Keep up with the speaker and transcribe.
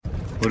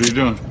What are you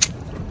doing?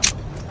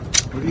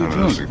 What are you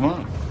doing? Come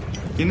on.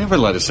 You never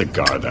light a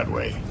cigar that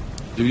way.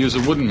 You use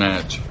a wooden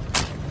match.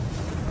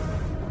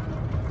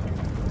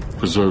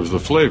 Preserves the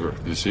flavor,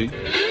 you see?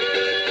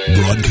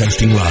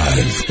 Broadcasting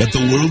live at the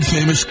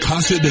world-famous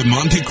Casa de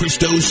Monte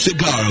Cristo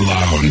Cigar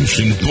Lounge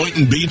in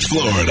Boynton Beach,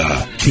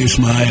 Florida. Kiss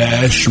My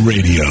Ash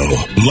Radio.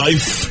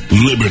 Life,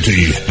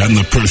 liberty, and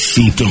the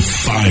pursuit of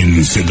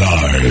fine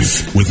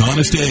cigars. With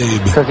Honest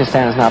Abe.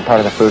 Kyrgyzstan is not part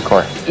of the food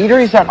court.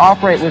 Eateries that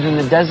operate within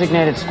the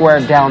designated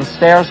square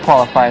downstairs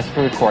qualify as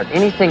food court.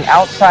 Anything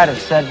outside of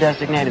said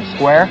designated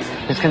square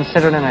is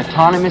considered an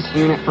autonomous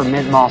unit for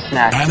mid-mall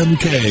snacks. Adam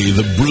K.,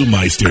 the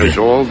Brewmeister. There's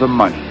all the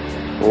money,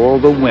 all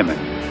the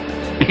women,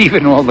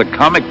 even all the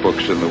comic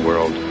books in the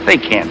world. They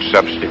can't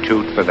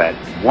substitute for that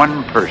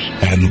one person.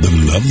 And the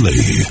lovely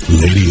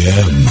Lady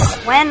M.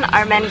 When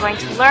are men going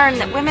to learn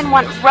that women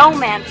want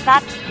romance,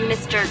 not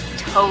Mr.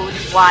 Toad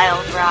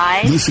Wild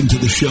Ride? Listen to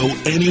the show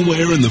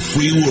anywhere in the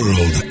free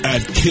world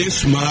at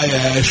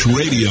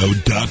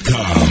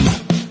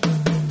KissMyAshRadio.com.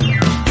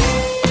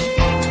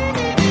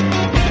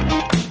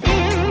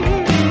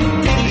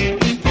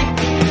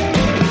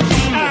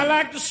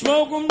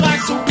 Smoke 'em like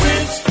Sir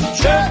Winston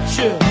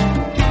Churchill,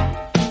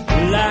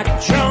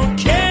 like John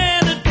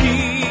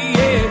Kennedy,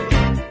 yeah.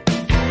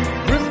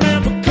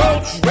 Remember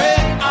Coach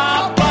Red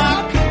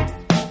Auerbach,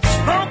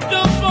 smoked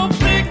up for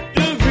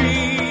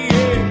victory,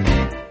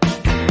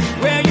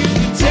 yeah. Well, you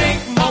can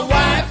take my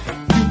wife,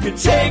 you can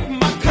take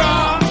my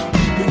car,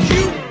 but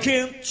you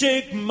can't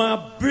take my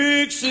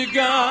big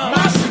cigar.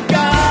 My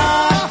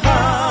cigar,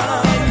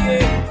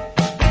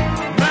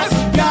 yeah. My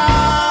cigar.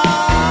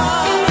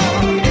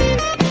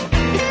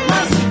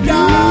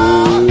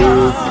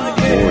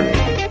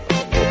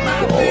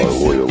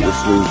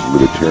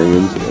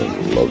 Libertarians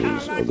and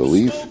lovers of the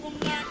leaf.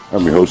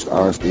 I'm your host,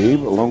 Honest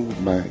Abe, along with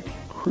my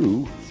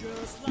crew,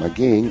 my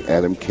gang,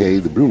 Adam K.,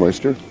 the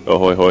Brewmeister.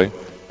 Ahoy, hoy.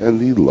 And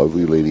the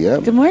lovely Lady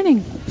M. Good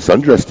morning.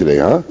 Sundress today,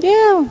 huh?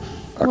 Yeah.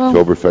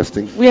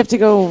 Oktoberfesting. We have to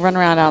go run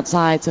around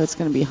outside, so it's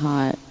going to be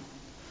hot.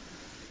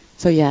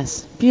 So,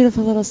 yes,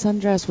 beautiful little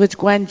sundress, which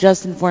Gwen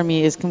just informed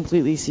me is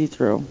completely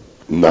see-through.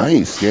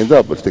 Nice. Stand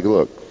up. Let's take a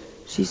look.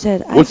 She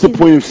said... What's the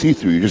point of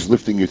see-through? You're just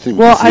lifting your thing.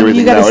 Well, I mean,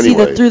 you got to see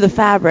anyway. through the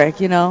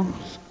fabric, you know.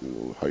 A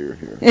little higher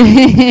here.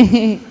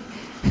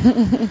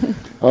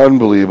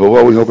 Unbelievable.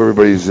 Well, we hope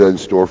everybody's in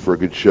store for a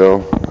good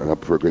show and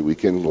up for a great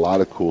weekend. A lot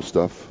of cool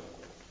stuff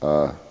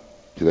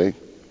today.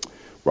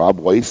 Rob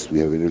Weiss, we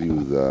have an interview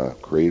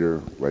with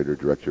creator, writer,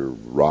 director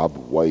Rob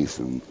Weiss,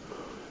 and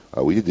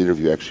we did the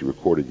interview actually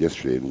recorded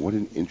yesterday, and what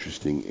an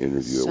interesting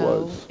interview it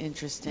was. So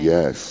interesting.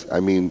 Yes. I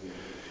mean,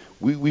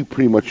 we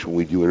pretty much, when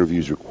we do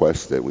interviews,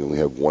 request that we only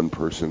have one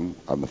person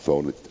on the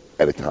phone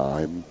at a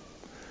time.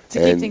 To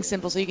keep things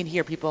simple so you can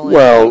hear people.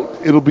 Well,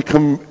 it'll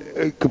become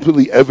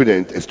completely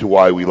evident as to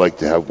why we like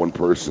to have one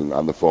person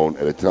on the phone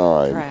at a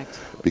time. Correct.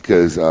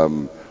 Because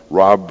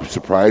Rob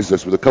surprised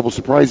us with a couple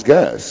surprise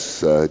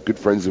guests. Good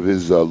friends of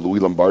his,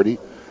 Louis Lombardi,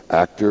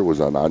 actor, was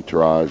on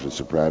Entourage and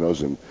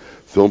Sopranos, and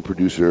film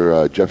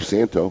producer Jeff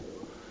Santo.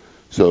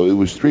 So it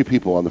was three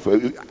people on the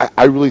phone.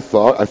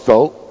 I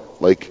felt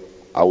like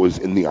I was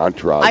in the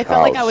Entourage I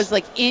felt house. like I was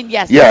like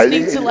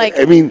listening to like,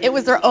 I mean, it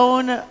was their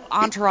own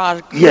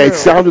Entourage crew. Yeah, it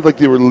sounded like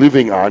they were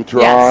living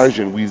Entourage,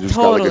 and we just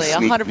got like a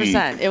sneak 100%. peek.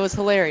 It was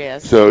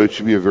hilarious. So it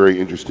should be a very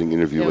interesting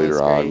interview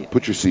later on. Great.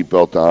 Put your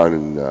seatbelt on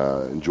and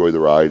enjoy the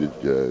ride.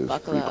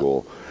 It's pretty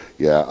cool.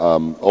 Yeah.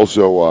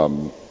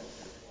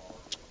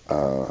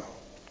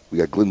 We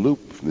got Glenn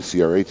Loop from the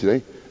CRA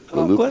today.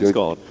 Glenn's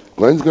called.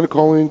 Glenn's going to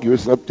call in, give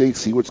us an update,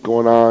 see what's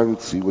going on,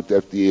 see what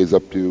the FDA is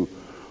up to,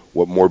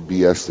 what more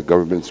BS the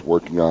government's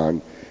working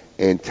on.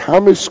 And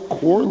Thomas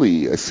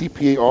Corley, a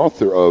CPA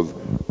author of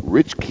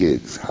Rich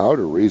Kids, How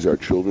to Raise Our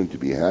Children to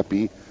Be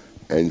Happy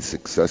and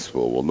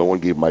Successful. Well, no one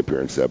gave my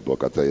parents that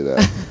book, I'll tell you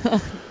that.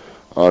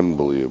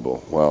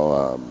 Unbelievable.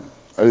 Well,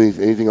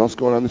 anything else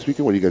going on this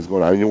weekend? What are you guys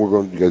going on? I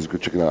know you guys are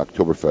checking out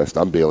Oktoberfest.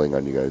 I'm bailing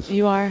on you guys.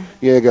 You are?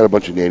 Yeah, I got a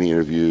bunch of nanny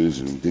interviews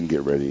and didn't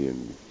get ready.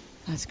 And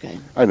that's good.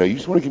 I know, you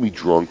just want to get me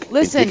drunk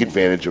and take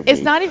advantage of me.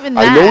 It's not even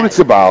that. I know what it's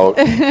about.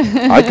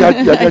 I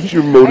got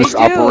your modus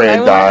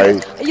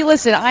operandi. You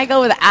listen, I go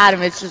with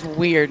Adam. It's just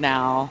weird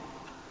now.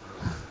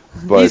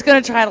 But he's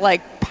going to try to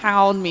like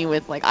pound me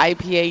with like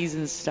IPAs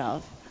and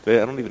stuff. I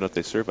don't even know if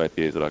they serve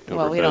IPAs at Oktoberfest.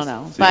 Well, we don't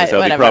know. But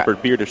the proper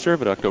beer to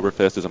serve at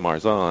Oktoberfest is a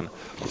Marzahn.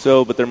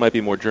 But there might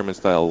be more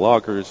German-style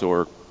lagers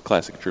or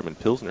classic German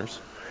Pilsners.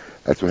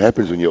 That's what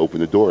happens when you open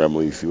the door,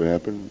 Emily. You see what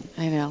happened?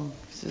 I know.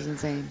 This is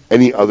insane.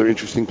 Any other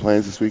interesting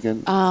plans this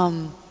weekend?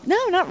 No,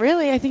 not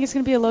really. I think it's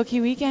going to be a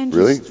low-key weekend.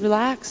 Really? Just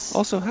relax.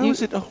 Also, how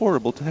is it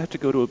horrible to have to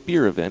go to a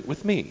beer event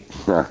with me?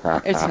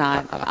 It's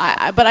not.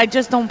 But I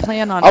just don't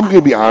plan on... I'm going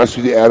to be honest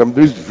with you, Adam.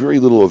 There's very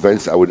little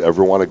events I would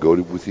ever want to go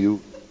to with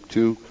you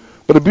to.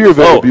 But a beer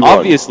event would be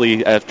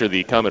obviously, after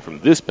the comment from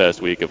this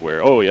past week of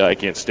where, I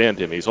can't stand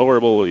him. He's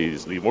horrible.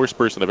 He's the worst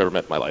person I've ever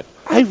met in my life.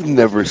 I've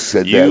never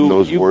said that in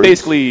those words. You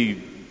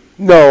basically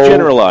No.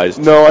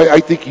 Generalized. No,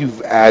 I think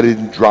you've added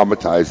and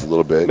dramatized a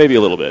little bit. Maybe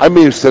a little bit. I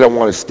may have said I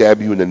want to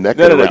stab you in the neck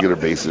on a regular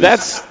basis.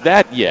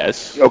 That,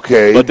 yes.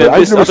 Okay, but then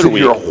I've this never other said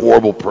week, you're a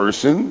horrible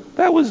person.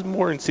 that was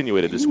more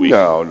insinuated this week.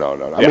 No.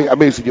 Yeah. I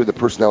may have said you have the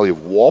personality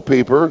of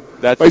wallpaper,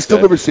 That's but I still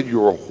okay. never said you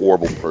were a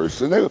horrible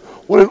person.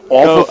 What an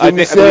awful thing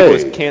to I say.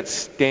 believe it was can't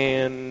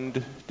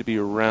stand to be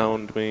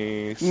around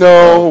me.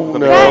 No.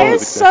 That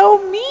is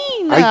so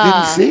mean.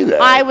 I didn't say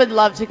that. I would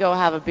love to go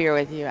have a beer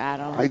with you,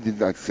 Adam. I did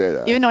not say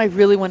that. Even though I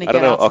really want to I get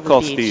don't know. out I'll to the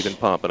call beach. Steve in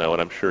Pompano,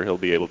 and I'm sure he'll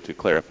be able to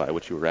clarify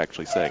what you were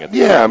actually saying at the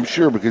Yeah, time. I'm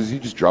sure, because you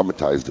just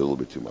dramatized it a little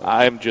bit too much.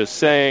 I'm just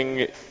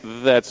saying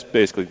that's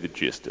basically the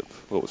gist of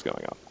what was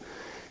going on.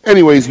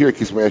 Anyways, here at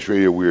Kiss My Ash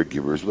Radio, we're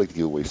givers. We like to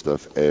give away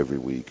stuff every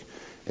week.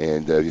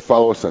 And if you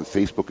follow us on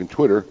Facebook and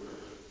Twitter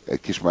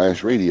at Kiss My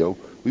Ash Radio,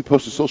 we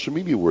post a social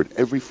media word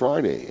every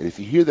Friday. And if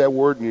you hear that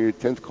word and you're your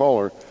 10th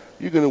caller,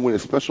 you're going to win a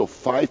special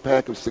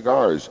 5-pack of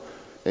cigars.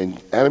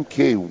 And Adam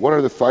K., what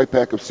are the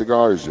 5-pack of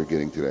cigars they're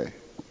getting today?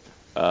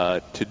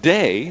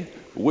 Today,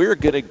 we're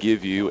going to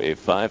give you a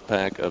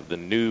 5-pack of the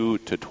new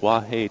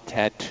Tatuaje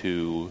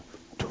Tattoo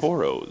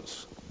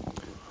Toros.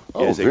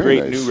 It is a very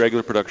great nice. new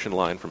regular production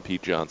line from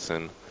Pete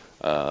Johnson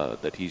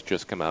that he's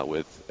just come out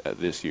with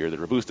this year. The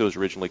Robustos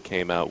originally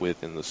came out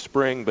with in the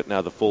spring, but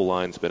now the full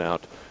line's been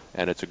out,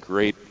 and it's a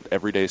great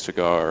everyday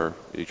cigar.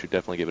 You should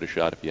definitely give it a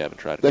shot if you haven't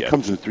tried it yet. That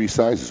comes in 3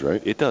 sizes,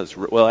 right? It does.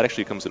 Well, it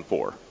actually comes in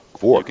 4.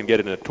 4. You can get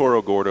it in a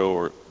Toro Gordo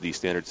or the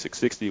standard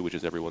 660, which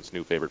is everyone's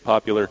new favorite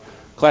popular,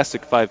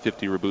 classic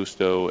 550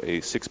 Robusto, a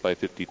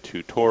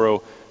 6x52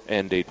 Toro,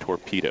 and a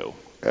Torpedo.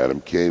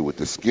 Adam K. with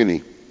the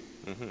skinny.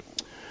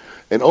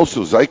 And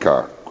also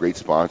Zycar, great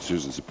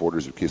sponsors and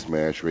supporters of Kiss My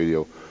Ash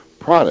Radio.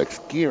 Products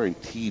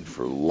guaranteed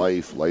for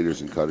life,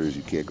 lighters and cutters,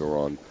 you can't go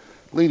wrong.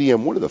 Lady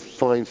M, what are the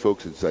fine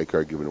folks at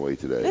Zycar giving away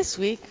today? This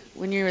week,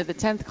 when you were the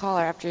 10th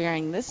caller after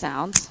hearing this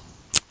sound,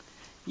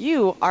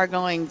 you are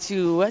going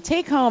to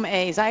take home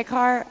a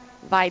Zycar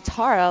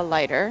Vitara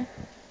lighter.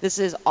 This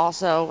is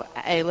also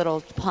a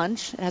little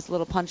punch. It has a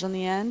little punch on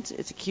the end.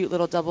 It's a cute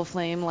little double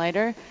flame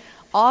lighter.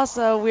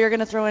 Also, we are going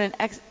to throw in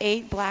an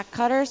X8 black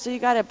cutter. So you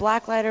got a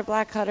black lighter,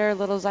 black cutter,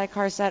 little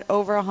Zycar set,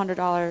 over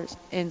 $100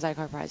 in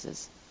Zycar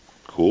prizes.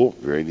 Cool.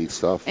 Very neat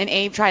stuff. And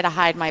Abe tried to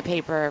hide my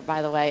paper,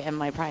 by the way, and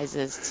my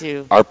prizes,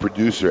 too. Our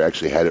producer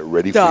actually had it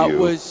ready for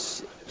you.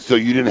 So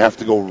you didn't have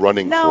to go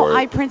running No, for it.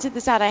 I printed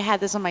this out. I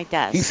had this on my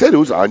desk. He said it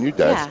was on your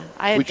desk.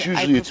 Yeah, which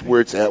usually it's where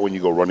it's at when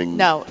you go running.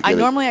 No, to get it.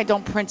 normally I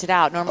don't print it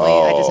out. Normally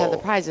I just have the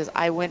prizes.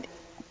 I went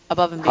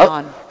above and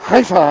beyond.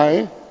 High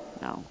five.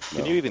 No.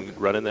 Can you even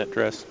run in that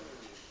dress?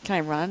 Can I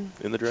run?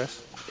 In the dress?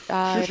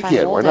 Sure If she I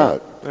can. hold Why it.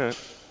 not? All right.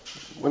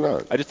 Why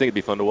not? I just think it'd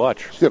be fun to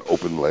watch. She's got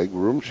open leg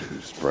room.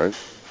 She's sprint.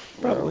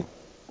 Probably.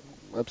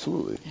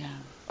 Absolutely. Yeah.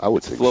 I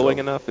would think Flowing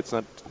so. enough? It's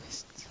not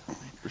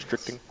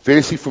restricting?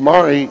 Fantasy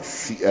Fumari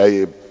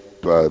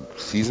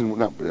season.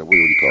 Not what do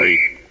you call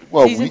it?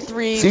 Well, Season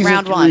 3, season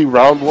round 3, 1.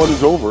 round 1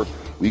 is over.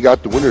 We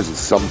got the winners and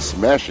some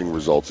smashing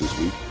results this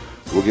week.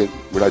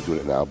 We're not doing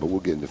it now, but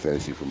we'll get into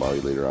Fantasy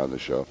Fumari later on in the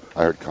show.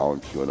 I heard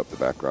Colin queuing up the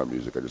background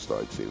music. I just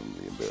thought I'd save him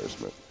the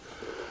embarrassment.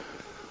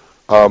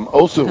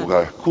 Also,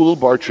 cool little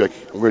bar trick.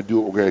 We're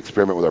going to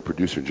experiment with our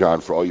producer,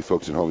 John. For all you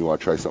folks at home, you want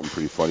to try something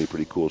pretty funny,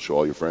 pretty cool, show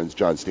all your friends.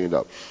 John, stand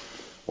up.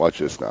 Watch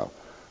this now.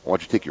 I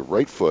want you to take your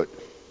right foot.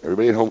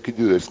 Everybody at home can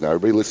do this now.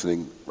 Everybody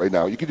listening right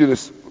now, you can do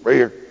this right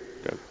here.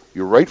 Okay.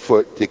 Your right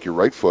foot, take your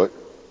right foot,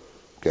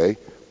 okay?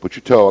 Put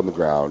your toe on the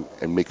ground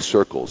and make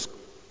circles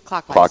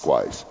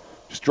clockwise.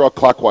 Just draw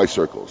clockwise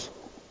circles.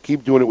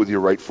 Keep doing it with your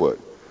right foot.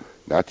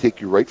 Now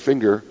take your right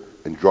finger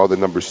and draw the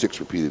number 6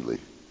 repeatedly.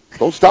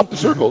 Don't stop the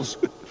circles.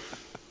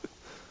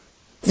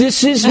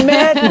 This is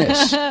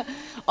madness.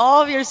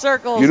 All of your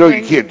circles. You know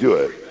you can't do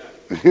it.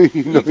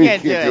 you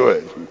can't do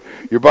it.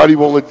 Your body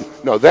won't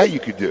let... No, that you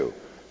could do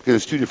because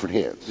it's 2 different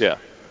hands. Yeah.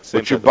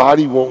 But your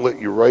body won't let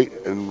your right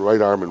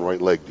arm and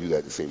right leg do that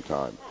at the same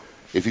time.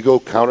 If you go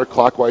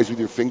counterclockwise with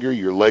your finger,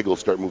 your leg will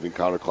start moving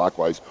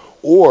counterclockwise.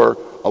 Or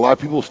a lot of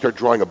people will start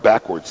drawing a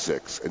backward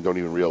 6 and don't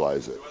even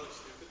realize it.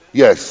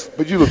 Yes,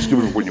 but you look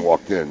stupid when you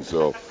walked in,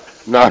 so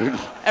not...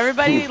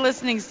 Everybody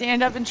listening,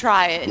 stand up and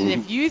try it. And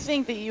if you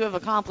think that you have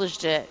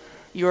accomplished it,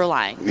 you're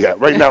lying. Yeah,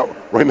 right now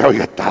we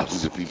got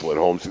thousands of people at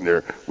home sitting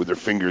there with their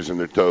fingers and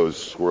their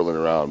toes swirling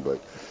around.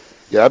 But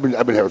yeah, I've been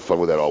having fun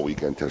with that all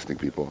weekend, testing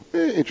people.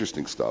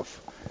 Interesting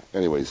stuff.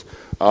 Anyways,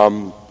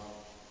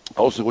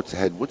 also, what's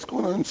ahead? What's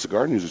going on in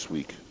cigar news this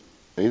week?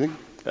 Anything?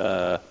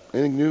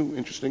 Anything new?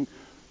 Interesting?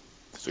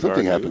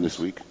 Something happened this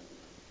week.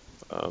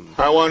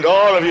 I want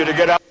all of you to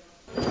get out.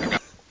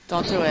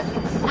 Don't do it.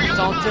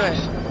 Don't do it.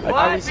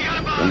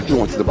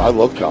 I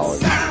love Colin.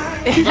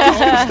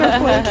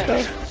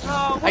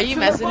 Are you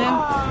messing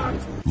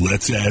him?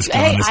 Let's ask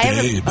Hey, Honest I have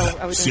a- Abe. oh, are we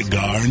doing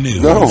Cigar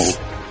news. No,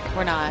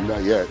 We're not.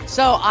 not yet.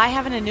 So I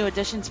have a new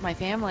addition to my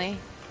family.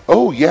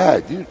 Oh, yeah,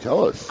 dude,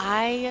 tell us.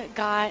 I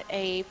got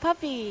a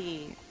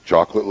puppy.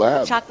 Chocolate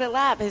Lab. Chocolate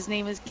Lab. His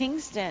name is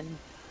Kingston.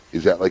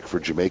 Is that like for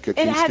Jamaica, It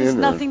Kingston? has or-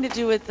 nothing to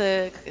do with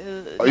the...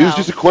 It was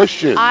just a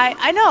question.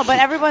 I know, but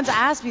everyone's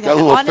asked me Got a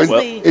that. little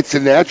Honestly... it's a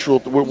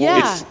natural...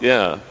 Yeah.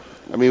 Yeah.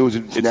 I mean, it was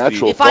a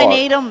natural If thought. I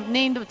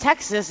named him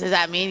Texas, does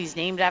that mean he's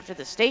named after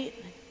the state?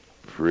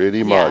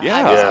 Pretty much.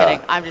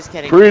 I'm just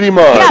kidding. Pretty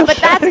much. Yeah, but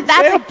that's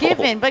a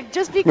given. But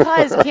just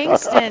because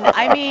Kingston,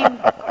 I mean,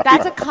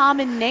 that's a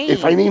common name.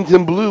 If I named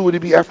him Blue, would it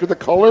be after the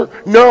color?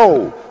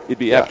 No. It'd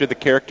be after the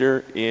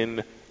character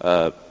in.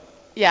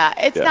 Yeah,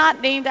 it's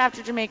not named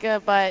after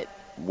Jamaica, but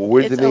Well,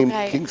 where did it's the name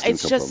okay. Kingston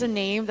It's come just from? a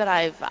name that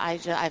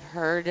I've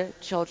heard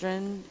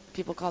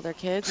people call their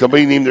kids.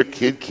 Somebody named their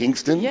kid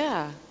Kingston?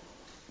 Yeah.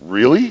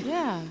 Really?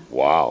 Yeah.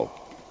 Wow.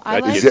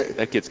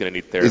 That kid's going to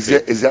need therapy.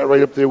 Is that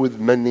right up there with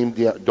men named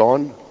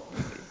Dawn?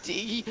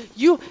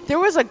 There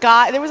was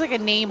a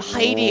name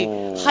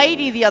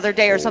Heidi the other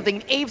day or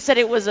something. Abe said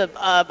it was a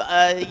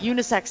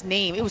unisex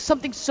name. It was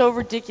something so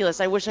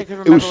ridiculous. I wish I could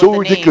remember. It was so the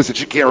ridiculous name.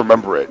 that you can't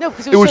remember it. No,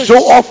 because it was so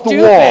off the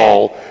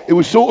wall. It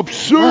was so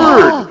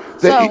absurd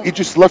that it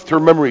just left her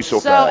memory so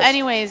fast.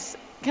 Anyways,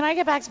 can I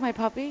get back to my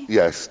puppy?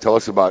 Yes, tell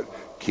us about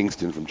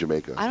Kingston from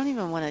Jamaica. I don't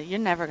even want to. You're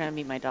never gonna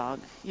meet my dog.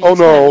 Oh just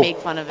no! gonna make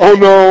fun of it. Oh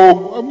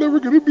no! I'm never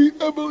gonna meet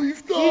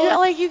Emily's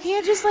dog. You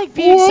can't just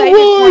be excited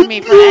for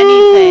me for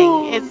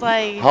anything. It's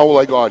like. How will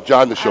I go on?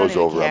 John, the show's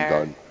even over. care.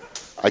 I'm done.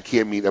 I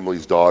can't meet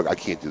Emily's dog. I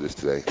can't do this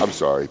today. I'm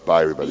sorry.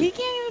 Bye, everybody. He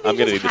can't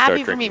even be just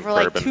happy for me for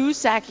like 2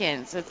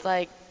 seconds. It's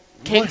like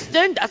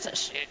Kingston. That's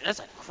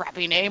a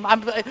crappy name.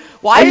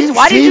 Why did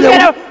you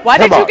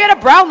get a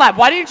brown lab?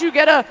 Why didn't you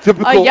get a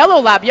yellow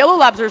lab? Yellow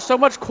labs are so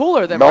much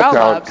cooler than brown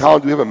labs.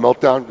 Colin, do we have a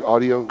meltdown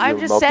audio? I'm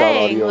just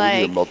saying, We need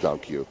a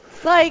meltdown cue.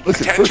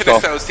 Listen, attention,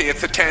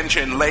 associates,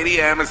 attention.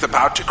 Lady M is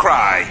about to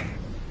cry.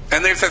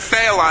 And there's a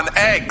sale on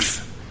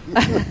eggs.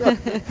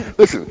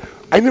 Listen,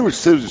 I never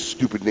said it was a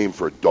stupid name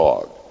for a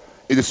dog.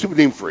 It's a stupid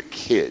name for a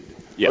kid.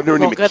 Yeah. I've never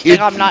named a good kid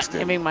thing I'm not Kingston.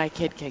 naming my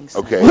kid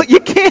Kingston. Okay. Well, you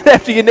can't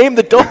after you name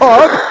the dog.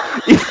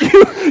 you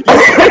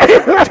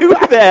can't do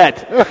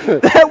that.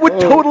 That would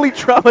totally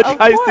traumatize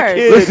the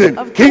kid.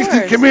 Listen,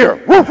 Kingston, come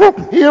here. Woof,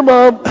 woof. Here,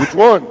 Mom. Which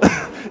one?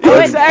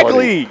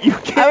 Exactly. You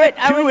can't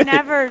I would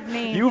never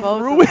name You've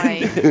both ruined of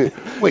my.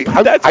 Wait,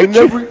 I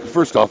never.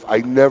 First off, I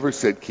never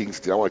said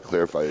Kingston. I want to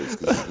clarify this.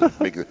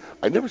 'Cause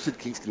I never said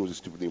Kingston was a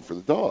stupid name for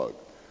the dog.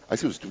 I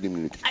said it was a stupid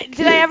name for the kid.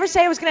 Did I ever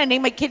say I was going to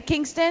name my kid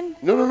Kingston?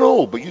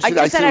 No. But you said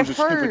I said it was a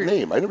stupid heard.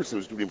 name. I never said it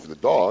was a stupid name for the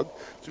dog. It's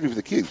a stupid name for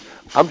the kids.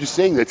 I'm just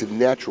saying that it's a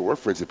natural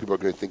reference that people are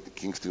going to think that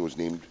Kingston was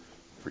named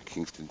for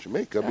Kingston,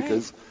 Jamaica,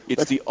 because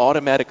it's the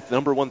automatic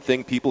number one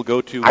thing people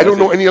go to. I don't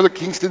know any other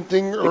Kingston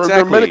thing or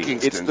never met a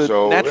Kingston. It's the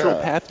so, natural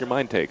yeah. path your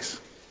mind takes.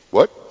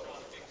 What?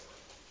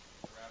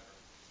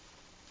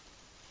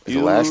 As a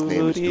last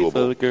name is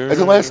doable. As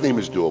a last name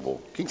is doable.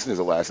 Kingston as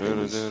a last name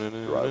is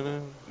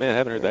drivable. Man, I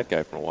haven't heard that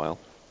guy for a while.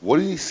 What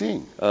did he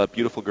sing?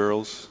 Beautiful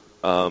Girls.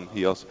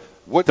 He also.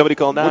 Somebody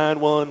call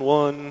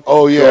 911.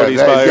 Oh yeah,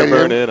 Shorty's fire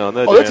burning on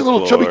the that's a dance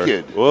little floor. chubby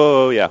kid.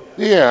 Whoa, yeah.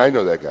 Yeah, I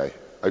know that guy.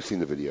 I've seen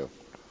the video.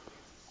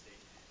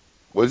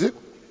 What is it?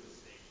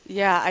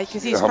 Yeah,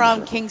 because he's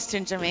from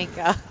Kingston,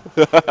 Jamaica.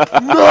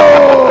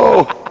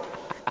 No!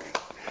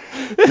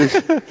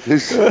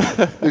 This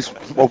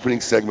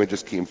opening segment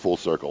just came full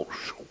circle.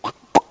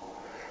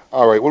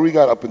 All right, what do we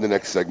got up in the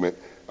next segment?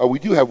 We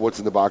do have What's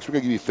in the Box. We're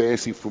going to give you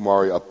Fantasy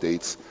Fumari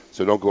updates,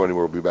 so don't go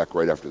anywhere. We'll be back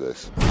right after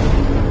this.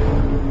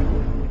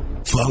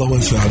 Follow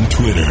us on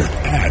Twitter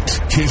at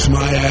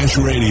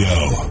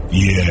KissMyAssRadio.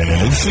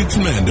 Yes, it's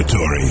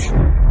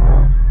mandatory.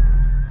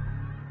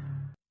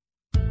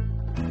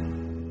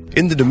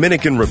 In the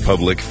Dominican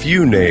Republic,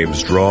 few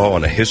names draw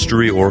on a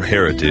history or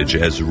heritage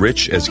as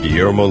rich as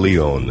Guillermo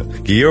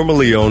Leon. Guillermo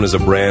Leon is a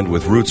brand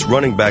with roots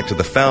running back to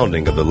the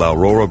founding of the La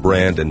Aurora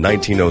brand in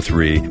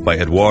 1903 by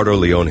Eduardo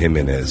Leon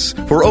Jimenez.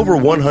 For over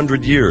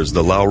 100 years,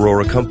 the La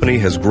Aurora company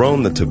has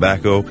grown the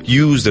tobacco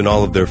used in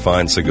all of their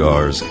fine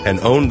cigars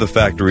and owned the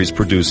factories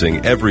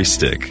producing every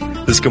stick.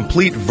 This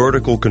complete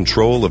vertical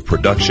control of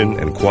production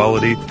and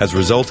quality has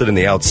resulted in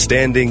the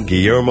outstanding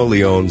Guillermo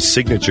Leon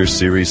Signature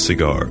Series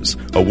cigars,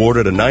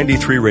 awarded a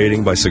 93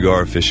 rating by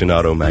Cigar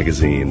Aficionado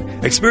magazine.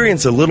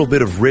 Experience a little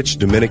bit of rich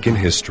Dominican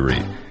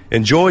history.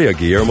 Enjoy a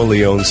Guillermo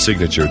Leon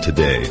signature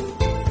today.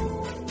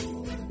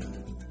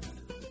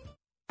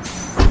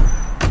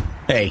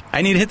 Hey,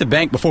 I need to hit the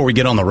bank before we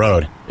get on the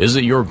road. Is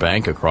it your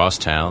bank across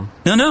town?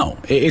 No,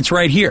 it's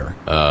right here.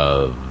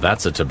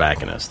 That's a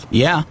tobacconist.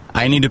 Yeah,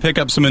 I need to pick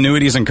up some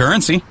annuities and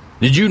currency.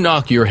 Did you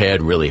knock your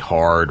head really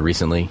hard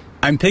recently?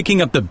 I'm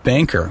picking up The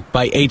Banker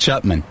by H.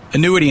 Upman.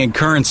 Annuity and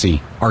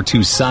currency are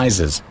two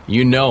sizes.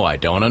 You know I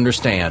don't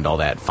understand all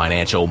that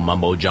financial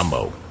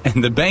mumbo-jumbo.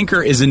 And The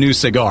Banker is a new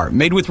cigar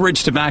made with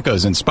rich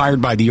tobaccos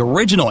inspired by the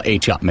original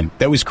H. Upman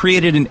that was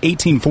created in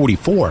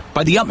 1844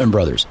 by the Upman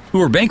brothers, who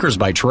were bankers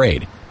by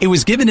trade. It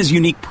was given as a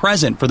unique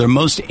present for their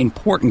most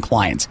important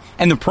clients,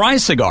 and the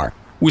prize cigar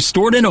was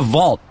stored in a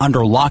vault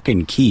under lock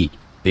and key.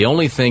 The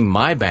only thing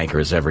my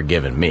banker's ever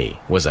given me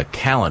was a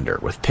calendar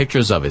with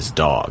pictures of his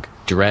dog,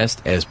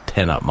 dressed as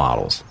pinup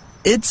models.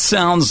 It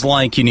sounds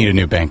like you need a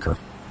new banker.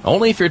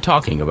 Only if you're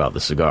talking about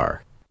the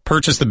cigar.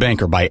 Purchase The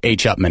Banker by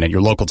H. Upman at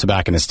your local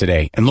tobacconist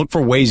today and look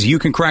for ways you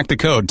can crack the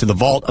code to the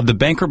vault of The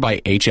Banker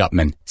by H.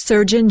 Upman.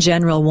 Surgeon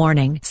General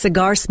warning: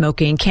 cigar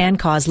smoking can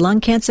cause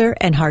lung cancer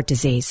and heart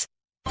disease.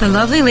 The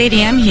lovely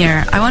Lady M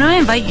here. I want to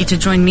invite you to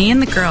join me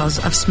and the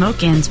girls of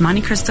Smoke Inn's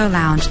Monte Cristo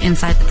Lounge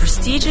inside the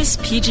prestigious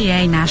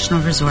PGA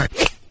National Resort.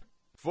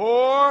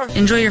 4.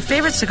 Enjoy your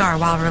favorite cigar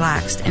while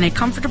relaxed in a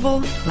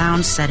comfortable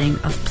lounge setting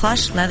of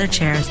plush leather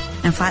chairs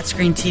and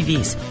flat-screen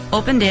TVs.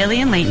 Open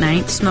daily and late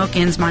night, Smoke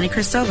Inn's Monte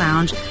Cristo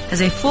Lounge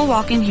has a full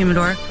walk-in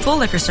humidor, full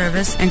liquor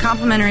service, and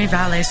complimentary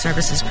valet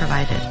services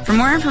provided. For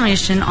more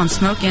information on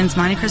Smoke Inn's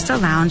Monte Cristo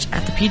Lounge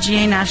at the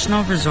PGA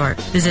National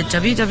Resort, visit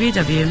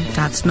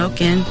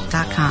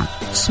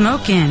www.smokeinn.com.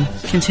 Smoke Inn,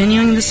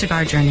 continuing the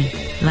cigar journey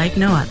like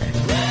no other.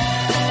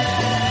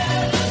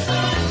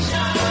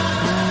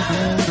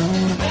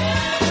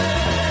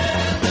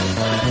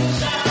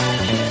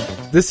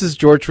 This is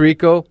George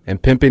Rico, and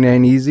Pimpin'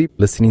 Ain't Easy.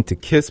 Listening to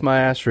Kiss My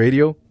Ash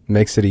Radio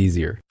makes it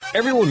easier.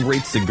 Everyone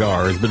rates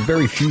cigars, but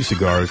very few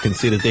cigars can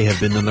say that they have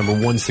been the number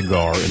one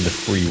cigar in the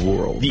free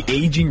world. The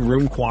Aging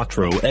Room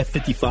Quattro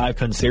F55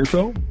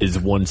 Concerto is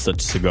one such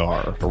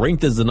cigar.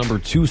 Ranked as the number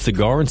 2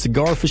 cigar in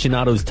Cigar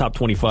Aficionado's Top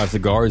 25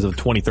 Cigars of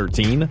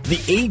 2013,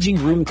 the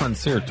Aging Room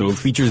Concerto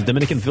features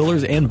Dominican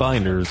fillers and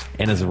binders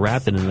and is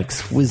wrapped in an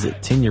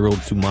exquisite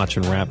 10-year-old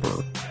Sumatran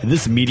wrapper.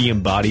 This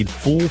medium-bodied,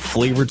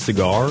 full-flavored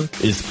cigar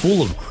is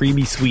full of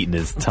creamy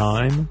sweetness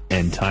time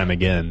and time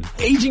again.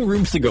 Aging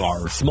Room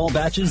Cigar, small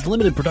batches,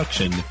 limited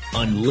production,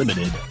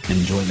 unlimited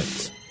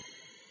enjoyment.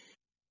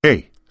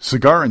 Hey,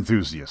 cigar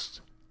enthusiasts.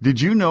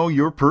 Did you know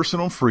your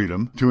personal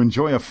freedom to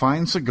enjoy a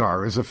fine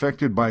cigar is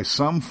affected by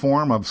some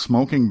form of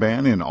smoking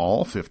ban in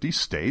all 50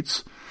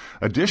 states?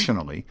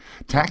 Additionally,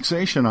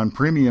 taxation on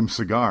premium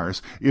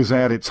cigars is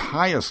at its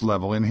highest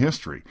level in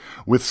history,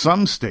 with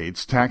some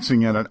states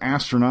taxing at an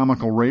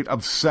astronomical rate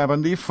of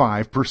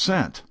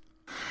 75%.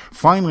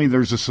 Finally,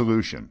 there's a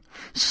solution.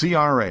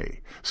 CRA,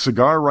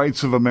 Cigar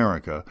Rights of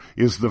America,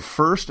 is the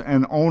first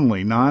and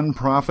only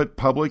non-profit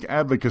public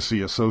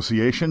advocacy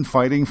association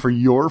fighting for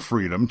your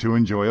freedom to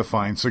enjoy a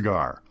fine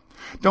cigar.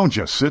 Don't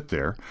just sit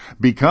there.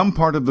 Become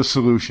part of the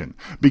solution.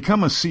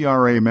 Become a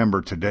CRA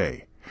member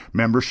today.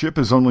 Membership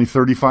is only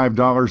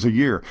 $35 a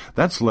year.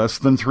 That's less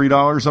than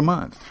 $3 a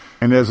month.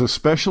 And as a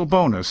special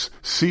bonus,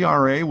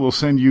 CRA will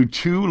send you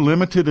 2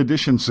 limited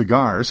edition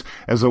cigars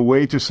as a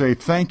way to say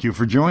thank you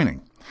for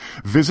joining.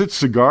 Visit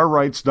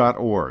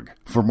cigarrights.org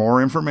for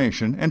more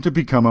information and to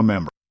become a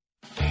member.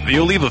 The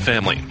Oliva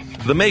family,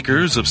 the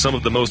makers of some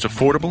of the most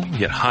affordable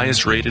yet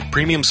highest rated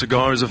premium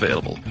cigars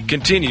available,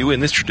 continue in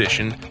this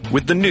tradition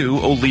with the new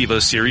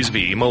Oliva Series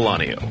V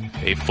Melanio,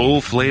 a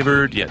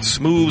full-flavored yet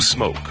smooth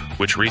smoke,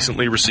 which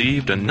recently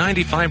received a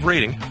 95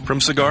 rating from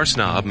Cigar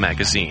Snob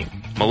magazine.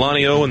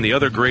 Melanio and the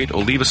other great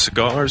Oliva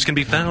cigars can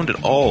be found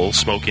at all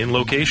Smoke Inn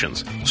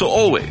locations, so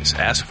always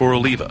ask for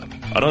Oliva,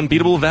 an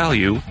unbeatable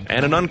value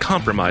and an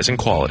uncompromising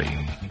quality.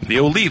 The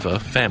Oliva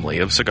family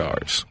of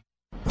cigars.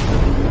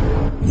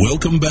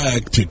 Welcome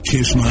back to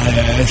Kiss My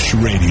Ash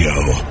Radio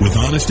with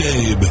Honest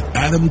Abe,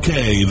 Adam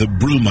K, the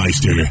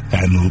Brewmeister,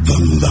 and the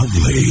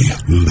lovely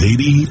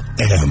Lady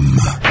M.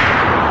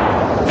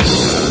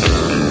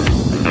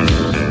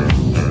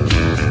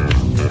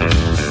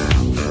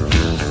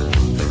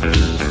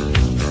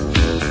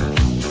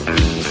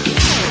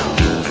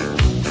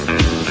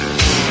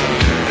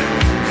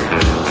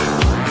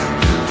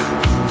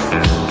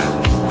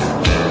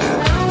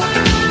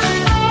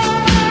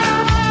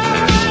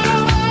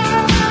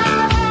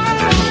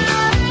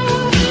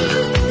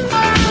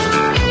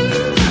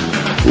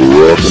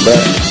 Welcome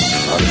back.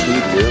 Honestly,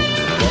 here,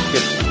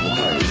 broadcasting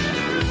live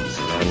from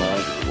Cigar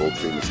Lounge, the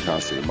world-famous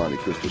Casa de Monte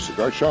Cristo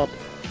Cigar Shop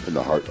in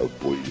the heart of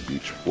Boynton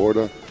Beach,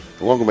 Florida.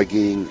 Along with my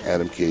gang,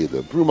 Adam K,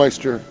 the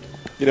Brewmeister.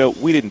 You know,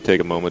 we didn't take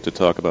a moment to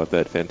talk about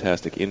that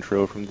fantastic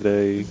intro from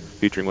today,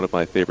 featuring one of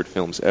my favorite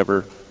films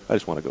ever. I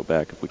just want to go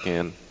back if we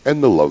can.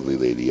 And the lovely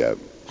Lady M.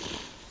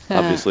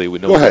 Obviously, we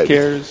know who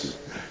cares.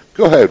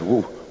 Go ahead.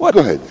 What?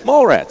 Go ahead.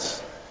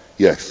 Mallrats.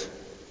 Yes.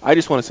 I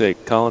just want to say,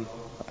 Colin,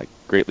 I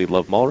greatly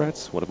love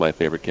Mallrats, one of my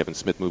favorite Kevin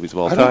Smith movies of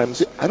all time.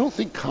 I don't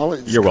think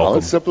Colin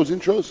welcome. set those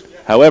intros.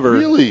 However,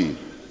 really?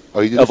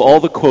 Of all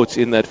the quotes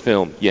in that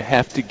film, you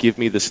have to give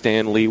me the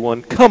Stan Lee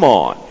one. Come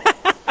on.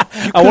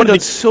 You could have done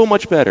so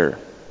much better.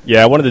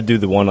 Yeah, I wanted to do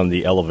the one on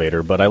the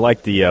elevator, but I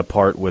like the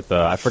part with,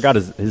 I forgot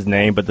his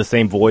name, but the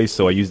same voice,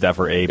 so I used that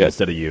for Abe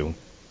instead of you.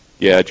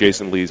 Yeah,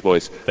 Jason Lee's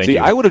voice. Thank See, you.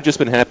 I would have just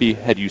been happy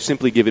had you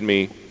simply given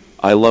me,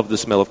 I love the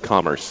smell of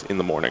commerce in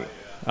the morning.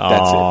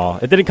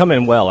 That's it didn't come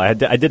in well. I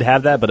did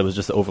have that, but it was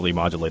just overly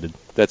modulated.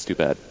 That's too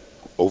bad.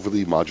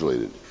 Overly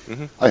modulated.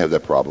 Mm-hmm. I have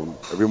that problem.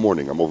 Every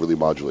morning I'm overly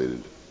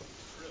modulated.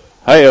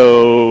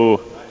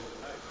 Hi-yo.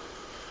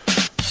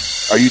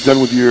 Are you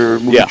done with your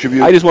movie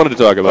trivia? I just wanted to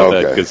talk about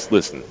that Okay. because,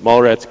 listen,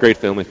 Mallrats, great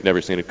film. If you've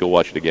never seen it, go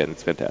watch it again.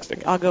 It's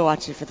fantastic. I'll go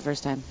watch it for the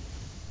first time.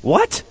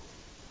 What?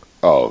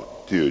 Oh,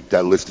 dude,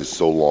 that list is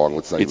so long.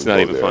 It's not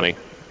even funny.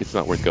 It's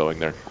not worth going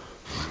there.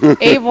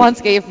 Abe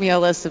once gave me a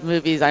list of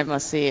movies I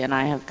must see, and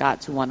I have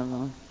got to one of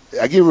them.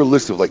 I gave her a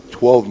list of like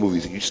 12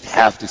 movies that you just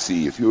have to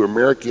see. If you're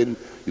American,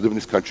 you live in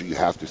this country, you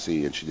have to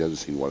see, and she hasn't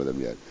seen one of them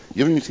yet.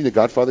 You haven't even seen The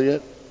Godfather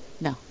yet?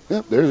 No.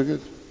 Yeah, there's a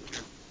good.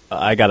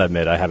 I gotta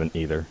admit, I haven't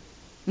either.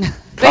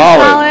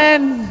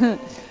 Colin!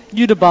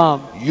 You the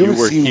bomb. You haven't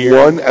were seen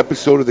here. one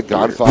episode of The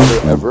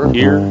Godfather ever?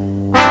 Here.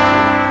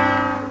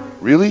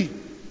 Really?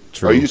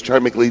 True. Or are you just trying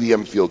to make Lady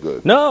M feel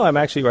good? No, I'm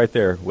actually right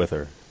there with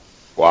her.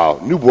 Wow,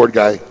 new board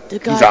guy. The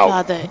He's out.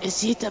 Godfather, is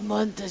he the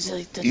one that's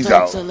like the He's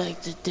dogs out. are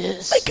like the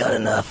this? I got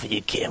enough and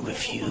you can't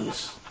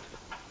refuse.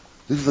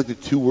 This is like the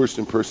two worst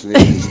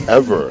impersonations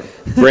ever.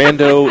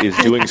 Brando is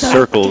doing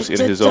circles in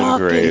his own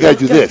grave. You gotta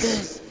do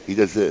this. He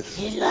does this.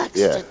 He likes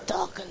Yeah. to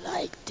talk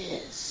like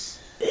this.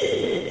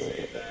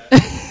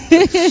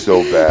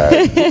 So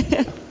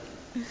bad.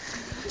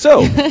 So,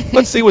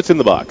 let's see what's in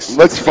the box.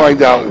 Let's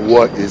find out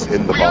what is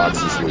in the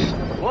box this week.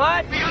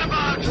 What?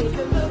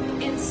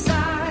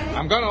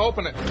 I'm gonna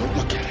open it.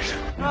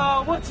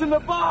 Oh, what's in the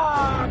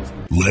box?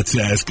 Let's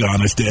ask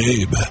Honest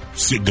Abe.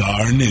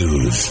 Cigar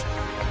News.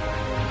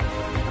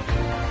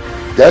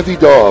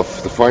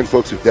 Davidoff, the fine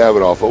folks of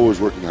Davidoff, always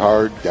working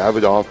hard.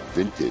 Davidoff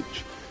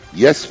Vintage.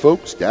 Yes,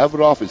 folks,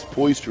 Davidoff is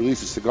poised to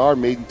release a cigar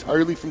made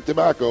entirely from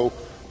tobacco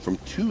from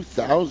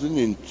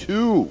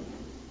 2002.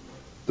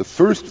 The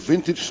first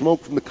vintage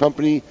smoke from the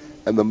company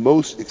and the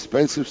most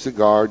expensive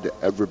cigar to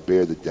ever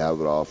bear the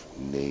Davidoff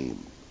name.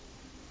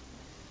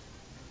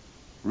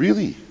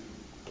 Really?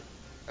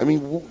 I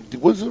mean,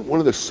 wasn't one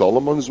of the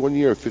Solomons one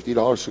year a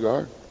 $50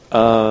 cigar?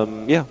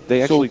 Yeah,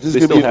 they actually So this they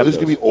is still have going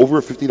to be over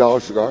a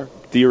 $50 cigar?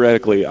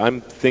 Theoretically,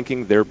 I'm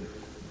thinking they're best.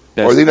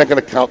 Or are they not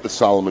going to count the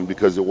Solomon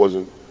because it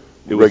wasn't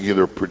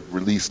regular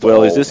released?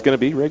 Well, is this going to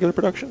be regular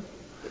production?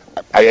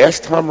 I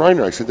asked Tom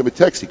Reiner. I sent him a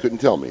text. He couldn't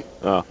tell me.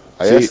 Oh,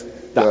 asked.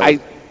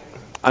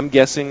 I'm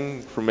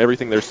guessing from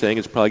everything they're saying,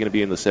 it's probably going to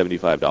be in the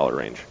 $75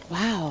 range.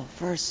 Wow,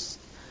 first.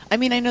 I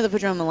mean, I know the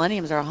Padron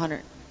Millenniums are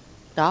 $100.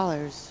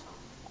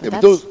 Yeah,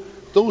 but those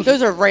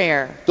are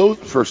rare. Those,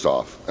 first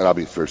off, and I'll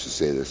be the first to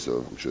say this,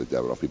 so I'm sure the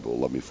Davidoff people will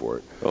love me for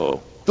it.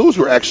 Oh, those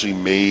were actually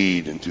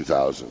made in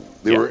 2000.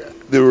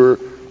 They were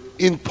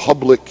in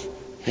public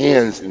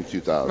hands in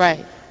 2000.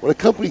 Right. When a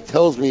company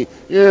tells me,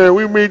 "Yeah,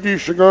 we made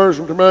these cigars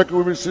from tobacco,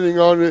 we've been sitting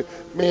on it,"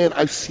 man,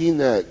 I've seen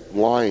that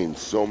line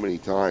so many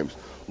times.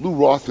 Lou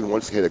Rothman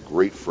once had a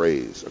great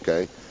phrase,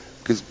 okay?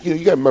 Because you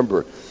got to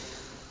remember,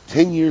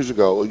 10 years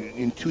ago,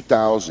 in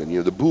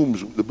 2000, the boom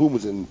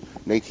was in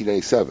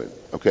 1997,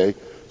 okay?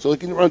 So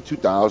like in around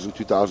 2000,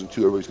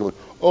 2002, everybody's going,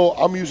 "Oh,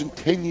 I'm using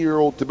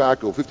 10-year-old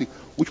tobacco, 50,"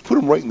 which put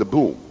them right in the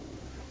boom.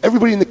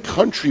 Everybody in the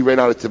country ran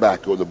out of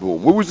tobacco in the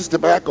boom. Where was this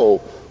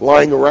tobacco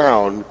lying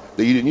around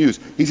that you didn't use?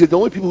 He said the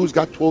only people who's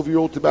got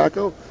 12-year-old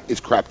tobacco is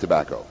crap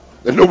tobacco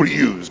that nobody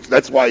used.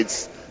 That's why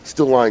it's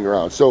still lying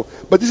around. So,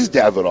 but this is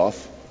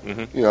Davidoff.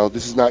 Mm-hmm.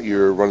 This is not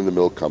your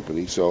run-of-the-mill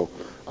company, so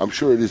I'm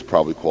sure it is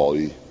probably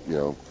quality.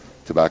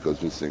 Tobacco has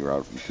been sitting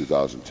around from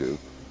 2002.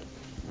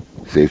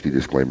 Safety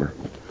disclaimer.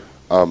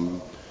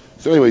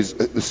 So anyways,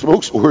 the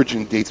smoke's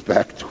origin dates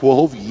back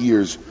 12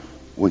 years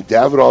when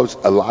Davidoff's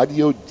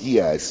Eladio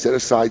Diaz set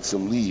aside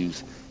some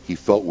leaves he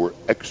felt were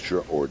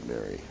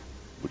extraordinary,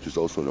 which is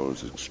also known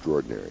as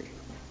extraordinary.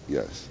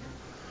 Yes.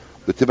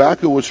 The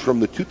tobacco was from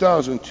the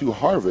 2002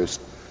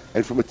 harvest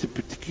and from a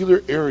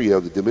particular area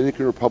of the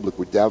Dominican Republic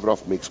where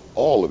Davidoff makes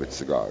all of its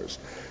cigars.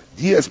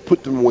 Diaz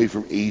put them away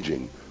from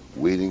aging,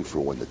 waiting for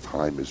when the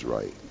time is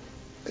right.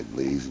 And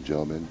ladies and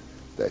gentlemen,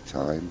 that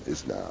time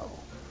is now.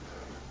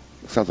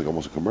 It sounds like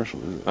almost a commercial,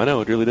 doesn't it? I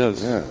know, it really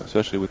does. Yeah.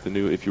 Especially with the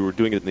new, if you were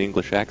doing it in the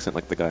English accent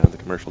like the guy on the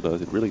commercial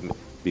does, it'd really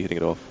be hitting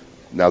it off.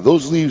 Now,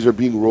 those leaves are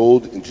being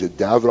rolled into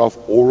Davidoff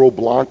Oro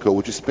Blanco,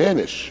 which is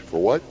Spanish.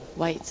 For what?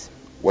 White.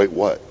 White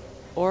what?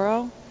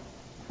 Oro?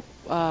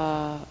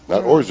 Not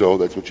orzo,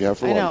 that's what you have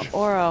for I know, lunch.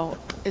 Oro.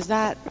 Is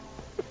that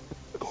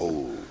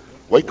Gold.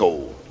 White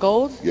gold.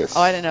 gold? Yes.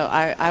 Oh, I didn't know.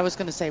 I was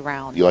going to say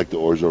round. You like the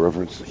orzo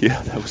reference? Yeah,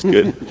 that was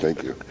good.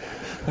 Thank you.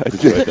 I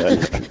enjoyed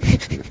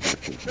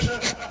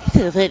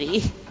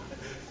Pretty.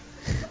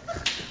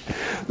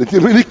 The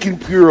Dominican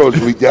Puros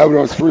will be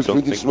Davidoff's first Don't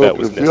vintage think smoke that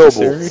was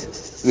available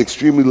necessary. in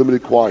extremely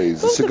limited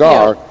quantities. The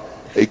cigar,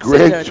 a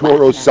Grand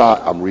Toro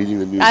size. I'm reading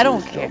the news. I don't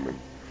ladies and care. gentlemen.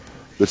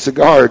 The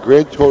cigar, a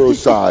Grand Toro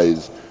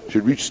size,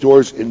 should reach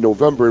stores in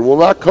November and will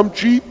not come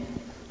cheap.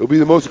 It will be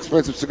the most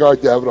expensive cigar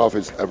Davidoff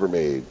has ever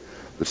made.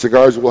 The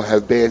cigars will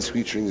have bands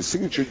featuring the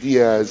signature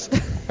Diaz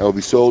and will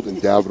be sold in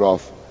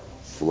Davidoff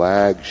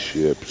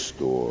flagship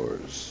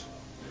stores.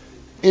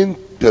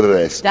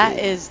 Interesting. That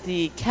is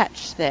the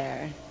catch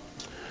there.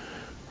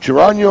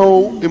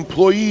 Tirano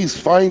employees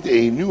find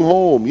a new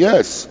home.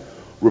 Yes,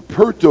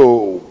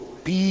 Roberto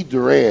P.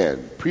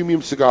 Duran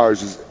Premium Cigars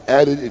has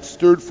added its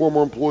third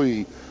former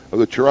employee of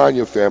the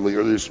Tirano family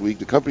earlier this week.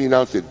 The company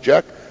announced that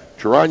Jack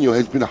Tirano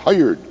has been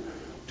hired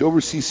to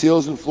oversee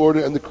sales in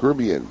Florida and the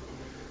Caribbean.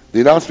 The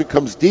announcement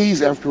comes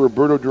days after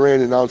Roberto Duran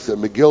announced that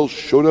Miguel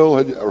Soto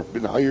had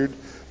been hired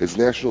as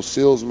national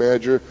sales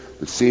manager,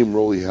 the same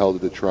role he held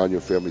at the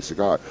Tirano family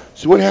cigar.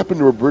 So what happened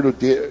to Roberto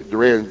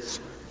Duran's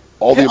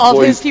all the All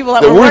employees his people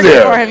that were working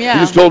there? for him, yeah. You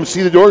just told him,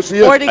 see the door, see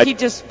it? Or did he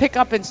just pick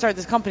up and start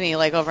this company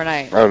like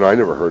overnight? I don't know. I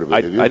never heard of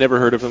it. Have you? I never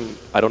heard of him.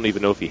 I don't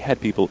even know if he had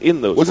people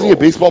in those Wasn't he a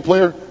roles. baseball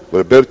player?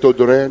 Roberto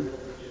Duran?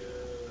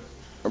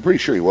 I'm pretty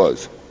sure he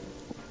was.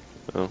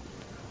 Oh.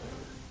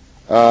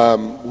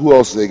 Who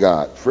else they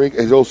got? Frank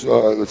has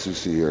also. Let's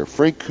just see here.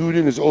 Frank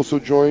Kuden has also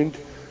joined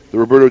the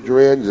Roberto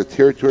Duran as a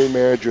territory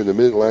manager in the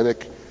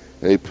Mid-Atlantic,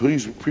 and he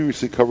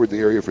previously covered the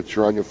area for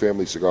Tarano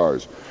Family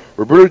Cigars.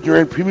 Roberto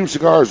Duran Premium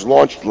Cigars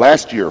launched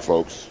last year,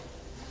 folks.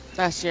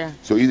 Last year.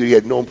 So either he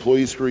had no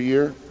employees for a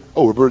year.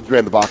 Oh, Roberto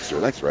Duran, the boxer.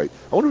 That's right.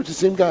 I wonder if it's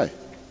the same guy.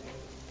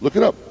 Look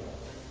it up.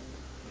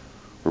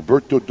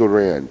 Roberto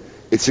Duran.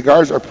 Its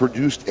cigars are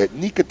produced at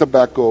Nica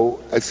Tobacco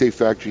SA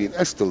factory in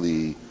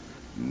Esteli,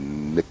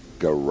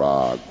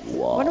 Nicaragua.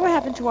 I wonder what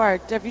happened to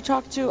have you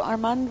talked to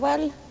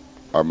Armando?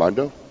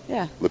 Armando?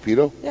 Yeah.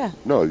 Lapido? Yeah.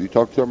 No, have you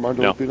talked to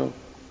Armando No. Lapido?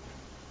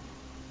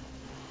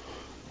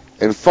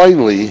 And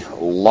finally,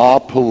 La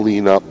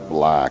Polina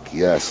Black.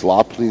 Yes,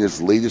 La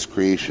Polina's latest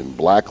creation,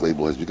 Black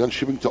Label, has begun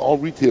shipping to all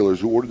retailers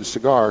who ordered the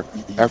cigar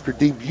after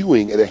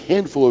debuting at a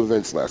handful of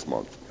events last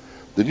month.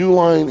 The new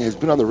line has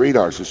been on the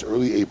radar since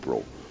early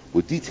April,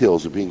 with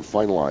details of being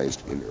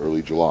finalized in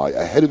early July,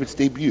 ahead of its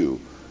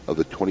debut of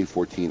the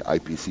 2014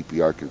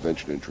 IPCPR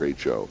Convention and Trade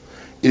Show.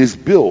 It is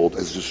billed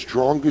as the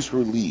strongest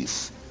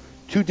release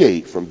to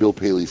date from Bill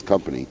Paley's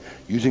company,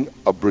 using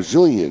a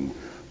Brazilian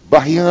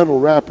Bahiano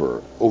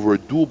wrapper over a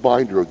dual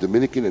binder of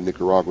Dominican and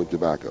Nicaraguan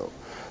tobacco.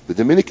 The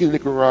Dominican and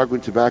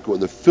Nicaraguan tobacco in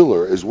the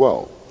filler as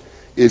well.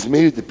 It is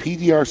made at the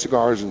PDR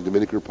Cigars in the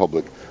Dominican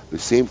Republic, the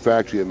same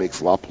factory that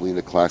makes La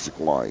Polina Classic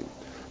line.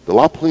 The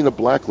La Polina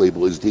Black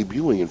Label is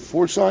debuting in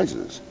 4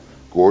 sizes: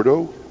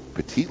 Gordo,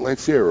 Petite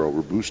Lancero,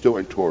 Robusto,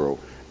 and Toro,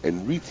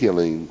 and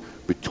retailing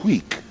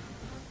between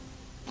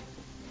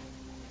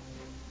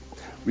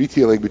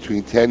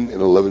 $10 and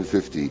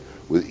 $11.50,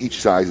 with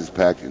each size is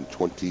packed in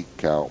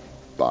 20-count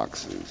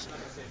boxes.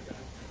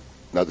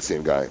 Not the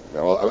same guy.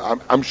 Now,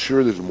 I'm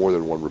sure there's more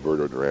than one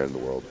Roberto Duran in the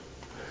world.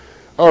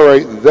 All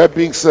right, that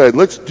being said,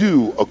 let's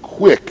do a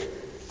quick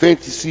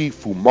Fantasy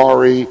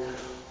Fumare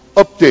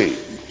update.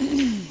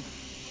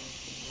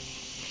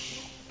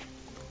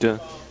 Dun,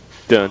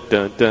 dun,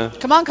 dun, dun.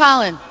 Come on,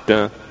 Colin.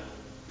 Dun.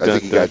 I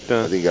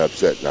think he got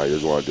upset now. He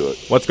doesn't want to do it.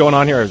 What's going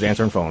on here? I was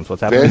answering phones.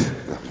 What's happening?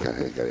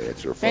 I got to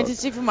answer a phone.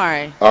 Fantasy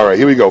Fumare. All right,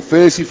 here we go.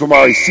 Fantasy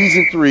Fumare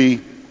Season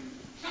 3,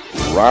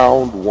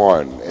 Round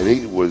 1. And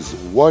it was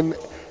one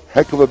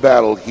heck of a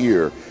battle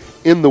here.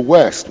 In the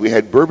West, we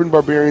had Bourbon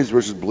Barbarians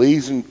versus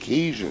Blazing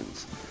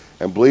Cajuns.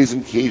 And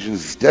Blazing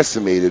Cajuns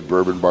decimated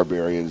Bourbon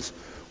Barbarians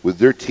with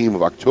their team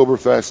of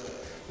Oktoberfest,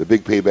 The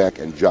Big Payback,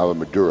 and Java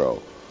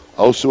Maduro.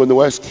 Also in the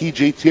West,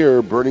 TJ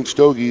Terror, Burning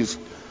Stogies.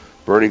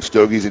 Burning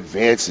Stogies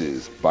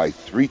advances by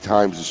 3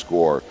 times the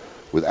score,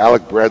 with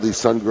Alec Bradley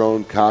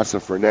Sungrown, Casa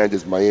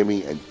Fernandez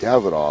Miami, and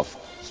Davidoff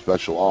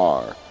Special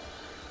R.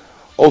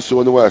 Also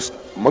in the West,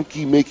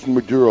 Monkey Making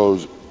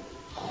Maduro's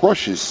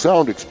crushes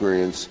Sound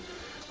Experience.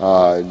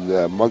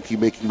 Monkey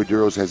Making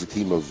Maduro's has a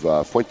team of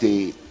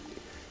Fuente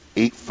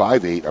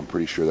 858, I'm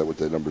pretty sure that's what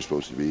the number's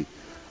supposed to be,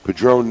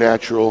 Padron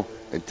Natural,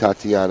 and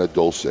Tatiana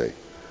Dulce.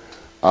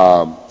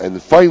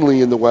 And finally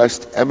in the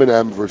West,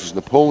 M&M versus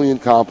Napoleon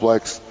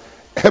Complex.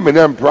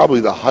 M&M, probably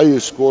the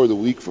highest score of the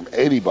week from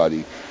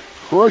anybody,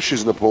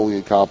 crushes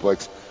Napoleon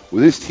Complex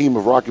with his team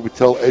of Rocky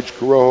Patel, Edge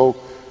Corojo,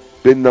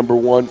 bin number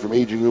 1 from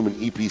Aging Room, and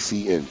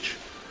EPC Inch.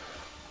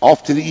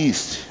 Off to the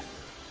east,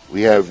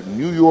 we have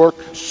New York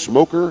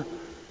Smoker,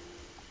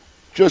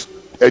 just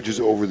edges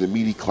over the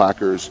Meaty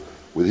Clackers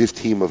with his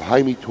team of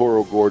Jaime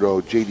Toro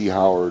Gordo, J.D.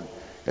 Howard,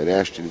 and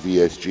Ashton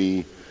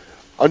VSG.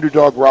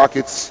 Underdog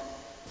Rockets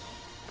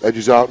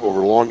edges out over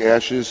Long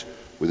Ashes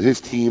with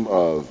his team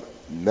of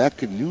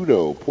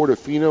Macanudo,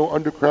 Portofino,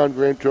 Undercrown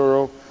Gran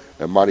Toro,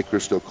 and Monte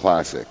Cristo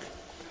Classic.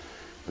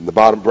 In the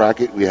bottom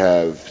bracket, we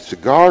have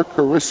Cigar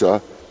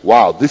Carissa.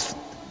 Wow, this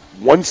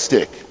one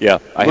stick. Yeah,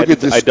 I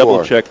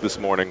double-checked this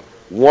morning.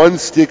 1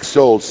 stick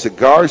sold.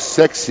 Cigar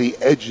Sexy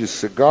edges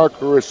Cigar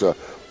Carissa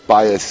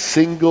by a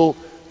single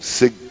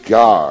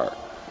cigar.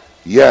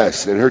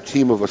 Yes, and her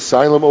team of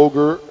Asylum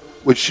Ogre,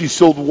 which she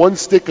sold 1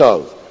 stick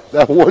of.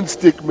 That 1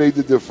 stick made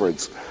the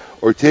difference.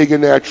 Ortega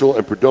Natural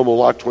and Perdomo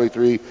Lock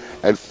 23.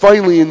 And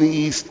finally in the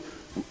East,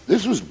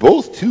 this was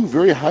both 2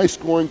 very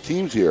high-scoring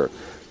teams here.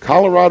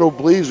 Colorado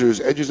Blazers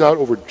edges out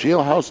over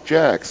Jailhouse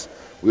Jacks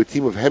with a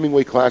team of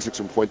Hemingway Classics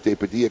from Fuente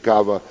Padilla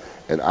Cava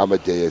and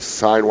Amadeus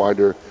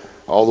Signwinder.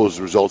 All those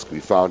results can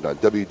be found on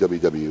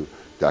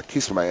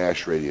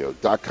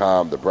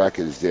www.kissmyashradio.com. The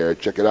bracket is there.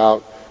 Check it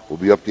out. We'll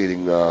be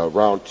updating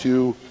round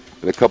 2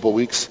 in a couple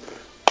weeks.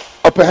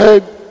 Up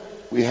ahead,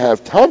 we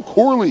have Tom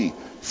Corley,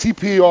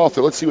 CPA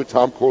author. Let's see what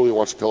Tom Corley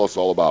wants to tell us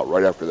all about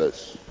right after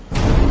this.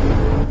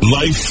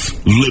 Life,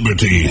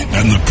 liberty,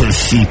 and the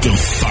pursuit of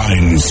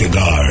fine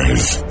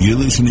cigars. You're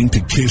listening to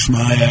Kiss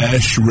My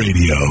Ash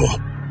Radio.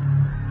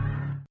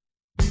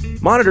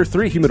 Monitor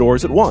 3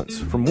 humidors at once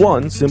from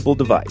one simple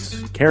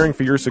device. Caring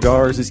for your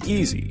cigars is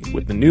easy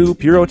with the new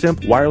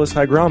PuroTemp wireless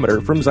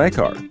hygrometer from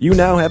Zycar. You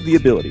now have the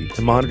ability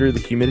to monitor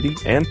the humidity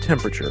and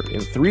temperature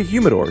in 3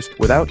 humidors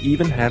without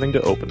even having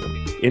to open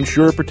them.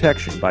 Ensure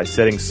protection by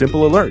setting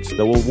simple alerts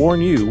that will warn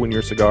you when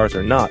your cigars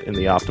are not in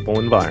the optimal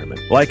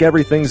environment. Like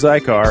everything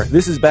Zycar,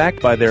 this is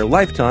backed by their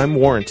lifetime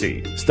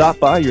warranty. Stop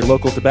by your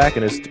local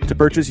tobacconist to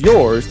purchase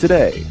yours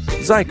today.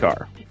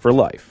 Zycar. for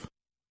life.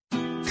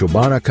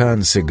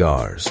 Cubanacan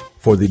Cigars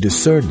for the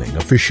discerning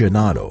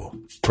aficionado.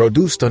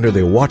 Produced under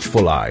the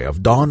watchful eye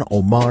of Don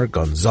Omar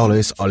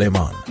Gonzalez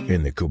Aleman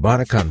in the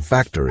Cubanacan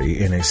factory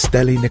in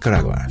Esteli,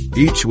 Nicaragua.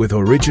 Each with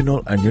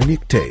original and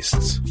unique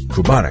tastes.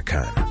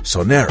 Cubanacan,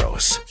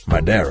 Soneros,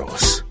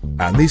 Maderos.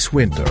 And this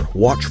winter,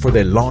 watch for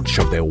the launch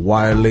of the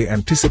wildly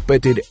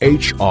anticipated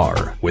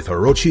HR with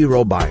Orochi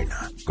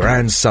Robaina,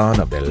 grandson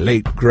of the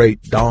late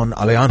great Don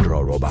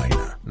Alejandro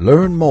Robaina.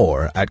 Learn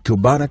more at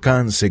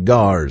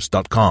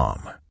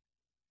CubanacanCigars.com.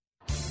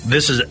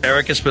 This is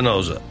Eric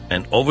Espinoza,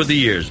 and over the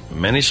years,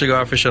 many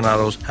cigar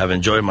aficionados have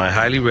enjoyed my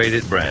highly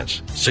rated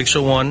brands.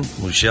 601,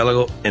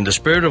 Murcielago. In the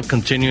spirit of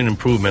continuing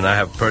improvement, I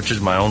have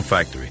purchased my own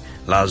factory,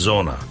 La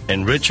Zona,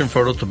 in rich and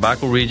fertile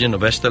tobacco region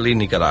of Esteli,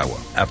 Nicaragua.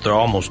 After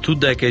almost 2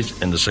 decades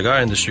in the cigar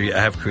industry,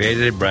 I have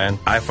created a brand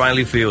I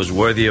finally feel is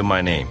worthy of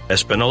my name.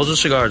 Espinoza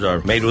cigars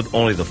are made with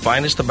only the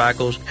finest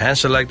tobaccos,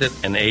 hand-selected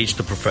and aged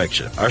to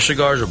perfection. Our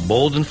cigars are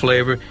bold in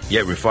flavor,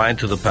 yet refined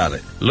to the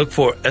palate. Look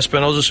for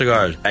Espinoza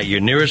cigars at your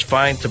nearest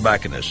fine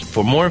tobacconist.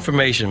 For more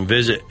information,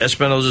 visit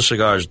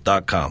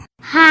EspinozaCigars.com.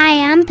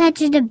 Hi, I'm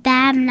Petra the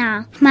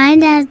Babna. My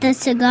dad's the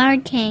Cigar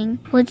King,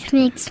 which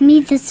makes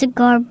me the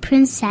Cigar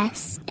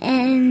Princess.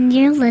 And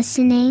you're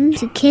listening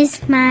to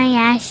Kiss My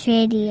Ash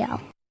Radio.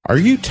 Are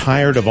you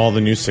tired of all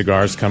the new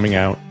cigars coming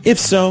out? If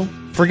so,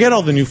 forget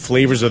all the new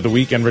flavors of the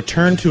week and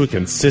return to a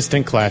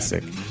consistent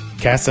classic,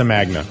 Casa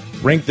Magna.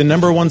 Ranked the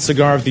 #1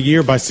 cigar of the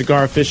year by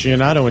Cigar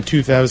Aficionado in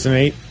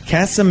 2008,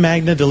 Casa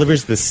Magna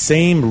delivers the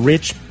same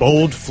rich,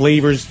 bold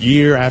flavors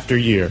year after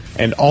year,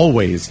 and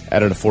always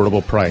at an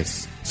affordable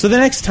price. So the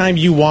next time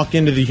you walk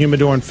into the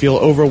humidor and feel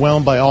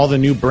overwhelmed by all the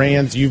new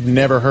brands you've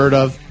never heard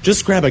of,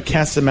 just grab a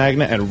Casa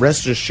Magna and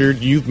rest assured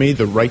you've made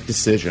the right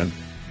decision.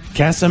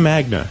 Casa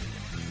Magna.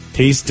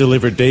 Taste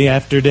delivered day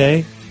after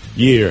day,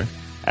 year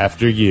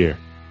after year.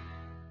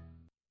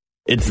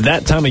 It's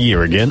that time of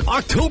year again.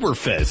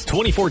 Oktoberfest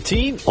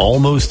 2014,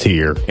 almost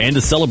here. And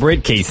to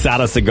celebrate,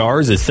 Quesada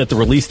Cigars is set to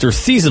release their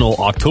seasonal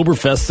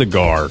Oktoberfest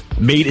cigar.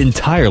 Made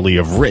entirely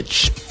of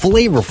rich,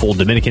 flavorful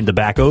Dominican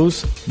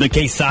tobaccos, the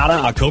Quesada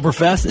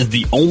Oktoberfest is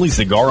the only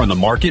cigar on the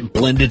market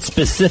blended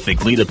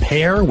specifically to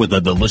pair with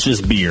a delicious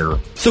beer.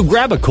 So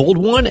grab a cold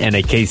one and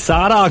a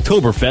Quesada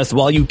Oktoberfest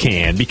while you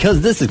can,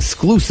 because this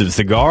exclusive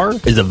cigar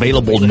is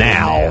available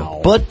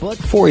now. But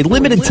for a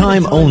limited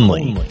time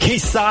only.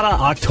 Quesada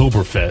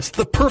Oktoberfest,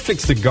 the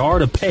perfect cigar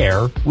to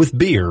pair with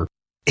beer.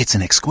 It's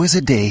an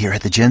exquisite day here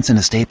at the Jensen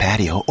Estate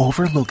patio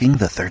overlooking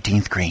the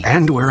 13th green.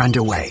 And we're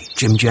underway.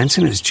 Jim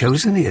Jensen has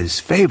chosen his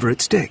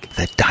favorite stick.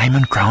 The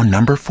Diamond Crown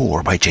No.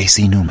 4 by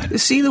J.C. Newman.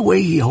 See the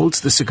way he holds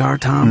the cigar,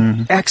 Tom?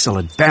 Mm-hmm.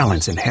 Excellent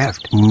balance and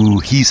heft. Ooh,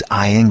 he's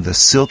eyeing the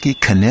silky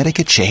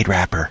Connecticut shade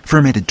wrapper.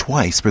 Fermented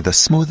twice for the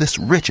smoothest,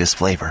 richest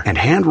flavor. And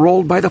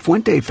hand-rolled by the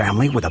Fuente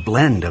family with a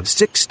blend of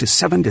 6 to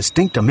 7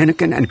 distinct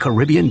Dominican and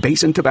Caribbean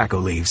basin tobacco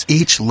leaves.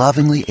 Each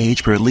lovingly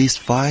aged for at least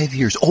 5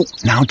 years. Oh,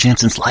 now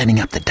Jensen's lighting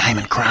up the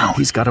Diamond Crown.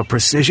 He's got a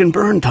precision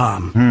burn,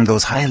 Tom.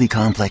 Those highly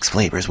complex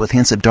flavors with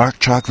hints of dark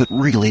chocolate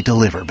really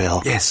deliver,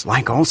 Bill. Yes,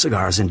 like all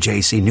cigars in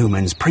J.C.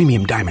 Newman's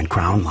premium Diamond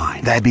Crown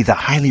line. That'd be the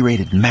highly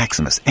rated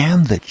Maximus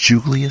and the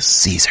Julius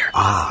Caesar.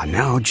 Ah,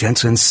 now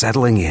Jensen's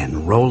settling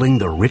in, rolling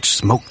the rich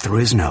smoke through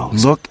his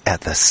nose. Look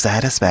at the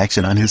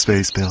satisfaction on his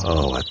face, Bill.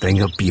 Oh, a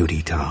thing of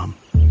beauty, Tom.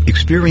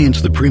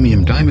 Experience the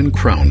premium Diamond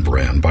Crown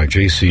brand by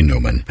J.C.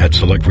 Newman at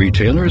select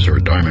retailers or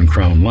Diamond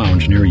Crown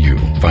Lounge near you.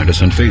 Find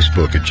us on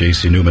Facebook at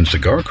J.C. Newman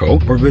Cigar Co.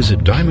 or visit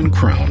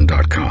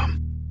DiamondCrown.com.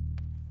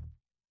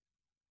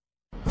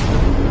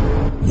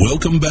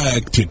 Welcome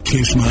back to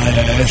Kiss My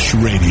Ash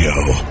Radio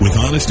with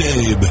Honest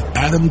Abe,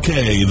 Adam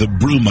K., the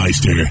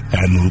Brewmeister,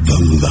 and the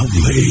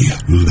lovely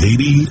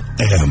Lady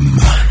M.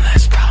 One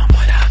less problem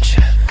without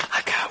you.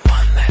 I got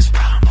one less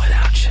problem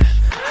without you.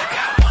 I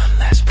got one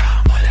less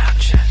problem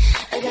without you.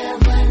 I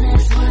got one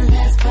less problem.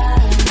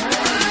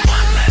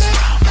 One less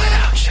problem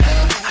without you.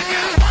 I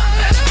got one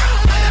less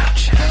problem without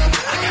you.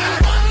 I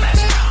got one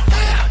less problem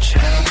without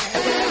you. I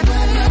got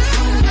one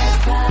less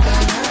problem.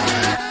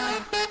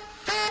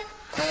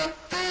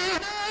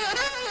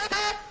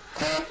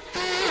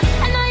 I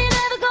know you're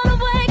never gonna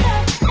wake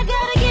up. I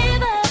gotta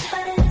give up,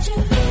 but it's you.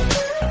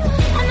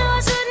 I know I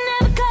should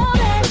never call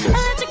back. I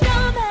let you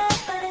come back,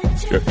 but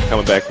it's you.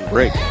 Coming back from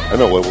break. I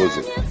know, what was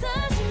it?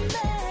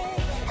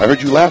 I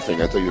heard you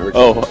laughing. I thought you heard.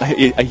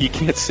 You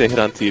can't say it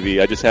on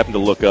TV. I just happened to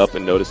look up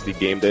and notice the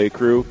game day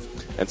crew,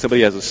 and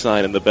somebody has a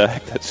sign in the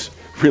back that's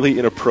really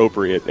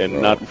inappropriate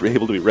and not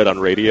able to be read on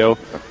radio.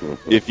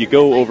 If you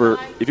go over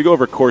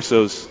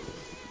Corso's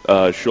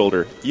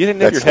shoulder, you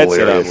didn't have your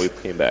headset on when we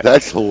came back.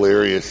 That's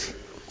hilarious.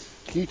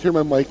 Can you turn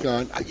my mic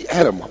on?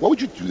 Adam, why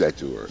would you do that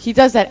to her? He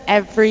does that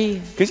every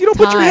Because you don't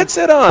put your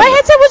headset on. My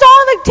headset was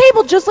on the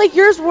table just like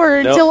yours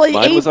were. No, until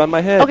mine Abe, was on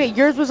my head. Okay,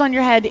 yours was on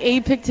your head.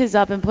 Abe picked his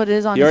up and put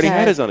his on He his already head.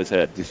 had his on his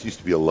head. This used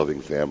to be a loving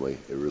family.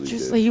 It really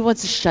Just did. like he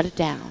wants to shut it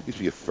down. It used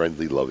to be a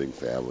friendly, loving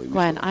family.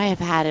 Gwen, I have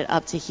had it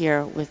up to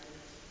here with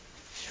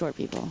short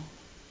people.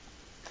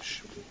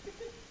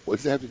 What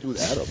does that have to do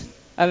with Adam?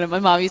 I don't know. My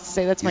mom used to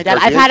say that to my He's dad.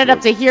 I've had it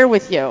up to gargantuan. here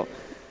with you.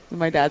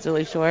 My dad's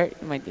really short.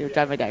 It would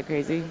drive my dad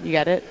crazy. You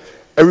get it?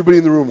 Everybody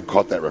in the room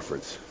caught that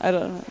reference. I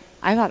don't know.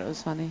 I thought it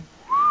was funny.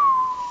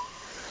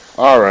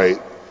 All right.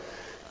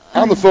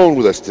 On the phone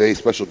with us today,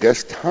 special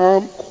guest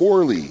Tom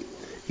Corley.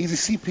 He's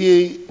a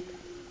CPA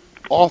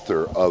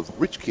author of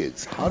Rich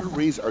Kids, How to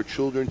Raise Our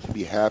Children to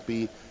Be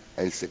Happy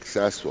and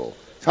Successful.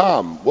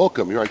 Tom,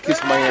 welcome. You're on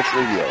Kiss My Ash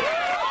Radio.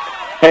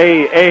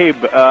 Hey,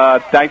 Abe.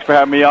 Thanks for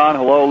having me on.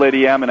 Hello,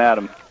 Lady M and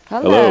Adam.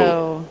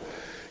 Hello.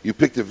 You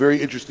picked a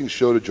very interesting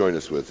show to join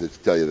us with. To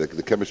tell you,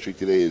 the chemistry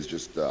today is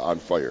just on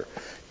fire.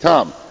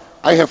 Tom,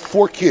 I have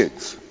 4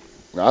 kids.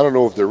 Now, I don't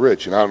know if they're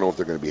rich, and I don't know if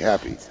they're going to be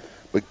happy.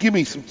 But give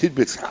me some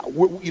tidbits.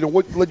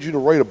 What led you to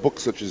write a book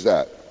such as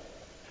that?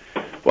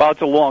 Well,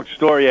 it's a long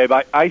story, Abe.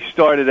 I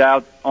started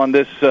out on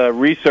this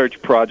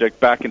research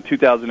project back in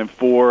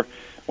 2004.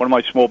 One of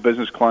my small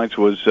business clients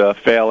was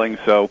failing,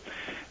 so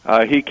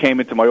he came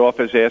into my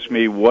office, asked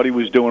me what he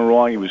was doing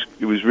wrong.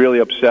 He was really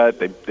upset.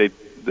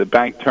 The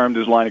bank termed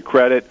his line of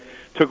credit,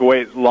 took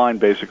away his line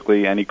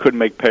basically, and he couldn't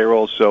make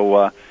payroll.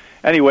 So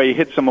anyway, he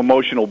hit some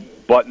emotional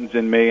buttons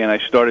in me, and I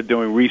started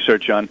doing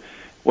research on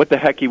what the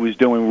heck he was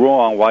doing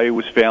wrong, why he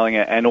was failing,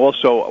 and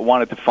also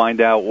wanted to find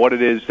out what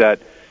it is that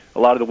a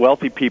lot of the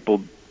wealthy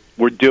people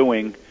were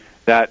doing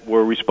that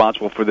were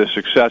responsible for this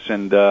success.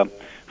 And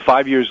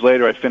 5 years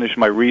later, I finished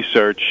my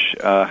research,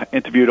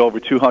 interviewed over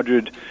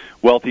 200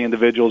 wealthy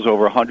individuals,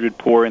 over 100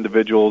 poor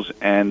individuals,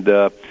 and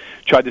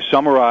tried to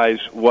summarize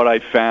what I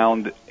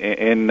found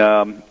in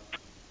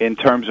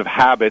terms of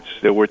habits.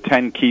 There were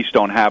 10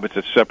 keystone habits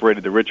that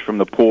separated the rich from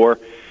the poor.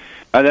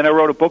 And then I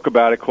wrote a book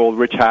about it called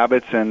Rich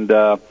Habits, and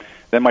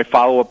then my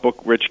follow-up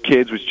book, Rich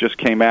Kids, which just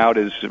came out,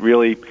 is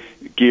really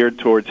geared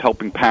towards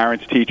helping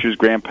parents, teachers,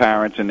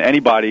 grandparents, and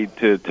anybody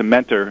to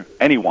mentor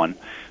anyone,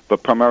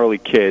 but primarily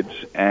kids.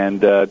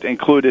 And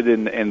included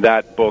in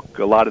that book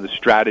a lot of the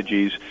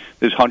strategies.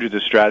 There's hundreds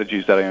of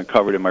strategies that I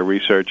uncovered in my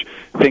research,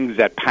 things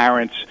that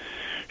parents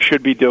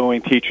should be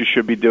doing, teachers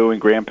should be doing,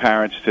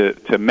 grandparents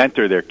to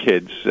mentor their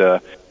kids.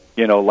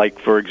 Like,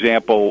 for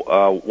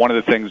example, one of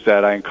the things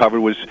that I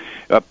uncovered was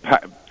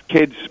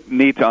kids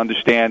need to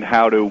understand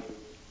how to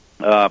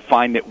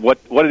find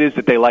what it is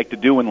that they like to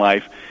do in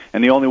life,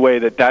 and the only way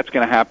that that's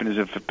going to happen is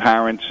if the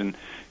parents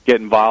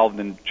get involved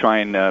and try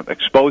and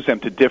expose them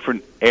to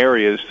different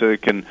areas so they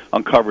can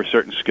uncover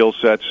certain skill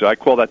sets. So I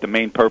call that the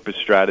main purpose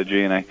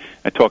strategy, and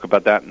I talk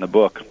about that in the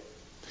book.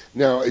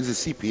 Now, as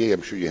a CPA,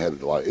 I'm sure you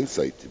had a lot of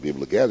insight to be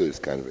able to gather this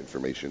kind of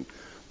information.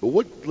 But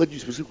what led you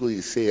specifically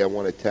to say, I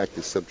want to attack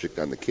this subject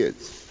on the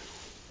kids?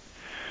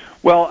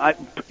 Well,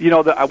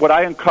 what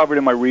I uncovered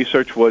in my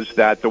research was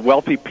that the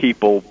wealthy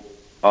people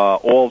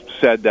all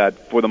said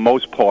that, for the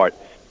most part,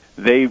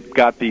 they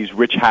got these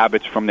rich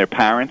habits from their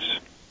parents.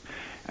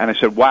 And I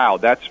said, wow,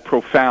 that's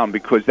profound,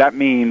 because that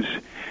means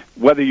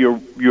whether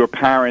your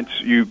parents,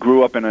 you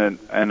grew up in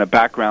a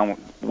background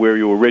where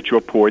you were rich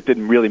or poor, it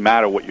didn't really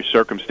matter what your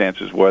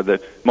circumstances were.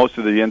 That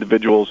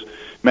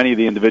many of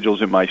the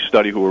individuals in my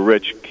study who were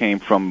rich came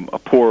from a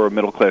poor or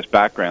middle-class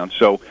background.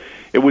 So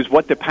it was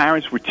what the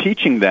parents were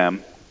teaching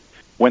them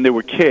when they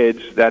were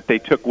kids that they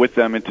took with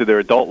them into their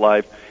adult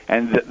life,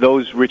 and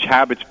those rich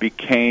habits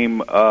became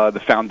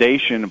the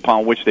foundation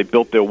upon which they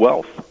built their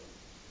wealth.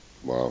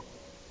 Wow.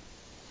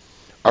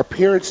 Are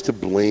parents to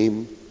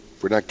blame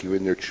for not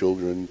giving their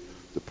children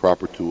the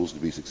proper tools to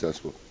be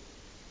successful?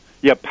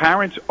 Yeah,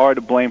 parents are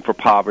to blame for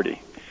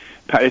poverty.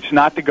 It's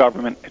not the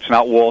government. It's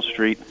not Wall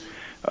Street.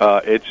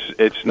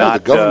 It's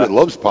not. The government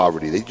loves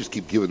poverty. They just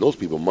keep giving those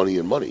people money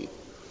and money.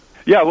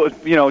 Yeah, well,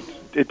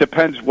 it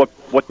depends what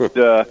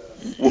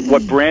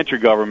branch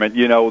of government,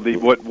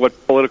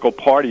 what political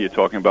party you're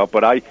talking about.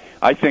 But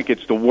I think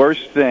it's the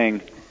worst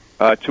thing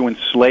to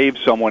enslave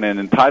someone in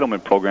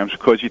entitlement programs,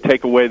 because you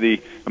take away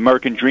the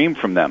American dream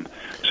from them.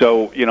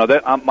 So,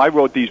 I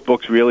wrote these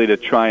books really to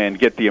try and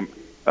get the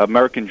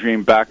American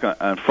dream back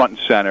on front and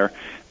center.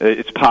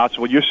 It's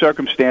possible. Your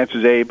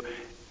circumstances, Abe,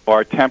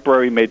 are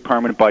temporary, made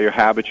permanent by your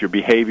habits, your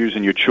behaviors,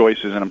 and your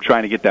choices, and I'm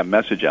trying to get that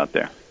message out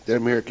there. That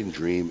American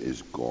dream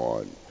is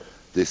gone.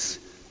 This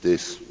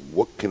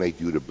what can I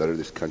do to better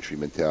this country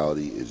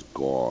mentality is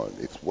gone.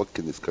 It's what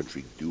can this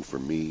country do for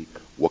me?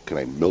 What can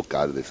I milk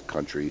out of this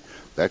country?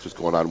 That's what's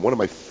going on. One of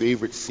my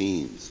favorite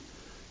scenes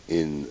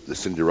in The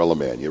Cinderella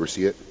Man. You ever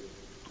see it?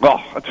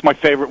 Oh, that's my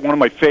favorite. One of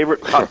my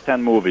favorite top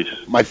 10 movies.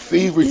 My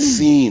favorite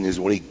scene is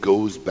when he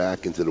goes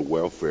back into the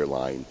welfare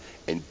line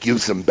and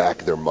gives them back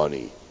their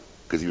money,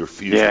 because he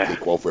refused to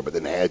take welfare, but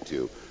then had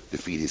to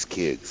feed his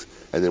kids.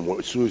 And then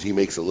as soon as he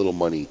makes a little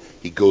money,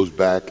 he goes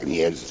back and he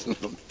hands the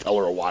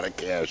teller a wad of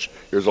cash.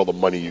 Here's all the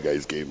money you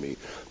guys gave me.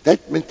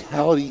 That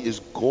mentality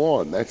is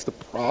gone. That's the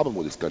problem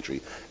with this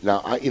country.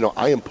 Now,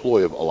 I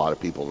employ a lot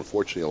of people, and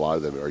unfortunately, a lot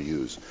of them are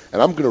used.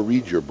 And I'm going to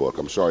read your book.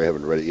 I'm sorry I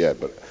haven't read it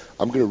yet, but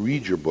I'm going to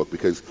read your book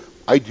because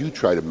I do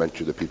try to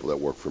mentor the people that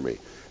work for me,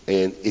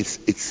 and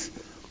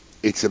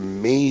it's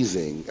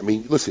amazing. I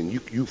mean, listen,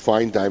 you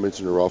find diamonds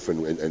in the rough,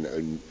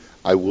 and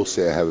I will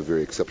say I have a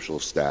very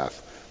exceptional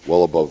staff.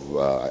 Well above,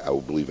 I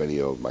will believe, any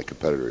of my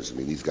competitors. I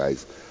mean, these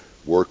guys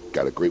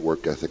got a great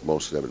work ethic,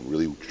 most of them, and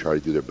really try to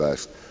do their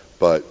best.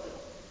 But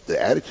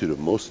the attitude of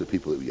most of the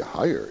people that you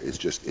hire is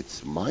just,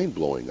 it's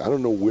mind-blowing. I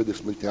don't know where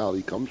this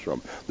mentality comes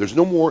from. There's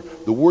no more,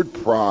 the word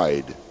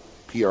pride,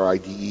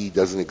 P-R-I-D-E,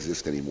 doesn't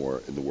exist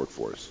anymore in the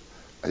workforce.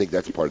 I think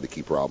that's part of the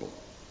key problem.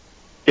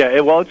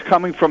 Yeah, well, it's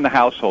coming from the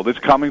household. It's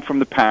coming from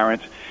the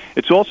parents.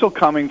 It's also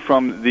coming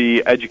from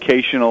the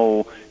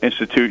educational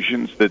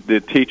institutions, the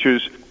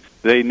teachers.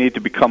 They need to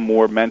become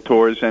more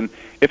mentors. And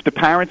if the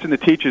parents and the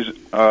teachers,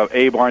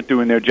 Abe, aren't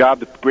doing their job,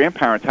 the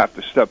grandparents have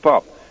to step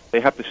up. They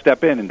have to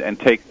step in and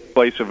take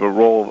place of a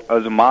role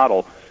as a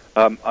model,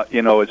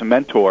 as a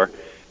mentor.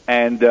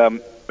 And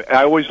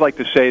I always like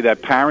to say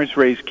that parents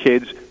raise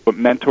kids, but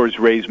mentors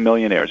raise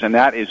millionaires. And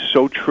that is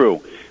so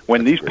true.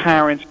 When these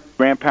parents,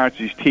 grandparents,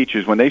 these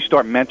teachers, when they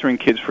start mentoring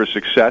kids for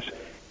success,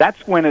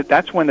 that's when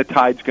the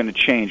tide's going to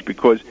change.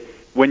 Because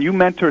when you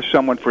mentor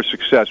someone for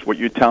success, what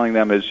you're telling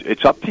them is,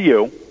 it's up to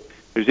you.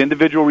 There's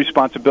individual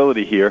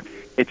responsibility here.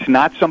 It's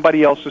not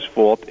somebody else's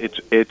fault.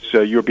 It's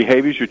your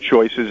behaviors, your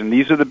choices, and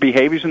these are the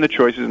behaviors and the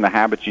choices and the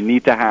habits you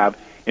need to have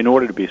in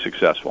order to be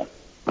successful.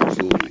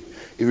 Absolutely.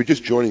 If you're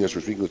just joining us,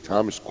 we're speaking with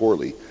Thomas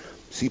Corley,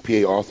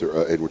 CPA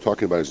author, and we're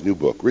talking about his new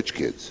book, Rich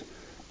Kids: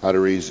 How to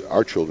Raise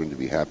Our Children to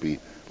Be Happy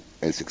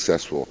and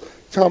Successful.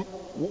 Tom,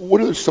 what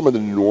are some of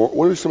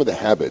the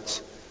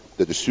habits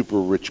that the super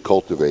rich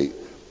cultivate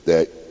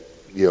that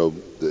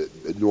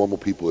the normal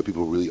people, the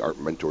people who really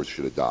aren't mentors,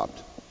 should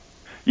adopt?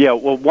 Yeah,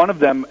 well, one of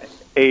them,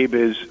 Abe,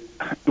 is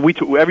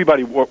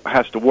everybody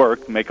has to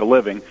work, make a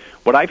living.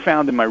 What I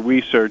found in my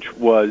research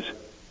was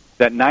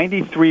that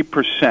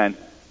 93%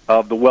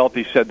 of the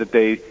wealthy said that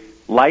they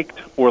liked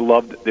or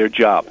loved their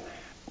job.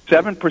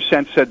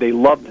 7% said they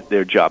loved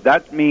their job.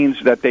 That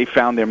means that they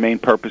found their main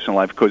purpose in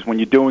life, because when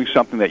you're doing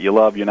something that you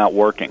love, you're not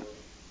working.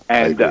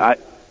 And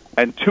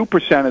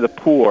 2% of the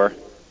poor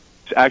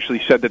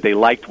actually said that they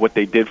liked what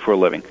they did for a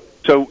living.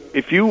 So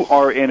if you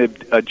are in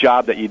a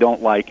job that you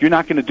don't like, you're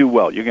not going to do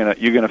well. You're going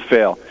to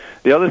fail.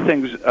 The other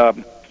things,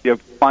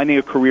 finding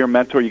a career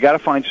mentor. You got to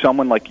find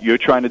someone like you're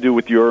trying to do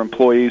with your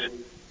employees.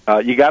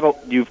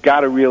 You've got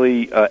to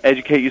really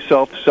educate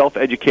yourself.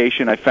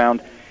 Self-education. I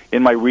found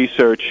in my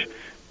research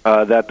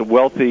that the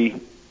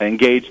wealthy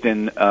engaged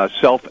in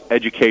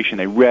self-education.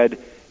 They read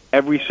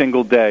every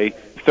single day,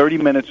 30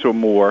 minutes or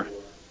more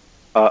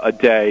a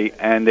day,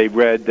 and they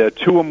read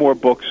 2 or more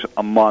books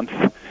a month.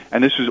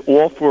 And this is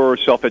all for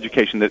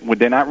self-education. That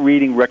they're not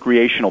reading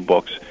recreational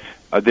books;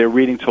 they're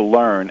reading to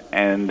learn.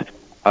 And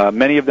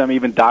many of them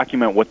even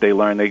document what they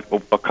learn. A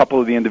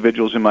couple of the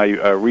individuals in my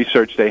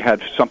research, they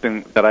had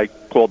something that I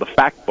call the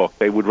fact book.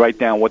 They would write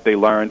down what they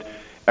learned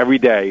every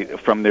day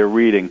from their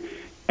reading.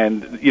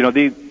 And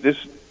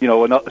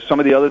some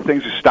of the other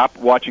things is stop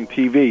watching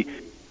TV.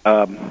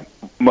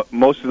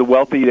 Most of the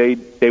wealthy,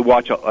 they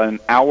watch an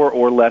hour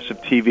or less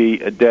of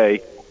TV a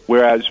day,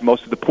 whereas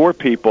most of the poor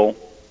people,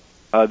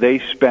 they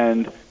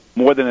spend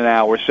more than an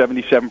hour.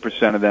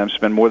 77% of them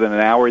spend more than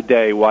an hour a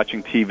day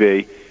watching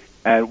TV.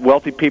 And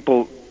wealthy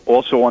people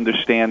also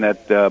understand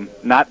that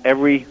not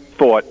every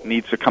thought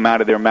needs to come out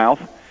of their mouth.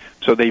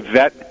 So they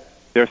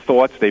vet their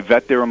thoughts, they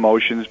vet their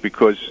emotions,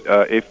 because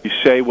if you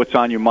say what's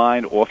on your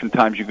mind,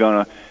 oftentimes you're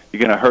going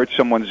to hurt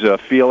someone's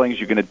feelings.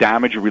 You're going to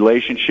damage a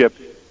relationship.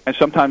 And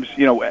sometimes,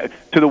 to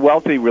the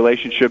wealthy,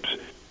 relationships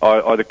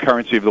are the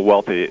currency of the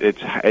wealthy.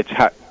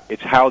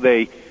 It's how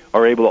they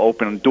are able to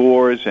open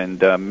doors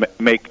and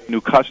make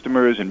new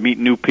customers and meet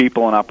new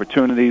people and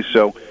opportunities.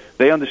 So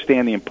they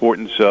understand the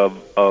importance of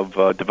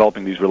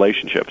developing these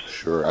relationships.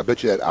 Sure. I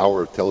bet you that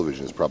hour of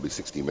television is probably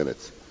 60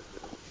 minutes.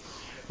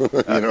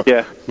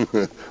 Yeah.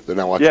 They're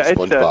not watching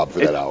SpongeBob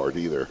for that hour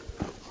either.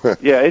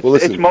 Yeah,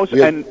 it's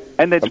mostly, and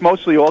it's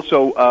mostly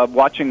also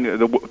watching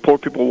the poor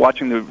people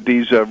watching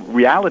these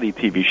reality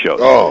TV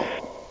shows. Oh,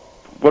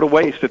 what a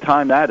waste of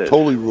time that is!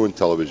 Totally ruined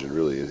television,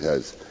 really. It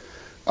has.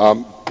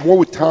 More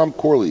with Tom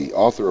Corley,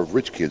 author of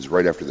Rich Kids,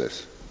 right after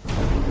this.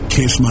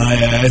 Kiss My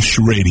Ash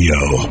Radio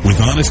with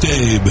Honest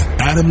Abe,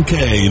 Adam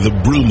K, the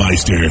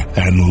Brewmeister,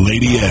 and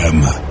Lady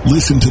M.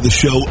 Listen to the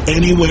show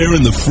anywhere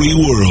in the free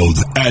world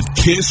at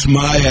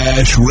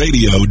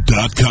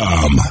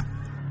KissMyAshRadio.com.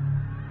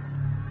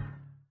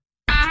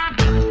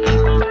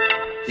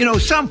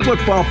 Some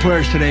football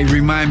players today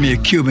remind me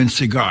of Cuban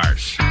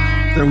cigars.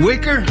 They're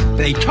weaker,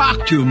 they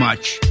talk too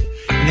much,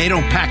 and they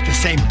don't pack the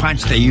same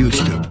punch they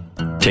used to.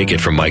 Take it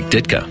from Mike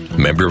Ditka,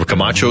 member of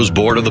Camacho's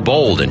Board of the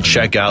Bold, and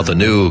check out the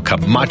new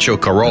Camacho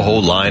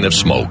Corojo line of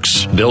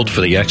smokes. Built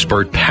for the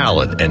expert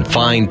palate and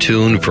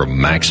fine-tuned for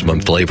maximum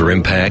flavor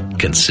impact,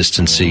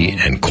 consistency,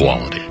 and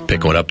quality.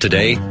 Pick one up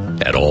today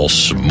at all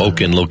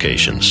smoking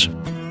locations.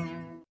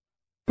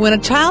 When a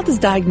child is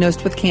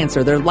diagnosed with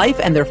cancer, their life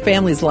and their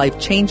family's life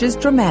changes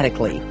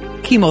dramatically.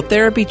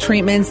 Chemotherapy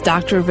treatments,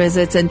 doctor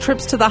visits, and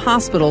trips to the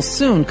hospital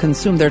soon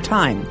consume their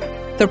time.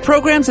 The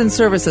programs and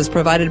services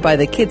provided by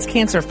the Kids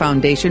Cancer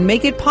Foundation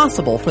make it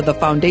possible for the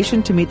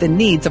foundation to meet the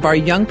needs of our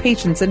young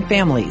patients and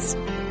families.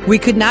 We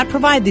could not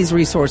provide these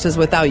resources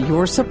without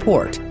your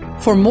support.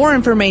 For more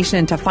information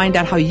and to find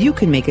out how you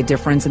can make a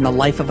difference in the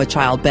life of a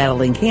child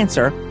battling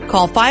cancer,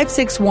 call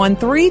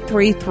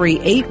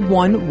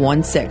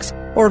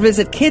 561-333-8116 or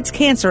visit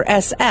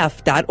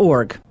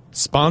kidscancersf.org.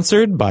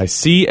 Sponsored by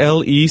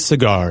CLE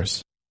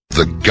Cigars.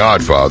 The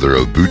godfather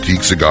of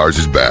boutique cigars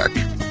is back.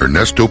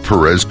 Ernesto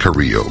Perez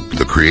Carrillo,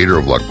 the creator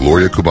of La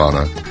Gloria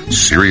Cubana,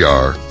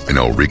 Siriar, and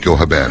El Rico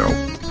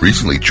Habano,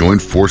 recently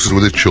joined forces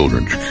with his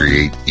children to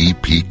create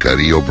EP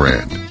Carrillo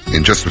brand.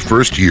 In just the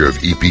first year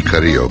of EP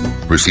Carrillo,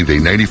 received a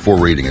 94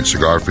 rating in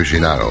Cigar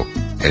Aficionado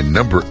and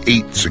number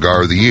 8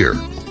 Cigar of the Year,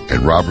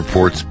 and Rob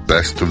Report's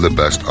Best of the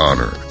Best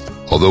honor.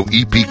 Although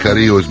EP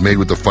Carrillo is made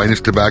with the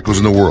finest tobaccos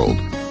in the world,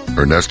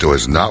 Ernesto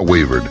has not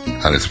wavered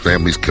on his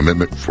family's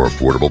commitment for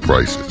affordable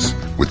prices.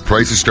 With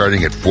prices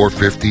starting at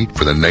 $4.50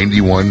 for the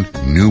 91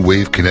 New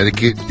Wave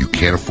Connecticut, you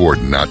can't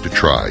afford not to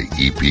try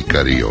EP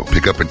Carrillo.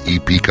 Pick up an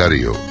EP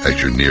Carrillo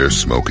at your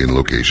nearest smoking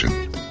location.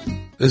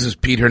 This is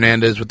Pete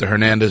Hernandez with the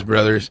Hernandez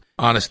Brothers.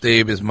 Honest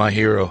Abe is my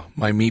hero,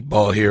 my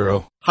meatball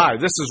hero. Hi,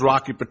 this is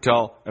Rocky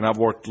Patel, and I've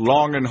worked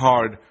long and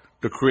hard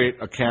to create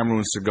a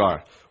Cameroon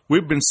cigar.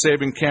 We've been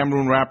saving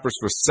Cameroon wrappers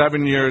for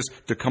 7 years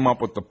to come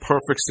up with the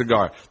perfect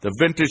cigar, the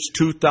Vintage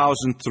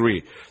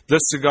 2003.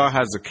 This cigar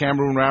has a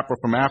Cameroon wrapper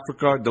from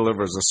Africa,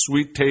 delivers a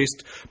sweet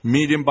taste,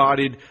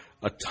 medium-bodied,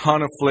 a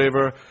ton of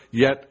flavor,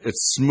 yet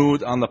it's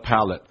smooth on the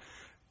palate.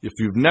 If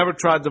you've never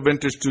tried the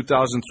Vintage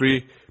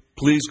 2003,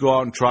 please go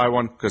out and try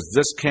one, because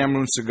this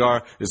Cameroon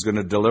cigar is going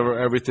to deliver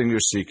everything you're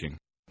seeking.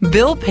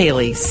 Bill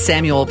Paley,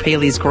 Samuel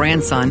Paley's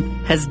grandson,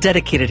 has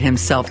dedicated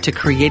himself to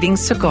creating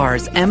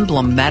cigars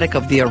emblematic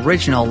of the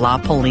original La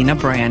Polina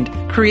brand,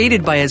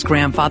 created by his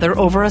grandfather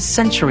over a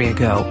century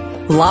ago.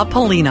 La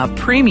Polina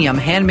premium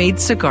handmade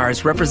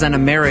cigars represent a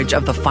marriage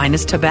of the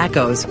finest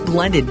tobaccos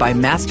blended by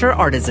master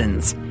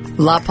artisans.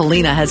 La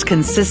Polina has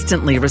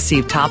consistently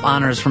received top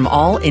honors from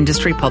all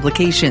industry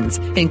publications,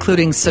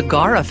 including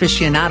Cigar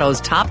Aficionado's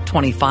Top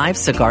 25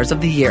 Cigars of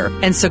the Year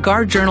and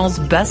Cigar Journal's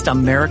Best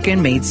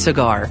American-Made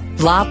Cigar.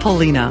 La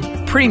Polina,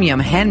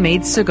 premium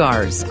handmade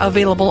cigars,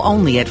 available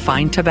only at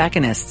fine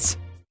tobacconists.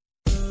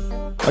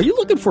 Are you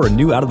looking for a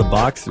new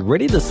out-of-the-box,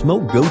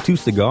 ready-to-smoke go-to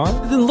cigar?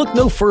 Then look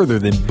no further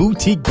than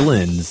Boutique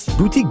Blends.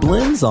 Boutique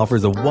Blends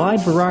offers a wide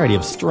variety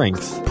of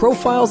strengths,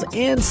 profiles,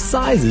 and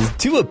sizes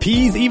to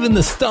appease even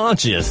the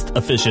staunchest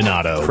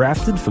aficionado.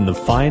 Crafted from the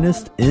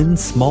finest in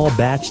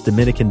small-batch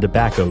Dominican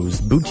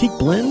tobaccos, Boutique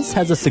Blends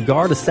has a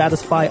cigar to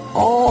satisfy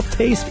all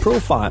taste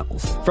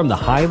profiles. From the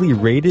highly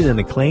rated and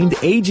acclaimed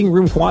Aging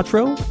Room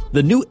Cuatro,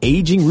 the new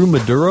Aging Room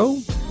Maduro,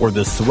 or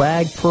the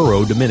Swag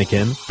Puro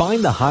Dominican,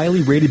 find the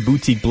highly rated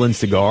Boutique Blend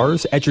cigars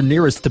at your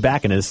nearest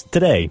tobacconist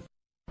today.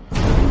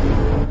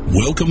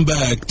 Welcome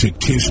back to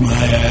Kiss My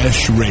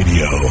Ash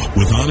Radio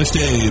with Honest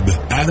Abe,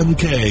 Adam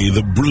K,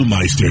 the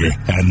Brewmeister,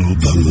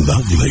 and the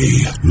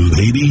lovely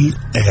Lady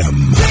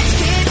M.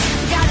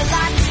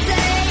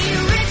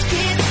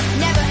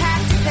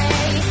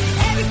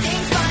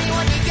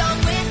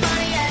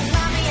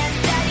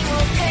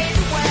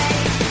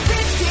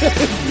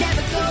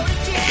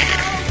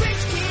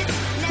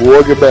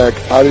 Welcome back.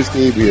 Honest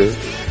Abe here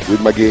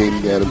with my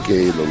game, Adam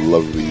K, and the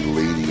lovely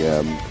Lady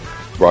M,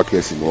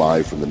 broadcasting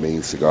live from the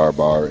main cigar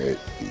bar at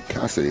the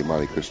Casa de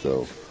Monte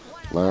Cristo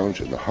Lounge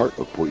in the heart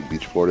of Boynton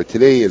Beach, Florida.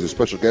 Today, as a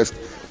special guest,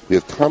 we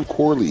have Tom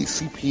Corley,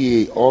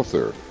 CPA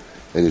author,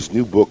 and his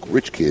new book,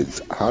 Rich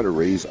Kids, How to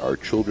Raise Our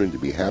Children to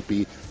Be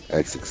Happy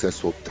and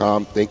Successful.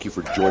 Tom, thank you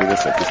for joining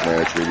us on Kiss My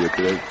Ash Radio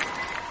today.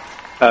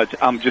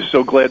 I'm just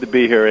so glad to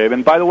be here, Abe.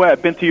 And by the way,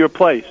 I've been to your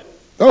place.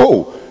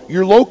 Oh,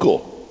 you're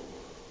local.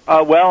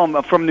 Well,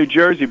 I'm from New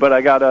Jersey, but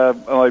I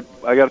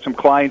got some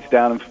clients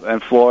down in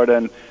Florida,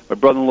 and my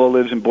brother-in-law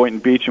lives in Boynton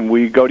Beach, and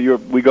we go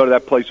to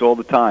that place all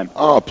the time.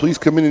 Oh, please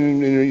come in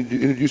and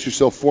introduce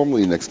yourself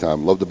formally next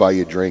time. Love to buy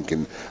you a drink.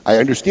 And I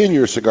understand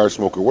you're a cigar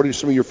smoker. What are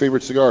some of your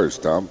favorite cigars,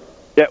 Tom?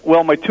 Yeah,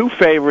 well, my two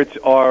favorites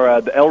are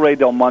the El Rey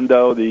del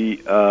Mundo, the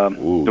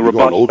Robusto. You're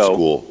going old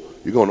school.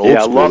 You're going old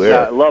school there.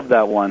 Yeah, I love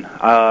that one.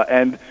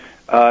 And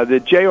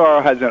the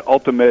JR has an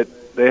ultimate.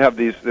 They have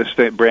this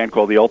brand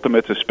called the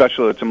Ultimate.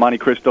 It's a Monte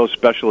Cristo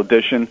special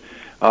edition.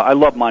 I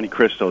love Monte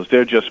Cristos.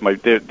 They're just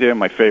they're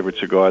my favorite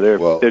cigar.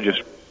 They're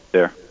just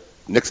there.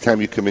 Next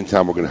time you come in,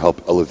 Tom, we're going to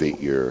help elevate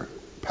your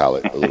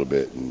palate a little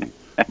bit and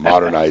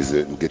modernize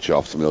it and get you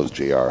off some of those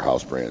JR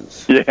house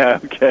brands. Yeah,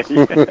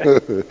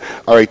 okay.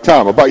 All right,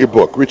 Tom, about your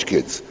book, Rich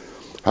Kids,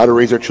 How to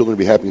Raise Our Children to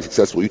Be Happy and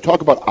Successful. You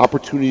talk about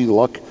opportunity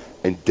luck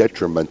and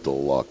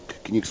detrimental luck.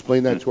 Can you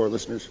explain that to our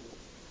listeners?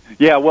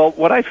 Yeah, well,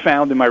 what I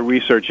found in my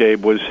research,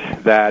 Abe, was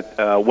that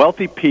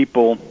wealthy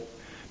people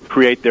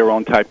create their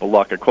own type of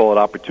luck. I call it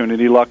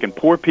opportunity luck. And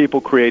poor people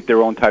create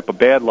their own type of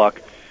bad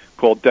luck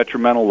called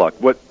detrimental luck.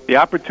 What the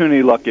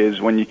opportunity luck is,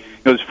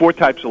 there's 4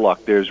 types of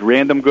luck. There's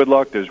random good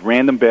luck, there's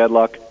random bad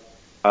luck,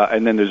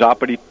 and then there's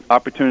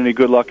opportunity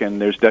good luck,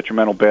 and there's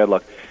detrimental bad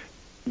luck.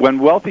 When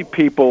wealthy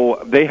people,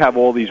 they have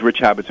all these rich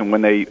habits, and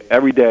when they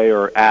every day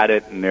are at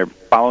it, and they're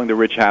following the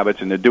rich habits,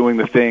 and they're doing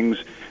the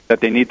things that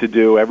they need to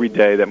do every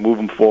day that move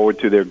them forward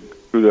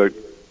to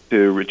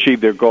achieve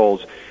their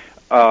goals.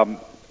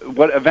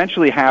 What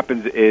eventually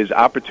happens is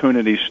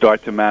opportunities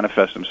start to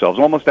manifest themselves,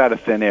 almost out of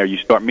thin air. You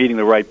start meeting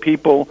the right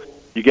people,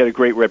 you get a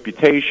great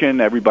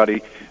reputation,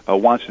 everybody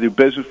wants to do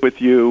business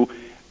with you,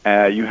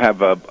 You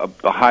have a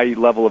high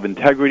level of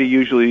integrity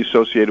usually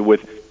associated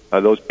with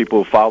those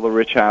people who follow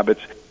rich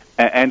habits.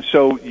 And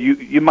so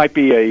you might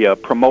be a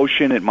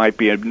promotion, it might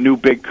be a new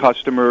big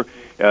customer,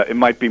 it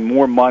might be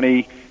more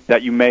money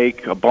that you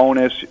make, a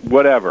bonus,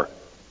 whatever.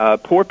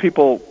 Poor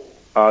people,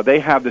 they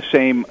have the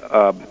same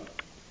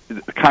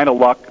kind of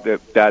luck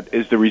that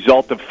is the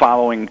result of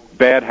following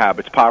bad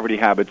habits, poverty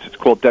habits. It's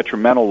called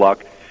detrimental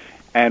luck.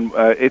 And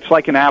it's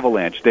like an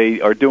avalanche.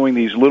 They are doing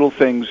these little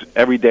things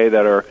every day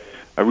that are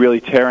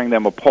really tearing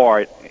them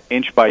apart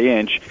inch by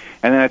inch.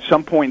 And then at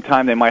some point in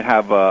time, they might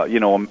have,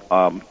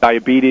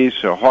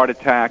 diabetes or heart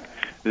attack.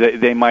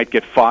 They might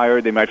get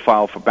fired. They might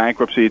file for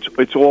bankruptcy.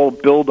 It's all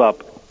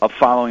buildup of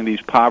following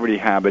these poverty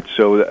habits,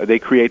 so they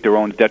create their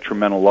own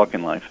detrimental luck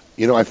in life.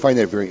 You know, I find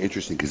that very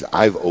interesting because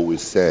I've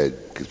always said,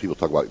 because people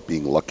talk about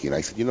being lucky, and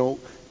I said,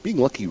 being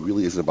lucky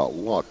really isn't about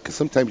luck, because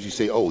sometimes you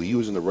say, oh, he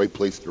was in the right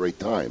place at the right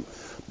time.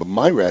 But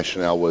my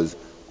rationale was,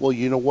 well,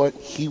 you know what?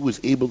 He was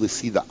able to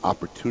see the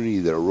opportunity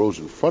that arose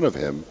in front of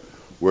him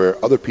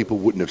where other people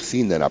wouldn't have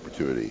seen that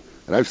opportunity.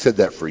 And I've said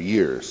that for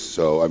years.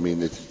 So, I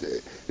mean, it's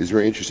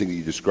very interesting that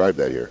you describe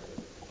that here.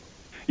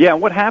 Yeah,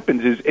 and what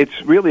happens is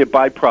it's really a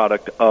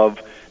byproduct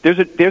of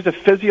there's a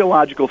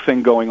physiological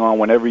thing going on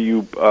whenever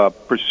you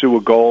pursue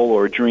a goal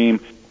or a dream.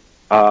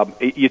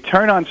 You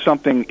turn on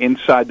something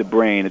inside the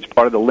brain. It's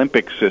part of the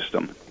limbic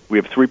system. We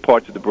have 3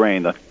 parts of the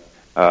brain. The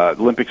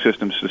limbic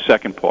system is the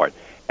second part.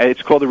 And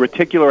it's called the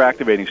reticular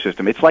activating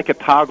system. It's like a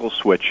toggle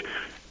switch,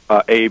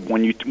 Abe.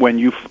 When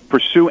you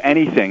pursue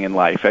anything in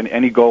life, and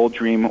any goal,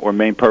 dream, or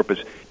main purpose,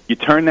 you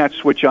turn that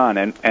switch on,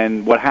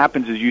 and what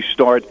happens is you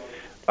start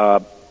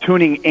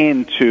tuning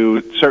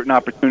into certain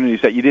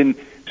opportunities that you didn't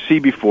see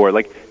before.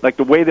 Like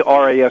the way the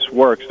RAS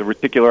works, the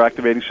reticular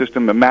activating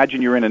system.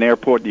 Imagine you're in an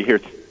airport, you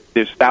hear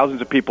there's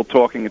thousands of people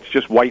talking, it's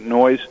just white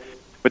noise,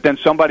 but then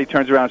somebody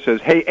turns around and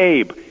says, "Hey,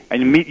 Abe,"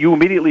 and you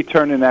immediately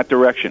turn in that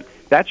direction.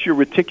 That's your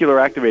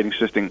reticular activating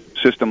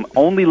system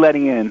only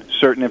letting in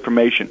certain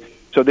information.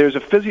 So there's a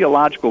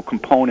physiological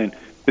component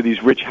to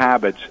these rich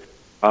habits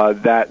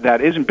that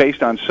isn't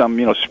based on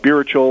some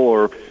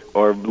spiritual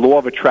or law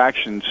of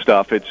attraction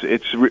stuff.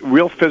 It's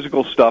real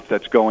physical stuff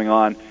that's going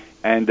on,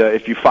 and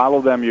if you follow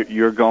them,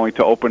 you're going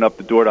to open up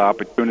the door to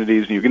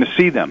opportunities, and you're going to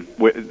see them.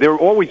 They're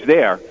always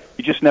there.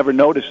 You just never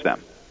notice them.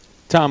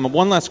 Tom,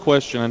 one last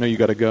question. I know you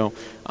got to go.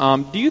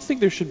 Do you think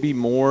there should be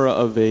more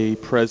of a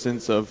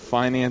presence of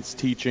finance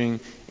teaching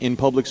in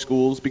public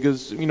schools?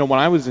 Because, when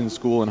I was in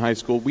school, in high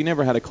school, we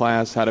never had a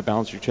class how to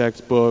balance your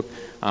checkbook,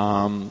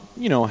 how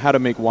to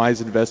make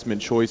wise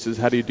investment choices,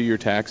 how do you do your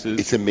taxes.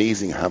 It's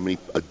amazing how many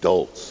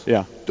adults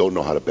don't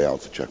know how to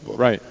balance a checkbook.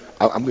 Right.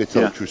 I'm going to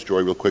tell a true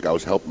story real quick. I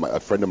was helping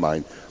a friend of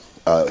mine.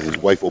 His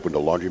wife opened a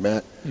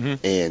laundromat,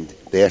 and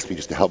they asked me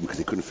just to help them because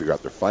they couldn't figure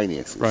out their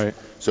finances. Right.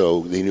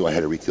 So they knew I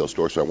had a retail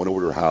store, so I went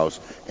over to her house,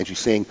 and she's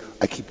saying,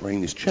 I keep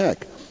writing this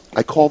check.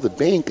 I call the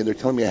bank, and they're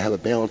telling me I have a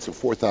balance of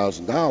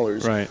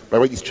 $4,000. Right. But I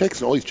write these checks,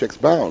 and all these checks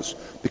bounce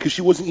because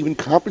she wasn't even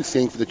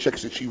compensating for the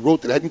checks that she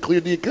wrote that hadn't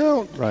cleared the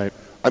account. Right.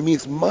 I mean,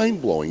 it's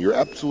mind-blowing. You're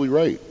absolutely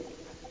right.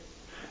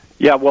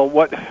 Yeah, well,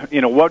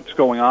 what's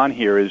going on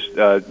here is,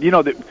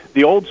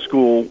 the old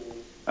school,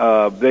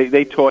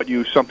 they taught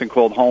you something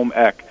called home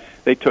ec.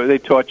 They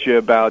taught you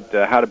about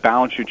how to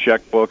balance your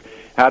checkbook,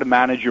 how to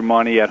manage your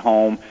money at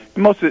home.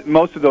 Most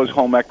of those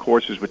home ec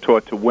courses were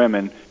taught to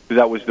women, because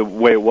that was the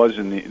way it was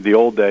in the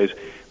old days.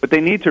 But they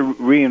need to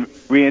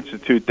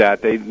reinstitute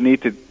that. They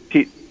need to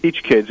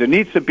teach kids. There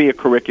needs to be a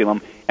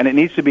curriculum, and it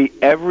needs to be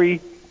every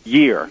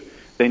year.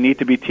 They need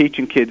to be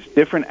teaching kids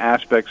different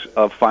aspects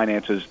of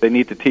finances. They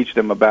need to teach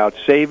them about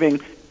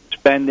saving,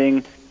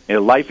 spending,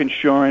 life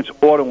insurance,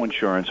 auto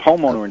insurance,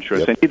 homeowner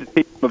insurance. They need to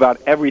teach them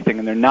about everything,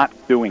 and they're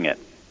not doing it.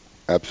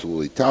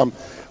 Absolutely. Tom,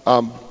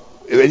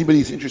 if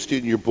anybody's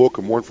interested in your book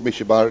or more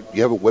information about it, do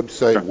you have a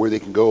website where they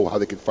can go, how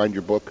they can find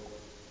your book?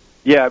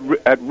 Yeah,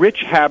 at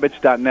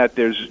richhabits.net,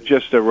 there's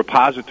just a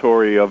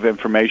repository of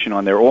information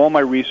on there. All my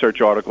research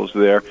articles are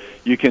there.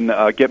 You can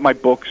get my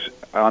books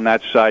on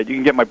that site. You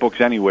can get my books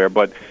anywhere,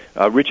 but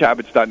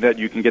richhabits.net,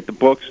 you can get the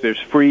books. There's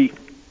free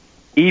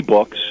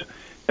e-books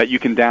that you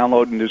can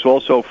download, and there's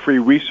also free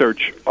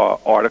research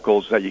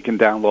articles that you can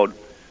download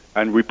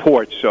and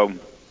reports. So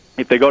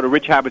if they go to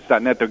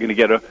richhabits.net, they're going to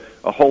get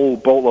a whole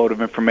boatload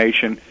of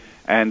information,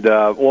 and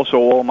also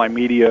all my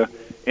media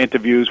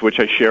interviews, which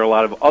I share a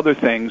lot of other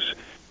things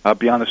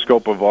beyond the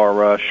scope of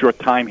our short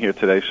time here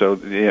today. So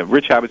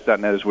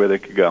richhabits.net is where they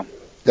could go.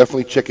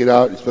 Definitely check it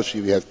out,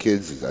 especially if you have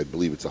kids. I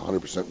believe it's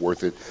 100%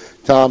 worth it.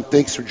 Tom,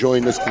 thanks for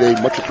joining us today.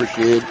 Much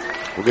appreciated.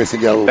 We're going to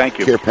send you a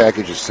little care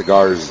package of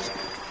cigars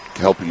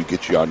to help you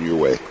get you on your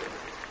way.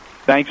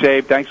 Thanks,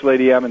 Abe. Thanks,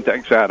 Lady M, and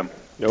thanks, Adam.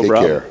 Take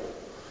care.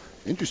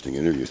 Interesting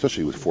interview,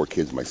 especially with 4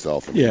 kids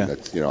myself. I mean,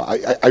 that's,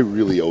 I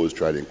really always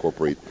try to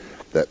incorporate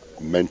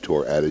that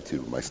mentor attitude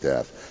with my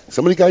staff.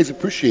 Some of the guys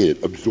appreciate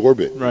it,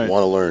 absorb it, want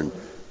to learn.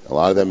 A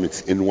lot of them,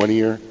 it's in one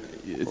ear,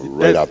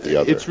 right out the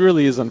other. It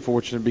really is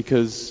unfortunate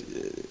because,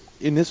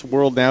 in this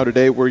world now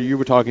today where you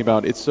were talking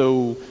about it's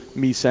so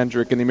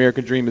me-centric and the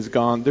American dream is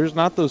gone, there's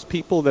not those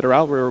people that are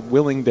out there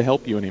willing to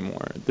help you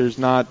anymore. There's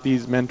not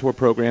these mentor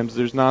programs.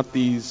 There's not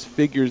these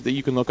figures that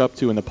you can look up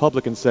to in the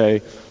public and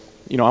say,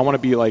 I want to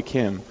be like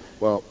him.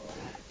 Well,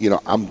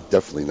 I'm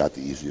definitely not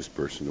the easiest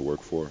person to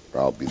work for.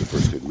 I'll be the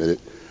first to admit it.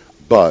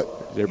 But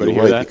everybody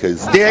you're hear right, that?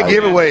 because Yeah,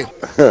 giveaway.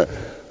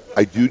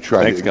 I do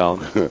try Thanks, to.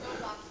 Colin.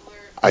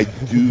 I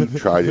do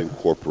try to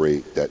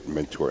incorporate that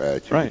mentor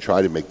attitude Right. and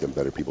try to make them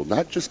better people,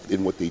 not just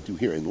in what they do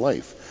here in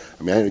life.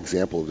 I mean, I had an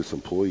example of this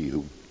employee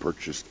who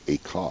purchased a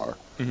car.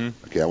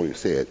 Okay, I won't even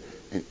say it,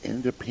 and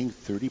ended up paying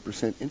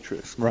 30%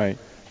 interest. Right.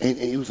 And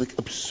it was like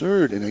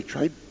absurd. And I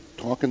tried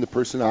talking the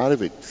person out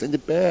of it, send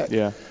it back.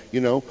 Yeah.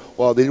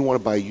 Well, they didn't want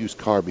to buy a used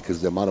car because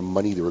of the amount of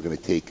money they were going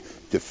to take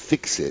to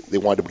fix it. They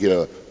wanted to get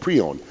a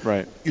pre-owned.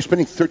 Right. You're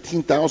spending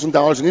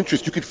 $13,000 in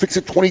interest. You could fix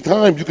it 20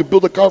 times. You could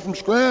build a car from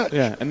scratch.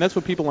 Yeah, and that's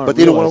what people aren't But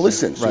they don't want to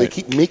realizing. listen. So they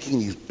keep making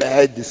these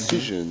bad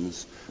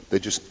decisions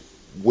that just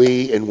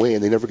weigh and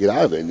they never get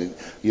out of it. And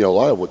a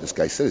lot of what this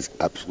guy said is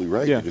absolutely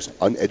right. Yeah. You're just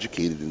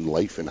uneducated in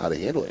life and how to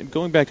handle it. And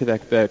going back to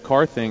that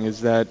car thing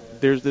is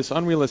that there's this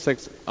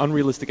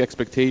unrealistic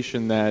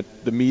expectation that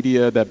the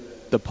media, that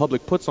the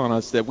public puts on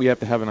us, that we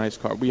have to have a nice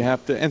car. We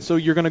have to, and so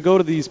you're going to go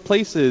to these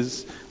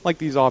places like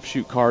these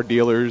offshoot car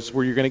dealers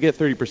where you're going to get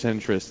 30%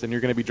 interest, and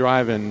you're going to be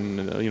driving,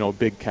 a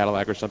big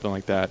Cadillac or something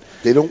like that.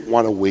 They don't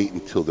want to wait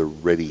until they're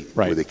ready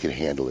where they can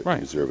handle it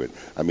and deserve it.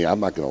 I mean, I'm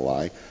not going to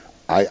lie.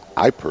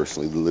 I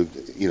personally lived,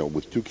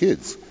 with 2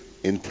 kids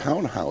in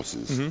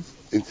townhouses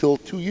until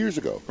 2 years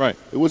ago. Right.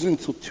 It wasn't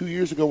until 2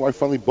 years ago where I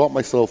finally bought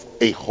myself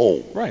a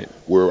home. Right.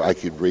 Where I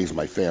could raise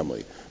my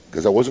family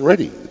because I wasn't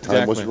ready. The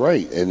time wasn't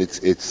right, and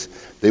it's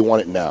they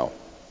want it now.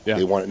 Yeah.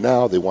 They want it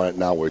now. They want it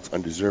now where it's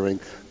undeserving.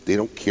 They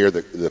don't care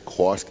the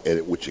cost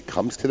at which it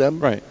comes to them.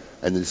 Right.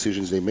 And the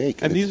decisions they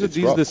make. And these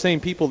are the same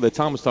people that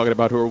Tom was talking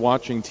about who are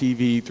watching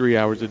TV 3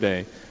 hours a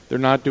day. They're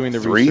not doing the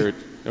 3? research,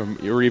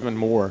 or even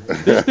more.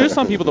 There's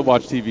some people that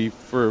watch TV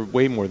for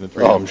way more than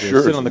 3 Oh, hours I'm a day.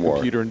 sure Sit it's on the more.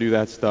 computer and do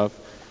that stuff.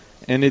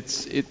 And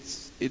it's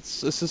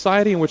a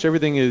society in which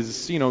everything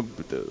is,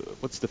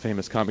 what's the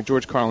famous comic?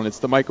 George Carlin. It's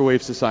the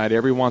microwave society.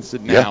 Everyone wants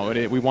it now,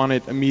 and we want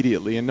it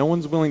immediately. And no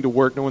one's willing to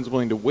work. No one's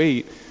willing to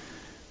wait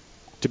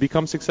to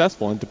become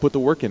successful and to put the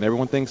work in.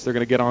 Everyone thinks they're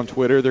going to get on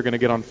Twitter, they're going to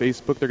get on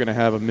Facebook, they're going to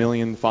have 1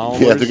 million followers.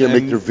 Yeah, they're going to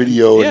make their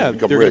video and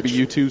become they're rich.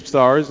 going to be YouTube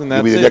stars, and that's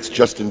You'll be the it. next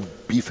Justin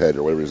Beefhead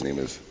or whatever his name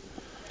is.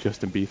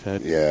 Justin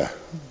Beefhead. Yeah.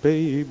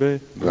 Baby.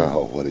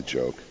 Oh, what a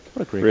joke.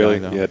 What a great Really?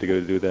 guy, though. You had to go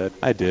do that?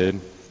 I did.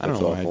 I don't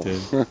That's know why I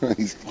awful. did.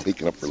 He's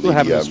taking up for Still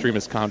having to Lady stream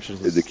his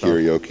consciousness. the stuff.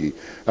 karaoke.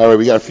 All right,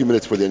 we got a few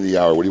minutes for the end of the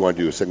hour. What do you want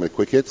to do? A segment of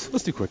quick hits?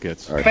 Let's do quick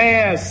hits. All right.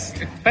 Fast.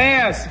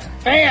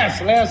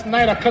 Last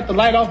night I cut the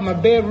light off in my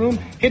bedroom,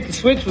 hit the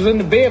switch, was in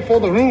the bed before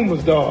the room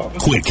was dark.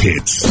 Quick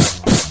hits.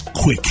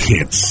 Quick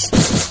hits.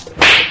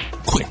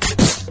 Quick.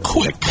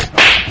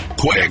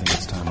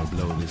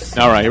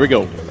 All right, here we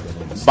go.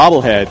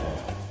 Bobblehead.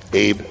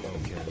 Abe.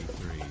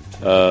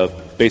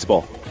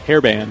 Baseball.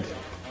 Hairband.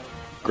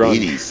 Grunge.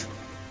 80s.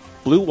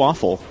 Blue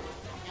waffle.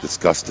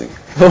 Disgusting.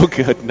 Oh,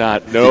 good. No.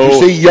 Did you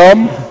say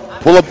yum?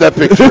 Pull up that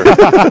picture.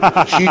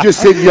 She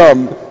just said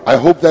yum. I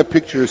hope that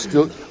picture is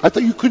still. I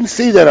thought you couldn't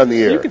say that on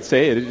the air. You could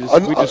say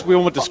it. We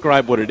won't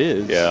describe what it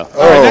is. Yeah.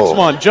 All right, next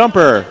one.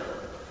 Jumper.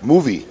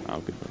 Movie. Oh,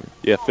 good movie.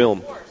 Yeah,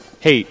 film.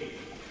 Hate.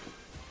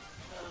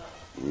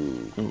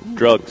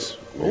 Drugs.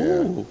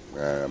 Ooh.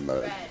 Yeah. I'm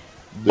not.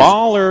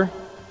 Baller.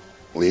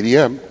 Lady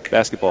M.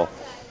 Basketball.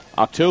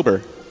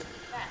 October.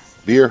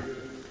 Beer.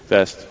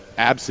 Vest.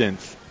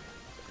 Absinthe.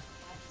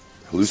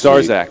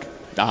 Hallucinate. Zarzak.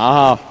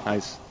 Ah,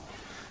 nice.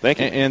 Thank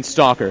you. And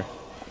Stalker.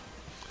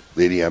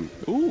 Lady M.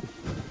 Ooh.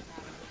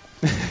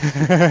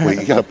 Wait,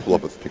 you got to pull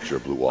up a picture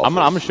of Blue Waffles. I'm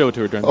going to show it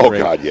to her during the Oh,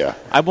 break. God, yeah.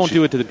 I won't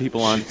do it to the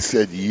people on. She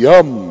said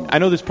yum. I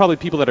know there's probably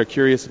people that are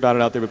curious about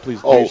it out there, but please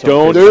Oh,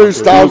 don't.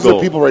 there's thousands Google.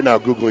 of people right now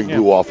Googling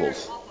Blue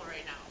Waffles.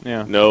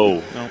 Yeah.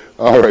 No.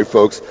 All right,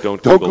 folks.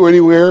 Don't go Google.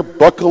 anywhere.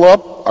 Buckle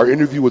up. Our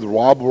interview with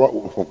Rob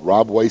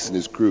Weiss and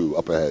his crew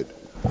up ahead.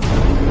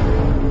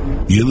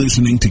 You're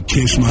listening to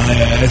Kiss My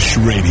Ash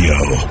Radio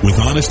with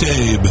Honest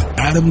Abe,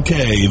 Adam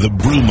K, the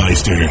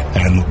Brewmeister,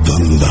 and the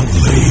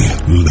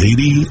lovely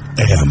Lady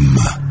M.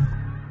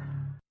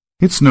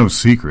 It's no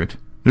secret.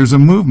 There's a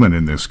movement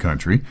in this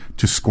country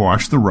to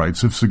squash the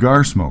rights of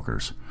cigar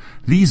smokers.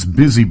 These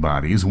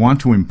busybodies want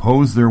to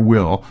impose their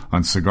will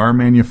on cigar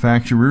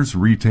manufacturers,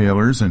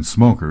 retailers, and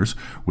smokers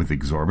with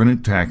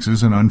exorbitant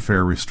taxes and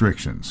unfair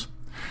restrictions.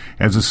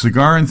 As a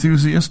cigar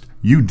enthusiast,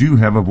 you do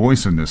have a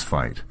voice in this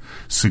fight.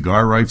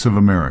 Cigar Rights of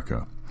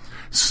America.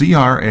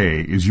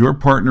 CRA is your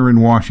partner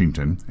in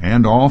Washington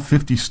and all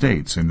 50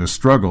 states in the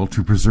struggle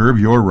to preserve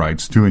your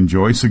rights to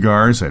enjoy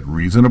cigars at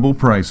reasonable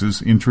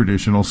prices in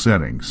traditional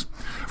settings.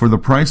 For the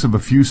price of a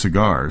few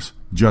cigars,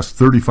 just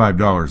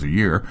 $35 a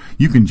year,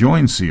 you can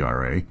join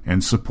CRA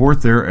and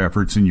support their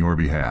efforts in your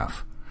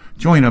behalf.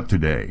 Join up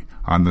today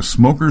on the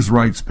Smokers'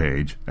 Rights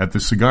page at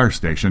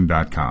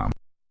thecigarstation.com.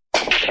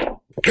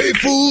 Hey,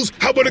 fools,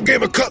 how about a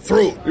game of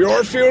Cutthroat?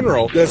 Your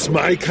funeral. That's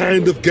my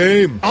kind of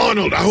game.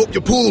 Arnold, I hope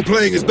your pool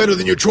playing is better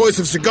than your choice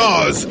of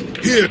cigars.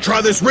 Here,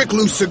 try this Rick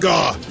Loose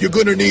cigar. You're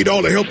gonna need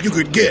all the help you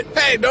could get.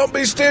 Hey, don't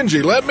be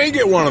stingy. Let me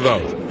get one of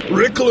those.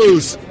 Rick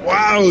Loose.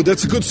 Wow,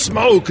 that's a good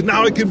smoke.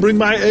 Now I can bring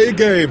my A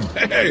game.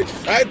 Hey,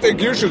 I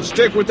think you should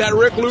stick with that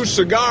Rick Loose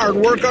cigar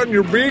and work on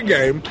your B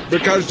game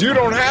because you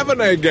don't have an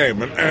A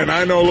game, and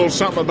I know a little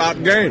something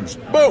about games.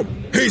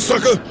 Boom. Hey,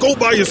 sucker, go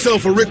buy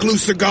yourself a Rick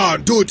Loose cigar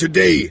and do it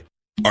today.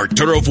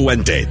 Arturo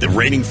Fuente, the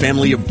reigning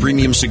family of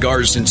premium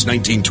cigars since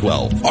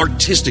 1912,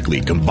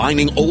 artistically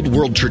combining old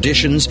world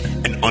traditions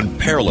and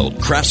unparalleled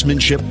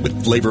craftsmanship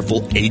with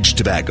flavorful aged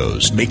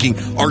tobaccos, making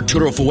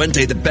Arturo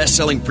Fuente the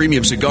best-selling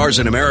premium cigars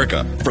in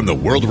America. From the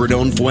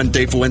world-renowned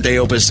Fuente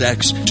Opus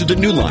X to the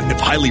new line of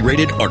highly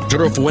rated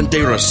Arturo Fuente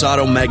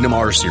Rosado Magnum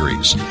R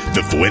Series,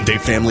 the Fuente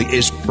family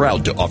is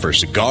proud to offer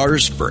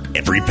cigars for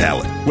every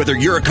palate. Whether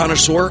you're a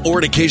connoisseur or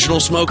an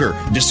occasional smoker,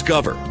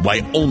 discover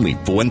why only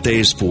Fuente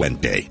is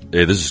Fuente.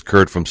 Hey, this is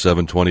Kurt from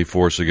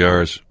 724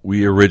 Cigars.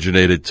 We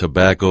originated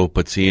Tobacco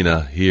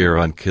Patina here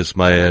on Kiss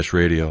My Ash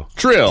Radio.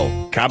 Trill,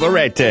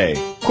 Cabarete,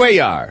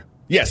 Cuellar.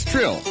 Yes,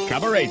 Trill,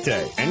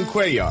 Cabarete, and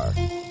Cuellar.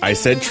 I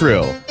said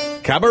Trill,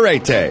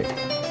 Cabarete,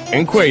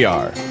 and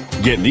Cuellar.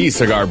 Get these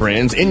cigar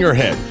brands in your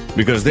head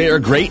because they are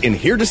great and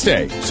here to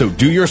stay. So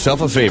do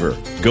yourself a favor.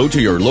 Go to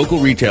your local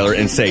retailer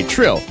and say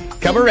Trill,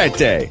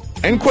 Cabarete,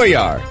 and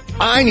Cuellar.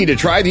 I need to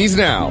try these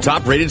now.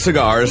 Top-rated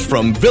cigars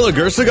from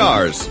Villiger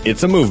Cigars.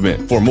 It's a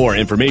movement. For more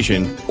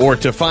information or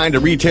to find a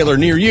retailer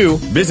near you,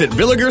 visit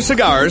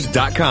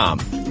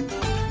VilligerCigars.com.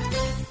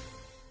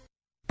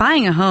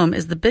 Buying a home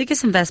is the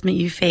biggest investment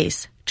you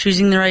face.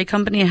 Choosing the right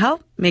company to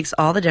help makes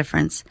all the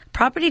difference.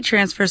 Property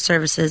Transfer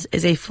Services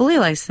is a fully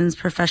licensed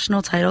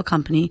professional title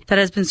company that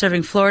has been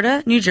serving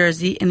Florida, New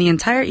Jersey, and the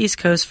entire East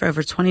Coast for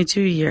over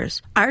 22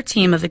 years. Our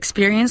team of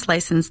experienced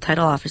licensed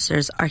title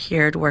officers are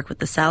here to work with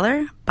the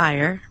seller,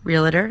 buyer,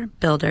 realtor,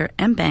 builder,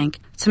 and bank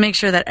to make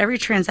sure that every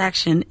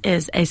transaction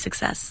is a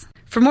success.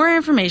 For more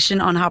information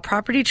on how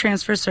Property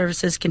Transfer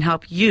Services can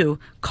help you,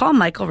 call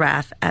Michael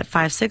Raff at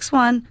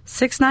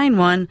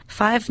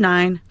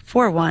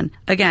 561-691-5941.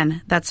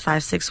 Again, that's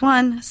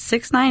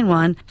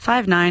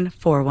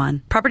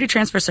 561-691-5941. Property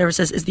Transfer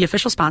Services is the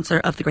official sponsor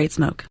of The Great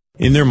Smoke.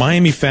 In their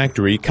Miami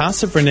factory,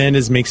 Casa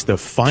Fernandez makes the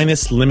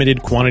finest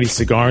limited quantity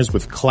cigars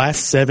with Class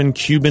 7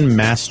 Cuban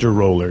master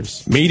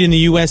rollers. Made in the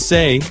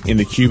USA in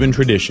the Cuban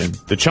tradition.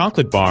 The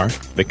chocolate bar,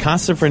 the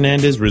Casa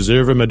Fernandez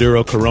Reserva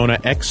Maduro Corona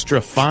Extra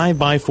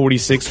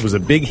 5x46 was a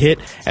big hit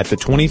at the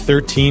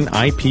 2013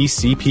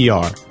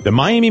 IPCPR. The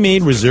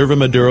Miami-made Reserva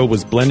Maduro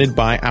was blended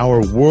by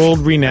our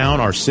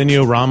world-renowned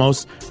Arsenio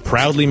Ramos,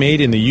 proudly made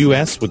in the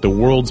U.S. with the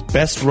world's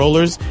best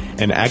rollers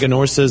and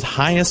Aganorsa's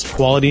highest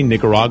quality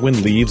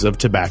Nicaraguan leaves of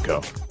tobacco.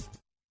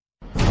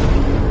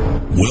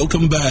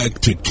 Welcome back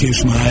to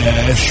Kiss My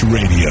Ash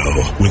Radio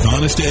with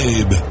Honest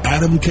Abe,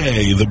 Adam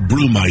K, the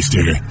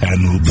Brewmeister,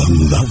 and the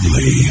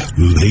lovely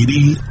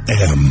Lady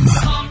M.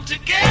 Come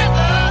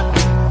together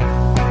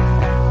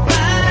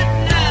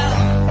right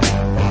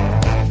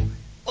now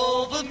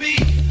over me.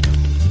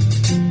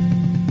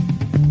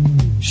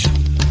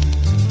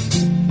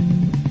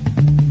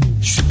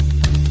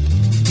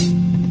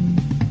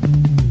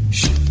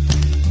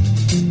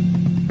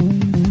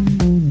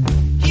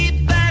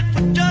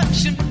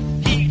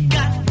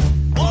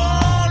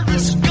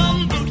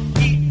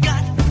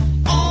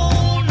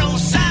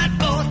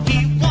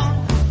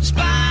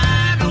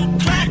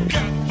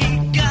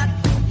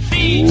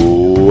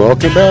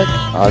 Welcome back.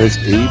 Honest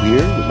Abe here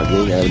with my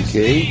gang Adam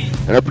K.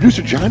 And our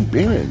producer John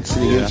Barron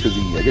sitting in for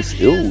the, I guess,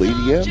 ill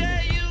Lady M.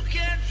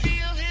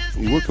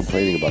 We were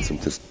complaining about some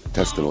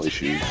intestinal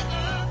issues.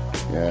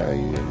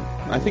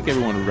 Yeah. I think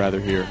everyone would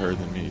rather hear her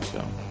than me,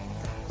 so.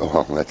 Oh,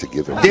 well, that's a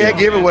given. Dead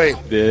giveaway.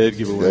 Dead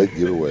giveaway. Dead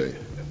giveaway.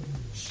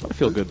 I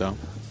feel good, though.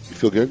 You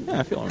feel good?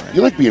 Yeah, I feel all right.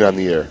 You like being on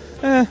the air.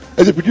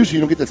 As a producer,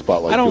 you don't get that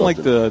spotlight. I don't too like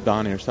often. the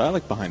on-air side. I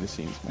like behind the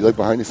scenes. You like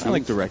behind the scenes? I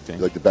like directing.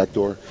 You like the back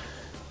door?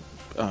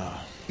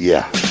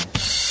 Yeah.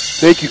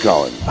 Thank you,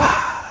 Colin.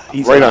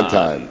 Right on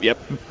time. Yep.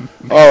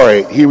 All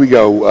right, here we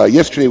go.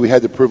 Yesterday we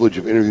had the privilege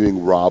of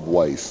interviewing Rob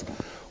Weiss.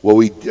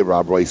 Well,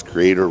 Rob Weiss,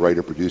 creator,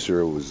 writer,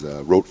 producer,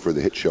 wrote for the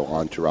hit show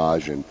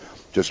Entourage and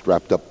just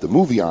wrapped up the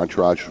movie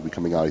Entourage, which will be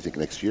coming out, I think,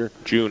 next year.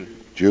 June,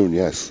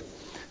 yes.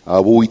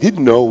 What we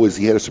didn't know was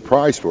he had a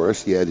surprise for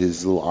us. He had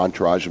his little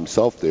entourage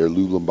himself there,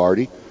 Lou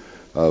Lombardi,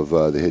 of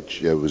the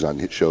hit. Was on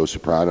hit shows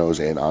Sopranos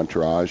and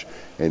Entourage,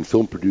 and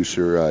film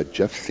producer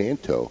Jeff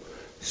Santo.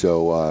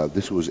 So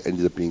this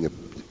ended up being a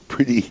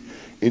pretty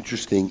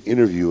interesting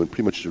interview, and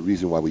pretty much the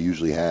reason why we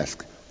usually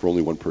ask for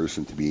only one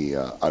person to be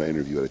on an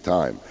interview at a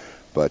time.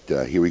 But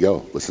here we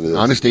go. Listen to this.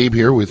 Honest Abe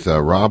here with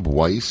Rob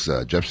Weiss,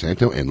 Jeff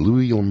Santo, and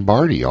Louis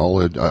Lombardi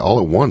all at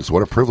once.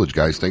 What a privilege,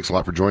 guys. Thanks a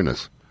lot for joining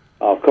us.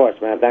 Of course,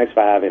 man. Thanks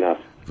for having us.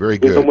 Very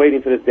good. We've been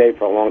waiting for this day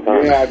for a long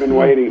time. Yeah, I've been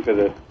waiting for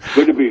this.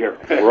 Good to be here.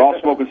 We're all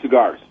smoking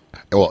cigars.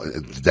 Well,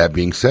 that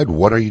being said,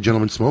 what are you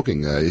gentlemen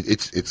smoking?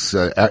 It's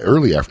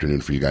early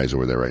afternoon for you guys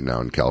over there right now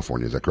in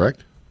California. Is that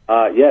correct?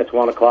 Yeah, it's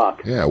 1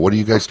 o'clock. Yeah, what do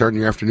you guys starting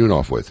your afternoon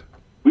off with?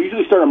 We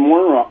usually start a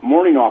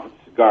morning off with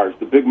cigars.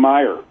 The Big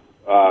Meyer,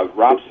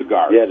 Rob's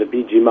cigars. Yeah, the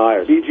B.G.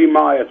 Myers. B.G.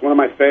 Meyer, it's one of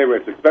my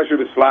favorites, especially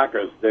the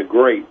Slackers. They're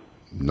great.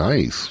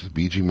 Nice,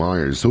 B.G.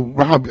 Myers. So,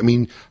 Rob, I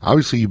mean,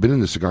 obviously you've been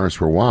into cigars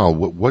for a while.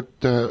 What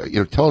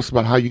tell us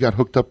about how you got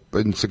hooked up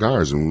in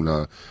cigars,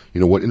 and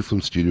what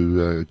influenced you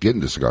to get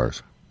into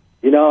cigars.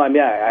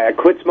 I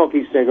quit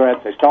smoking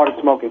cigarettes. I started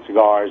smoking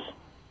cigars,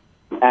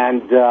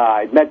 and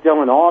I met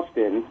Dylan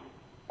Austin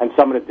and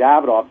some of the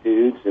Davidoff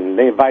dudes, and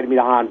they invited me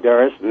to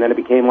Honduras, and then it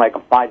became like a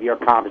 5-year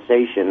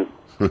conversation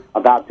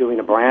about doing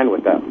a brand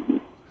with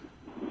them.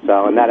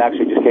 So, and that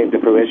actually just came to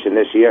fruition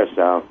this year,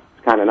 so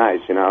it's kind of nice,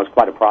 it was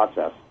quite a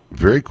process.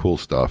 Very cool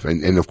stuff.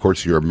 And of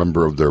course, you're a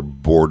member of their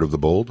Board of the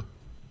Bold?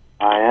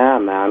 I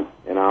am, man.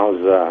 It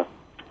was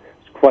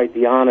quite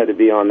the honor to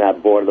be on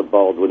that Board of the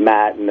Bold with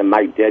Matt and then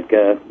Mike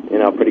Ditka,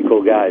 pretty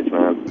cool guys,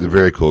 man. They're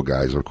very cool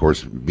guys. Of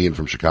course, being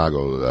from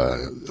Chicago,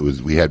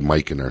 we had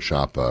Mike in our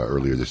shop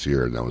earlier this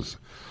year, and that was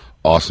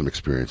awesome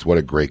experience. What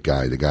a great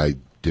guy. The guy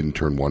didn't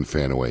turn one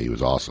fan away. He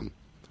was awesome.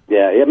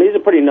 Yeah, I mean, he's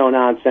a pretty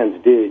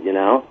no-nonsense dude,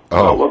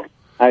 Oh.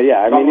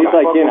 Yeah, I mean, he's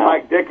like,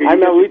 Mike Ditka, I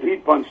know we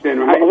punched in,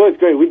 right? It was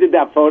great. We did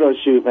that photo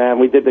shoot, man.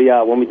 We did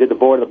when we did the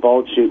Board of the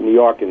Bold shoot in New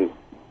York, and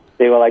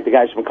they were like, the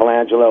guys from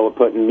Colangelo were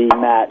putting me,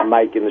 Matt, and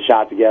Mike in the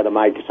shot together.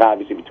 Mike is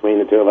obviously between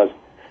the two of us.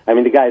 I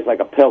mean, the guy's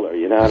like a pillar,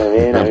 you know what I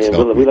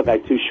mean? We look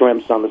like two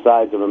shrimps on the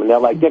sides of him, and they're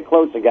like, get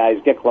closer,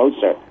 guys, get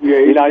closer. Yeah,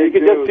 you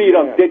could just see it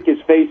on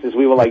Ditka's face as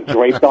we were like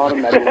draped on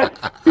him.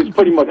 He was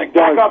pretty much done.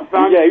 Back up,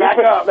 son. Yeah, Back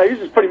up. He was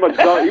just pretty much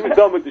done. He was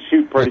done with the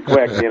shoot pretty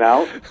quick, You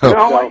know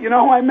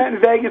who I met in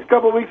Vegas a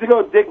couple of weeks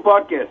ago? Dick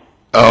Butkus.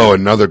 Oh,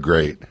 another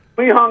great.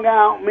 We hung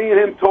out. Me and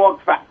him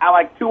talked for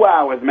like 2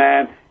 hours,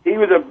 man. He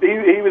was a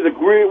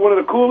great, one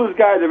of the coolest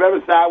guys I've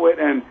ever sat with,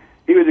 and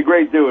he was a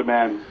great dude,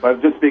 man.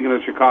 But just speaking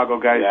of Chicago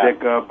guys, Dick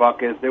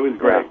Butkus, it was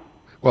great.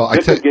 Well, I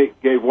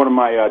gave one of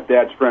my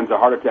dad's friends a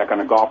heart attack on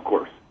a golf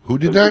course. Who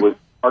did that? It was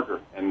Parker,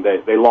 and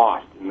they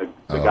lost, and the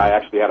guy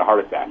actually had a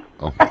heart attack.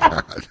 Oh my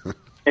God.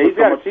 Yeah, he's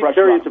got to be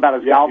serious about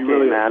his golf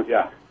really game, man.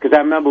 Yeah. Because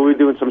I remember we were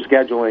doing some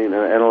scheduling,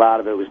 and a lot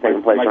of it was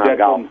taking place around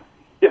golf.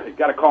 Yeah, you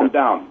got to calm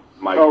down,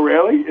 Mike. Oh,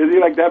 really? Is he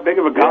like that big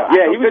of a golf?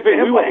 Yeah, he was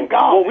playing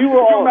golf. Well, we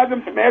were all. Could you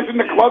imagine smashing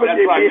the club at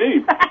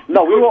JP?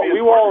 No,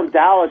 we were all in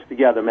Dallas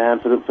together, man,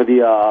 for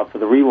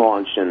the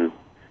relaunch, and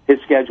his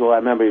schedule. I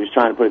remember he was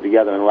trying to put it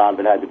together, and a lot of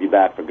it had to be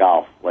back for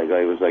golf. Like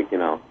it was like He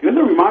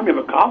doesn't remind me of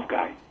a golf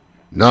guy.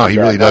 No, he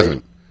really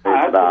doesn't.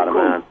 It's about him,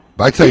 man.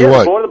 But I tell you what,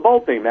 the Board of the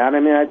Bold thing, man. I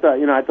mean, I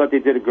thought they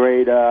did a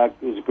great. It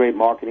was a great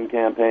marketing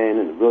campaign,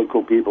 and really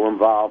cool people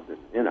involved.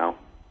 And,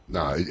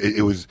 No,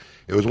 it was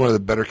one of the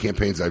better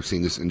campaigns I've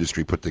seen this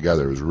industry put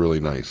together. It was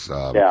really nice.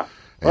 Yeah,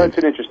 well, it's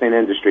an interesting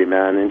industry,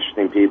 man.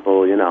 Interesting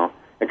people,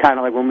 And kind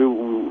of like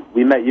when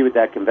we met you at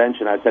that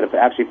convention, I said it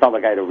actually felt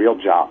like I had a real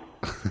job.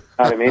 You know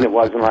what I mean? It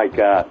wasn't like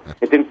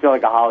it didn't feel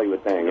like a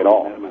Hollywood thing at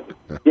all.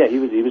 Yeah, he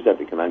was at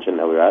the convention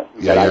that we were at.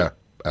 Yeah,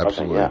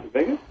 absolutely. Okay,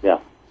 Vegas? Yeah.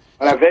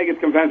 That Vegas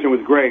convention was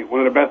great.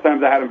 One of the best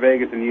times I had in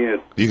Vegas in years.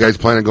 You guys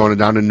planning on going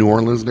down to New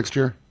Orleans next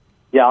year?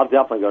 Yeah, I'll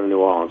definitely go to New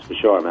Orleans for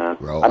sure, man.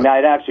 Well,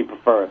 I'd actually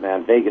prefer it,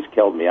 man. Vegas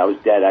killed me. I was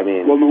dead. I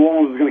mean, well, New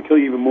Orleans is going to kill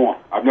you even more.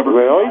 I've never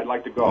really. I'd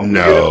like to go.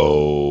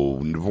 No,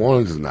 New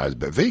Orleans is not as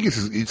bad.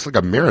 Vegas it's like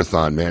a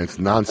marathon, man. It's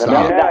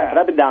nonstop. But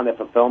I've been down there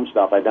for film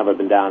stuff. I've never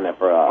been down there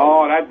for.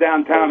 Oh, that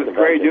downtown is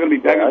great. You're going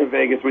to be begging for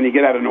Vegas when you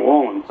get out of New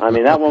Orleans. I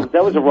mean, that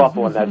was a rough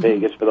one. That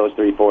Vegas for those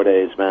 3-4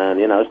 days,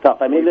 man. It's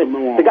tough. I mean,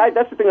 the guy.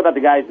 That's the thing about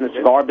the guys in the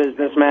cigar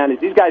business, man. Is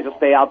these guys will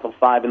stay out till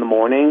 5 in the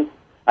morning,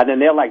 and then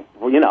they're like,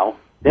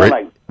 they're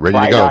like ready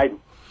to go.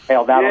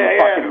 Out on the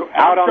fucking,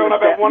 out on showing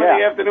up at 1 in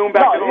the afternoon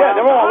back in the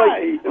they're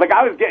all like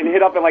I was getting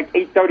hit up at like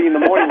 8:30 in the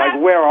morning. Like,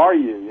 where are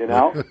you?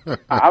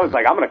 I was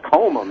like, I'm in a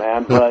coma,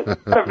 man. But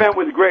that event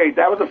was great.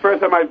 That was the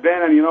first time I've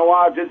been, and you know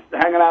what? Just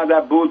hanging out at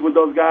that booth with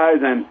those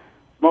guys and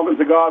smoking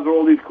cigars with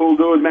all these cool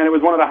dudes, man. It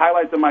was one of the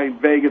highlights of my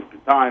Vegas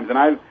times, and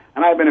I've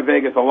been to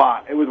Vegas a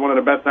lot. It was one of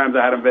the best times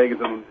I had in Vegas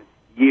in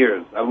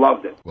years. I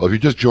loved it. Well, if you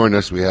just joined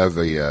us, we have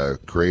a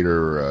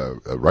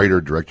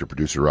writer, director,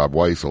 producer Rob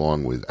Weiss,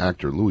 along with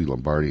actor Louis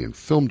Lombardi and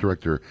film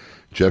director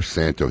Jeff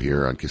Santo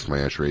here on Kiss My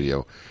Ash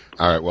Radio.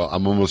 All right, well,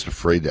 I'm almost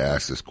afraid to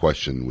ask this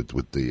question with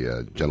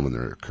the gentlemen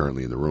that are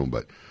currently in the room,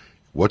 but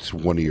what's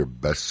one of your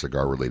best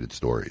cigar-related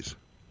stories?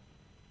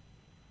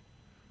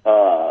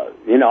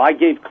 I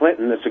gave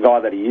Clinton the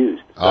cigar that he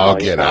used. So,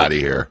 get out of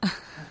here.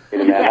 I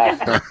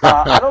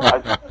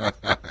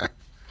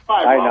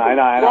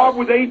know. Rob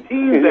was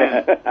 18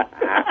 then.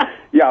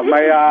 Yeah,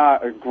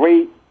 my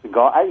great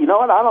cigar. You know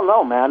what? I don't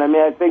know, man. I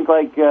mean, I think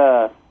like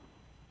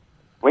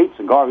great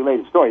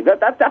cigar-related story.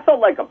 That felt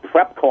like a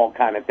prep call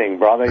kind of thing,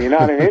 brother. You know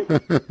what I mean?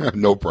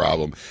 No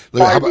problem.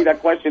 Look, I asked me that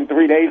question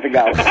 3 days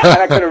ago, and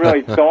I could have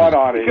really thought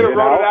on it. He could have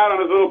wrote it out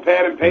on his little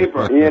pad and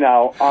paper.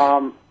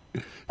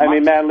 I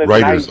mean, man, listen,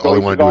 writers, all they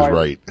want to do is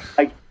write.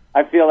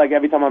 I feel like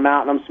every time I'm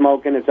out and I'm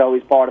smoking, it's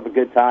always part of a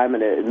good time,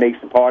 and it makes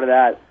a part of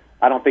that.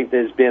 I don't think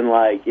there's been,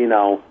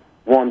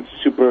 one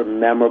super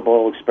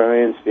memorable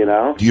experience, Do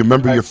you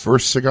remember your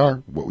first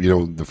cigar?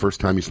 The first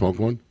time you smoked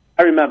one?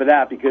 I remember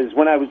that because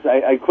when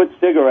I quit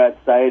cigarettes,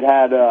 I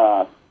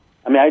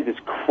had this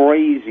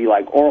crazy,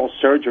 like, oral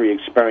surgery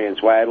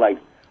experience where I had, like,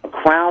 a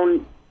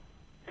crown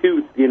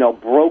tooth,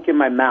 broke in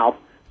my mouth.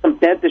 Some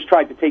dentist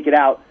tried to take it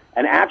out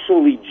and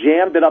actually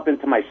jammed it up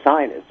into my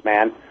sinus,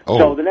 man. Oh.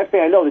 So the next thing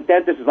I know, the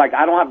dentist is like,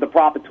 I don't have the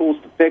proper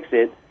tools to fix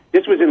it.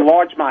 This was in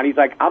Larchmont. He's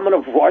like, I'm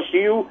going to rush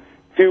you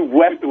to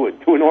Westwood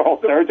to an oral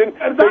surgeon.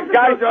 So he's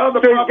got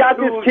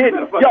this kid.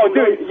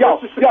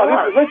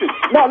 Listen.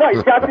 No,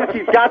 he's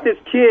got this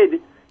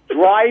kid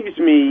drives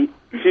me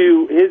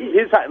to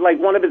his like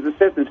one of his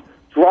assistants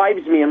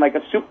drives me in like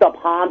a souped up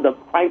Honda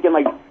cranking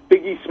like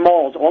Biggie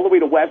Smalls all the way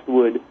to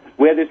Westwood,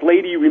 where this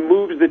lady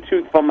removes the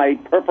tooth from my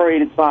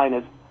perforated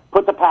sinus,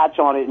 puts a patch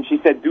on it, and she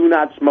said, "Do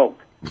not smoke.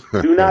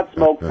 Do not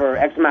smoke for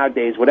X amount of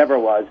days," whatever it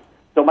was.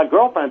 So my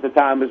girlfriend at the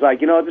time was like,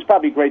 this is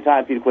probably a great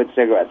time for you to quit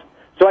cigarettes.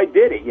 So I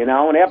did it,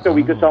 and after a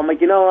week or so, I'm like,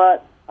 you know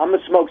what? I'm going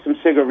to smoke some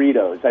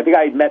cigarettos. I think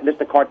I had met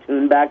Mr.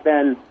 Cartoon back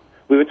then.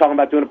 We were talking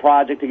about doing a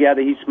project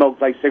together. He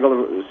smoked like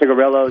cigarillos,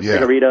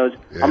 cigarettos.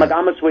 Yeah. I'm like,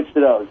 I'm going to switch to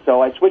those.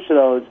 So I switched to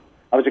those.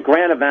 I was at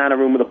Grand Havana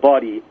room with a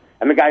buddy,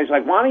 and the guy's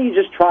like, why don't you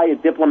just try a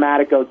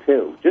Diplomatico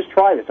too? Just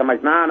try this. I'm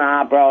like,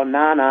 nah, bro,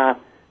 nah.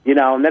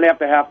 And then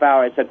after a half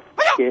hour, I said,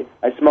 F it.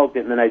 I smoked it,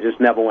 and then I just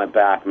never went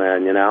back,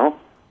 man,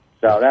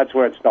 So that's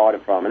where it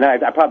started from. And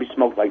I probably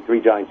smoked like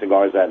 3 giant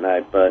cigars that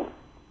night, but...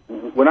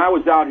 When I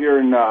was out here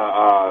in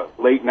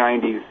late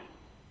 90s,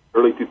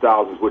 early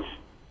 2000s, which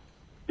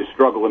you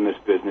struggle in this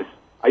business,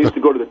 I used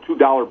to go to the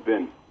 $2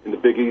 bin in the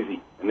Big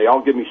Easy, and they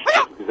all give me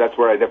shit because that's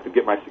where I'd have to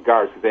get my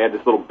cigars because they had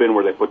this little bin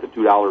where they put the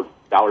 $2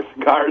 cigars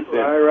in.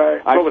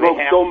 Right. I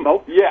smoked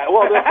so yeah,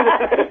 well,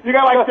 you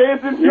got like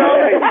dancing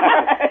show?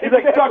 He's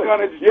like stuck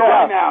on it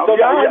right now. So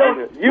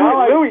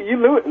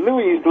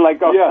Louis used to like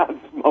go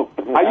smoke.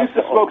 I used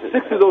to smoke 6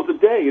 of those a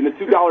day in the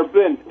 $2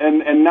 bin,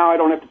 and now I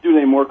don't have to do it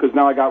anymore because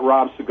now I got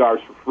Rob's cigars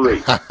for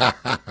free.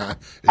 I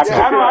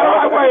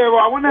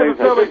wouldn't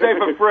necessarily say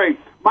for free.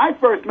 My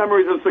first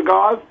memories of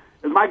cigars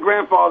is my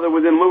grandfather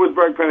was in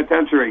Lewisburg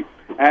Penitentiary,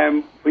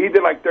 and he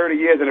did like 30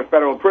 years in a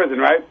federal prison,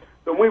 right?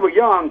 So when we were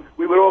young,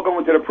 we would all go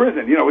into the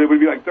prison. It would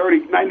be like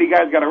 90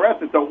 guys got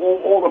arrested, so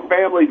all the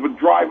families would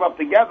drive up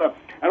together,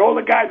 and all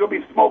the guys would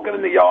be smoking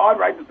in the yard,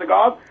 right, the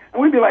cigars,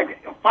 and we'd be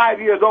like 5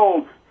 years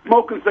old,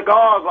 smoking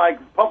cigars, like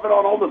puffing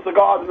on all the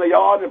cigars in the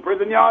yard, in the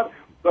prison yard.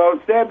 So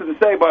it's sad to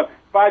say, but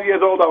 5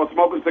 years old, I was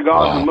smoking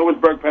cigars in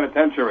Lewisburg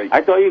Penitentiary.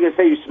 I thought you were going to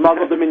say you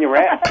smuggled them in your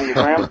ass from your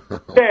grandma.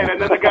 Yeah,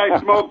 and then the guy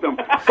smoked them.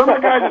 Some of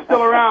the guys are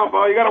still around,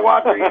 bro. You got to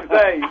watch what you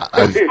say.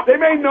 They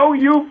may know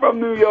you from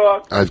New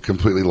York. I've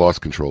completely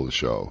lost control of the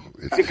show.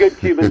 The good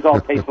Cubans all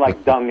taste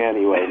like dung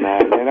anyway,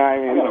 man. You know what I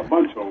mean? I got a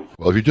bunch of them.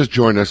 Well, if you just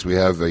joined us, we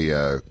have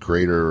a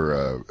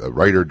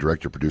writer,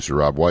 director, producer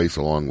Rob Weiss,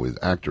 along with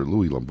actor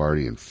Louis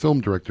Lombardi and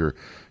film director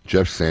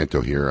Jeff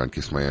Santo here on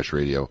Kiss My Ash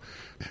Radio.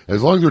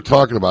 As long as we're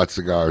talking about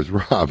cigars,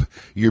 Rob,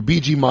 your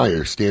B.G.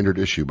 Myers standard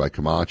issue by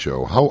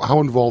Camacho, how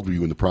involved were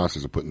you in the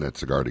process of putting that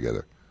cigar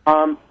together?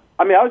 I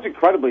was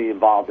incredibly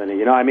involved in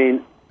it. I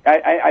mean,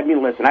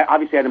 listen,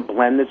 obviously I didn't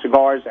blend the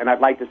cigars, and I'd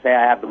like to say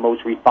I have the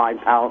most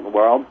refined palate in the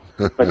world,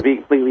 but to be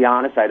completely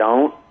honest, I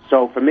don't.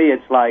 So for me,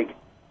 it's like,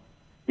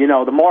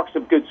 the marks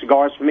of good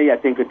cigars for me, I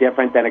think, are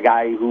different than a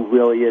guy who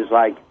really is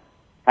like,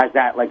 has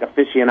that like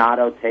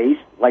aficionado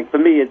taste. Like for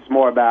me, it's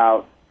more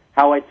about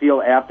how I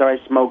feel after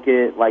I smoke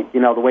it, like, the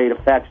way it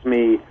affects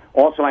me.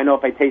 Also, I know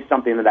if I taste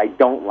something that I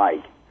don't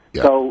like.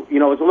 Yeah. So, it's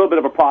a little bit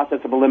of a process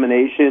of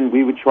elimination.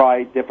 We would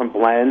try different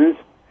blends,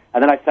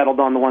 and then I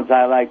settled on the ones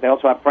I liked. I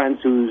also have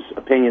friends whose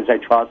opinions I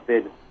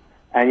trusted,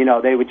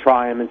 and, they would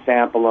try them and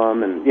sample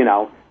them, and,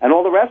 and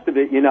all the rest of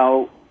it,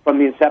 from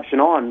the inception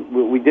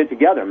on, we did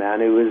together,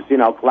 man. It was,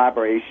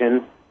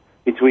 collaboration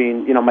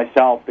between,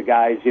 myself, the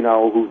guys,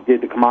 who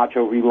did the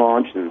Camacho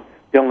relaunch, and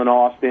Dylan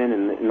Austin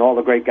and all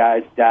the great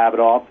guys,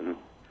 Davidoff, and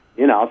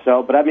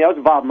but I was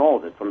involved in all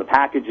of it, from the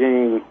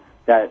packaging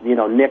that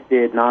Nick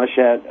did,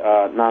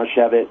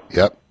 Nanashevit.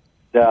 Yep.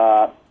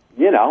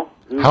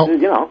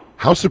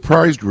 How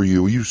surprised were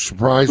you? Were you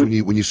surprised when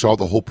you saw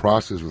the whole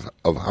process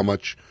of how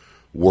much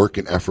work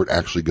and effort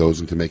actually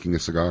goes into making a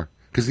cigar?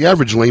 Because the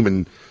average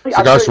layman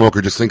cigar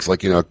smoker just thinks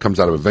like it comes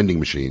out of a vending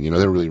machine. They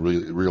don't really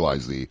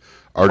realize the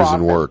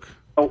artisan work.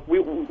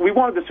 We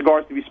wanted the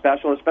cigars to be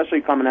special,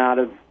 especially coming out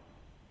of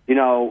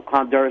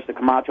Honduras, the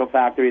Camacho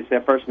factory. It's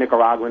their first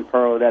Nicaraguan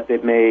puro that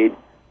they've made.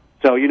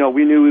 So,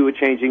 we knew we were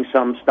changing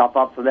some stuff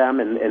up for them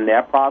in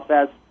their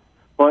process.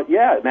 But,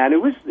 yeah, man,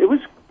 it was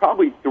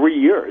probably 3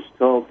 years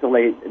till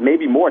they,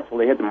 maybe more, till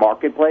they hit the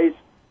marketplace.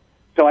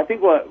 So I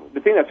think the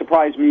thing that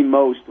surprised me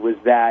most was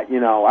that,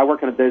 I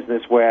work in a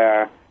business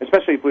where,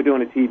 especially if we're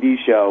doing a TV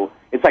show,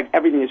 it's like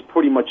everything is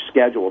pretty much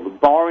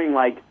scheduled. Barring,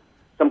 like,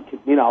 some,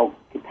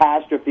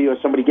 catastrophe or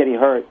somebody getting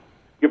hurt,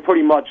 you're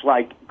pretty much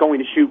like going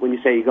to shoot when you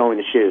say you're going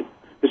to shoot.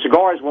 the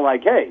cigars were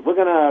like, hey, we're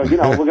gonna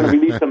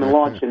release them and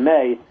launch in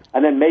May,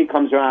 and then May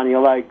comes around and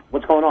you're like,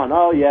 what's going on?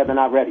 Oh yeah, they're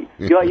not ready.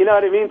 You know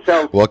what I mean?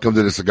 So welcome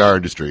to the cigar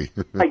industry.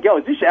 like, yo,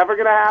 is this ever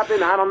gonna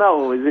happen? I don't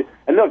know. Is it?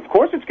 And no, of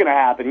course it's gonna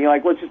happen. You're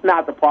like, well, it's just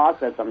not the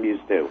process I'm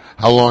used to.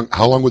 How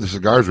long were the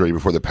cigars ready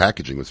before the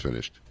packaging was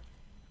finished?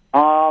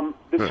 I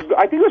think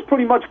it was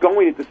pretty much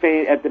going at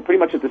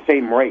the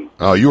same rate.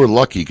 Oh, you were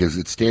lucky because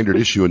it's standard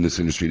issue in this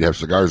industry to have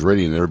cigars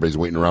ready and everybody's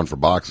waiting around for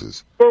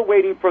boxes. We're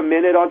waiting for a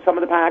minute on some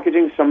of the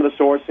packaging, some of the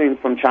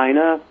sourcing from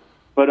China,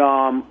 but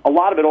a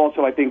lot of it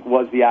also I think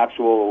was the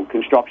actual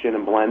construction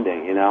and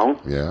blending.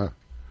 Yeah.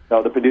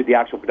 So the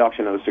actual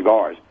production of the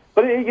cigars,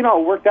 but it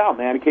worked out,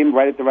 man. It came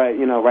right at the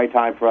right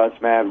time for us,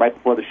 man. Right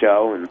before the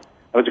show, and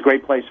it was a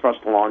great place for us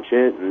to launch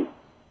it, and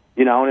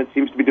it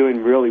seems to be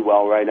doing really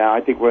well right now.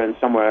 I think we're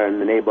somewhere in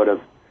the neighborhood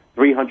of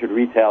 300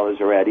 retailers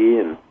already,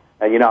 and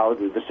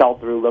the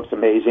sell-through looks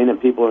amazing,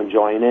 and people are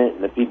enjoying it,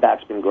 and the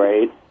feedback's been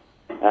great.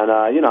 And,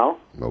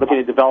 looking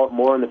to develop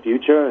more in the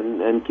future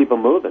and keep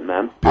them moving,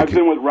 man. I've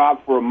been with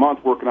Rob for a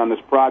month working on this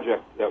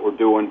project that we're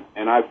doing,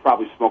 and I've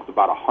probably smoked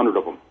about 100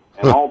 of them.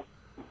 And all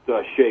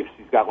shapes.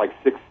 He's got like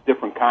 6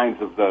 different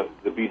kinds of the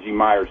B.G.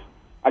 Myers.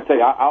 I tell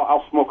you,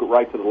 I'll smoke it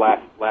right to the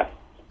last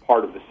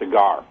part of the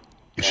cigar.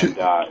 And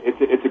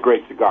it's a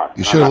great cigar.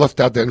 You should have left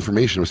out that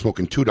information. I was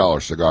smoking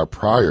 $2 cigar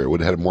prior. It would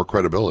have had more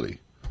credibility.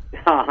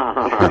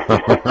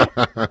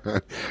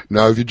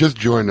 Now, if you just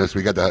joined us,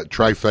 we got the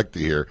trifecta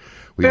here.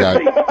 We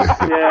got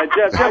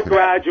just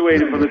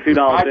graduated from the $2 bin.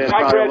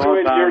 I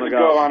graduated years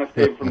ago on a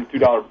stage from the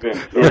 $2 bin.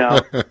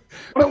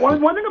 But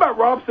one thing about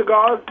Rob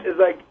cigars is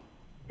like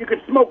you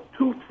could smoke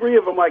 2-3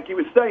 of them, like he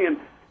was saying,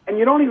 and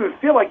you don't even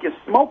feel like you're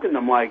smoking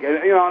them. Like and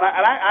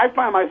I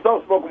find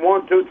myself smoking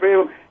 1, 2, 3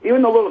 of them.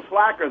 Even the little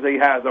slackers he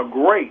has are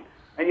great,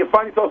 and you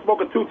find yourself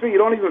smoking 2, 3. You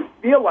don't even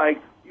feel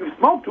like you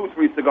smoked 2,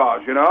 3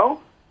 cigars.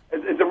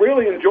 It's a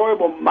really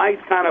enjoyable, nice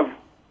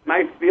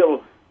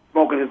feel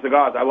smoking his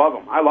cigars. I love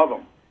them.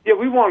 Yeah,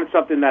 we wanted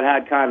something that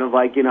had kind of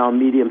like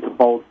medium to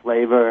bold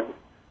flavor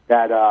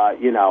that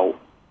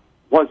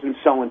wasn't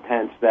so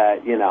intense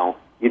that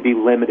you'd be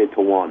limited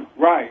to one.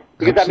 Right.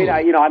 Because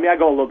I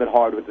go a little bit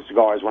hard with the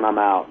cigars when I'm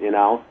out,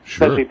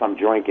 especially if I'm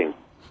drinking.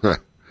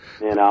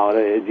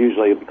 It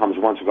usually becomes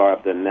one cigar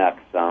after the next.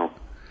 So.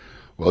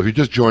 Well, if you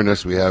just joined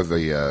us, we have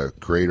a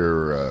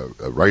creator,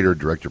 writer,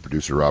 director,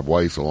 producer Rob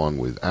Weiss, along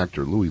with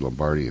actor Louis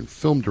Lombardi and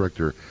film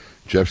director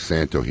Jeff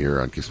Santo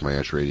here on Kiss My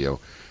Ash Radio.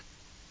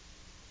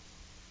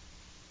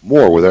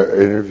 More with our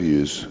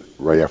interviews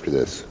right after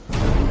this.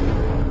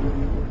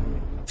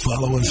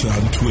 Follow us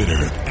on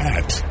Twitter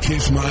at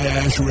Kiss My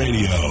Ash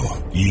Radio.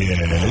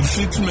 Yes,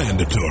 it's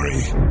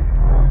mandatory.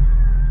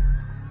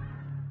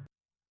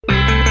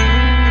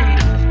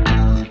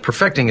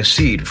 Perfecting a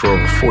seed for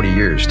over 40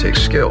 years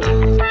takes skill.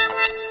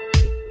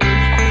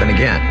 Then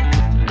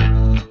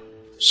again,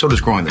 so does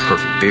growing the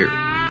perfect beard.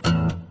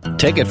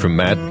 Take it from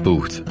Matt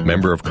Booth,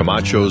 member of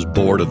Camacho's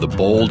board of the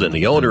Bold and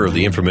the owner of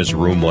the infamous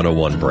Room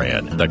 101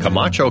 brand. The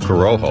Camacho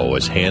Corojo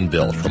is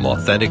hand-built from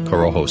authentic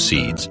Corojo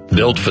seeds,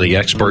 built for the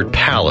expert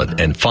palate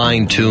and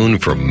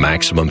fine-tuned for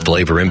maximum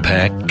flavor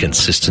impact,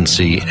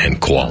 consistency, and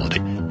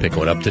quality. Pick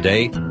one up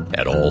today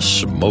at all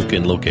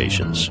smoking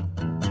locations.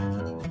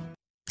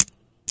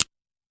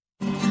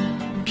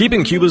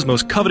 Keeping Cuba's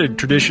most coveted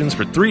traditions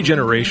for 3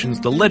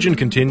 generations, the legend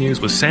continues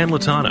with San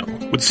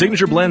Lotano. With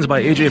signature blends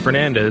by AJ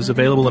Fernandez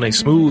available in a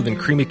smooth and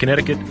creamy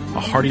Connecticut,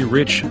 a hearty,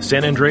 rich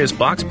San Andreas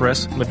box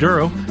press,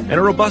 Maduro, and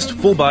a robust,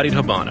 full-bodied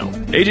Habano.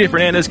 AJ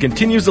Fernandez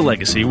continues the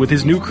legacy with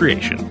his new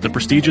creation, the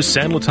prestigious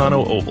San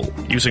Lotano Oval.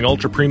 Using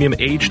ultra-premium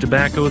aged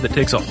tobacco that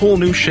takes a whole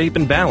new shape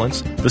and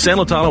balance, the San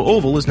Lotano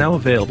Oval is now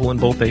available in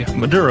both a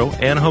Maduro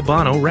and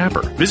Habano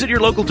wrapper. Visit your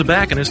local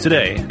tobacconist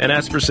today and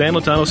ask for San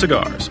Lotano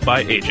Cigars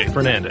by AJ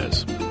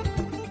Fernandez.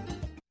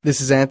 This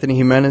is Anthony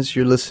Jimenez.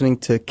 You're listening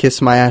to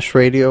Kiss My Ash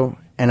Radio,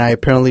 and I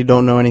apparently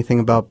don't know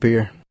anything about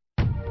beer.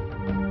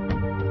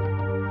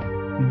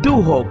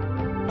 Duho,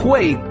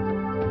 Quake,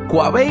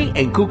 Guave,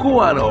 and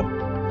Cucuano.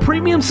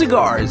 Premium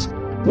cigars.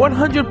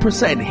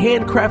 100%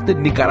 handcrafted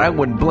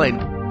Nicaraguan blend.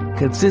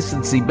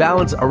 Consistency,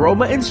 balance,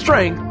 aroma, and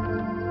strength.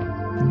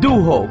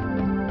 Duho,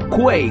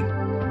 Quake,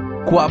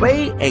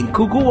 Guave, and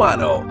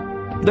Cucuano.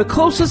 The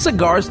closest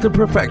cigars to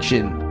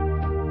perfection.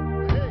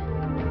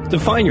 To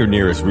find your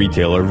nearest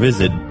retailer,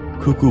 visit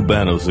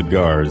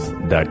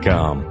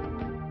cucubanocigars.com.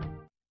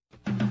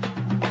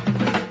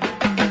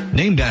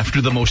 Named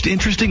after the most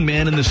interesting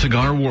man in the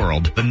cigar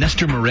world, the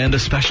Nestor Miranda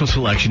Special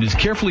Selection is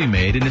carefully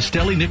made in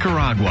Esteli,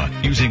 Nicaragua,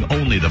 using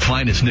only the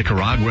finest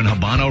Nicaraguan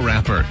Habano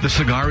wrapper. The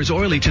cigar is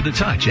oily to the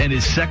touch and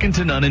is second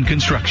to none in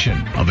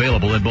construction.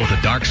 Available in both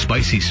a dark,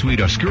 spicy, sweet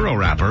Oscuro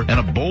wrapper and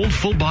a bold,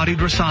 full-bodied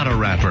Rosado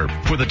wrapper.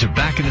 For the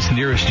tobacconist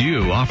nearest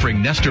you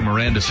offering Nestor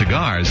Miranda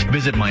cigars,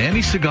 visit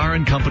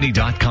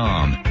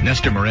MiamiCigarAndCompany.com.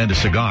 Nestor Miranda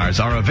cigars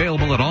are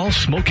available at all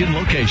smoke-in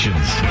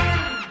locations.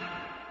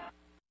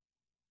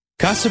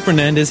 Casa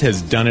Fernandez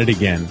has done it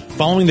again.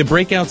 Following the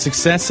breakout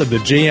success of the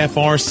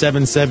JFR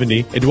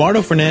 770,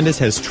 Eduardo Fernandez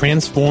has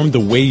transformed the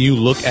way you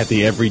look at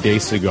the everyday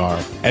cigar.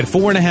 At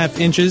 4.5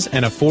 inches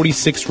and a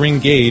 46 ring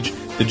gauge,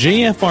 The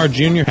JFR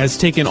Jr. has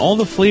taken all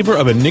the flavor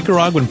of a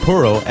Nicaraguan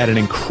puro at an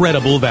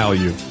incredible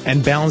value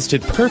and balanced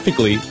it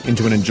perfectly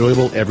into an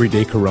enjoyable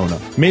everyday Corona.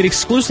 Made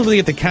exclusively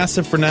at the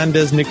Casa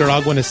Fernandez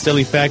Nicaraguan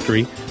Esteli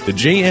factory, the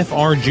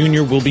JFR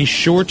Jr. will be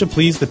sure to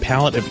please the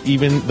palate of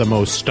even the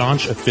most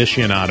staunch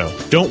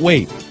aficionado. Don't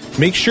wait.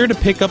 Make sure to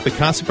pick up the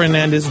Casa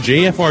Fernandez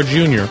JFR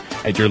Jr.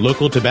 at your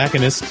local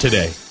tobacconist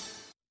today.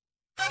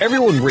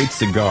 Everyone rates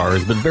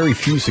cigars, but very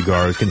few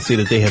cigars can say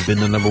that they have been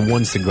the number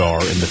one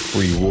cigar in the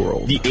free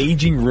world. The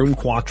Aging Room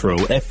Quattro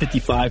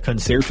F55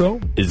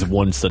 Concerto is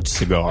one such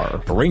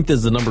cigar. Ranked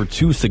as the number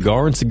 2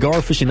 cigar in Cigar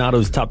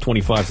Aficionado's Top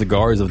 25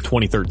 Cigars of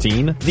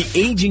 2013, the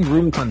Aging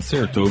Room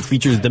Concerto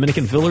features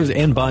Dominican fillers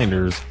and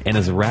binders and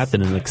is wrapped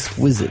in an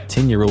exquisite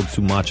 10-year-old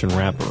Sumatran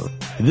wrapper.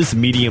 This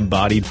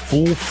medium-bodied,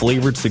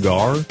 full-flavored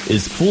cigar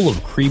is full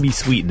of creamy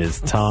sweetness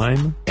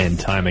time and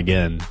time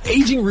again.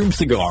 Aging Room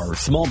Cigar,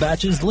 small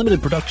batches,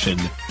 limited production,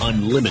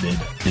 unlimited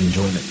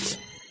enjoyment.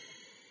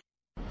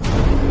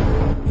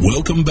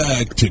 Welcome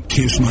back to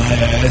Kiss My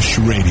Ash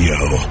Radio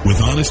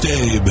with Honest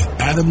Abe,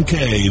 Adam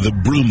K, the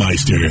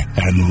Brewmeister,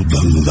 and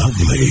the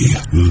lovely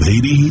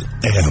Lady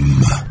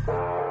M.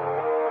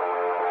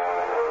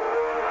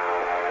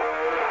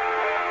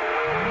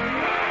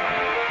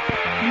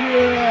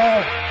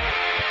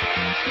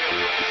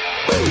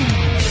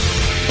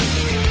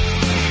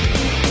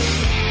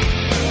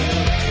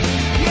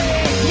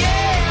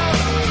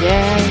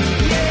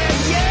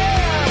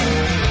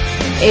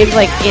 Abe's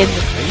like in.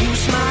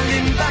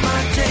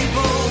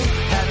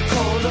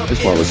 I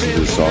just want to listen to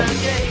this song.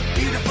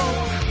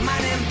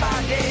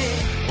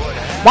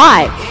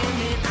 Why?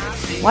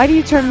 Why do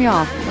you turn me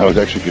off? That was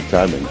actually good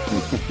timing.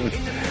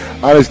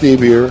 Honest Abe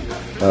here.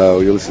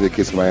 You're listening to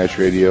Kiss My Ash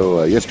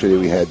Radio. Yesterday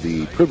we had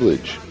the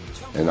privilege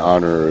and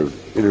honor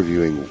of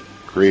interviewing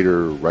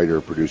creator, writer,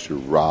 producer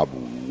Rob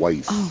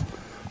Weiss. Oh.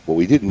 What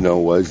we didn't know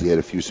was he had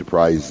a few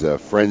surprise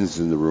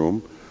friends in the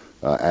room.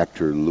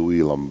 Actor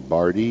Louis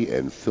Lombardi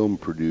and film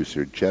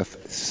producer Jeff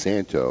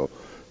Santo.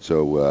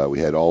 So we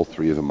had all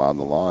three of them on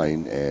the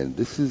line, and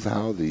this is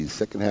how the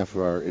second half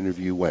of our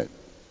interview went.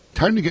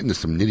 Time to get into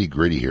some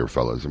nitty-gritty here,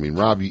 fellas. I mean,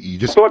 Rob, you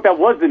just... I thought that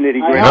was the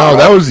nitty-gritty. No,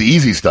 that was the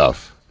easy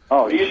stuff.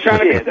 Oh, he's trying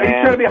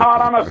to be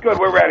hard on us. Good,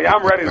 we're ready.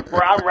 I'm ready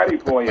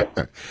for you.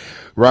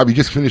 Rob, you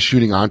just finished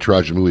shooting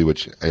Entourage, the movie,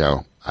 which,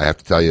 I have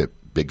to tell you,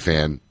 big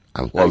fan.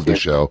 I love the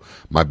show.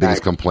 My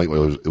biggest complaint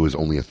was it was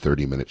only a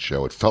 30-minute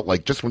show. It felt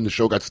like just when the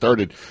show got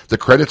started, the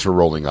credits were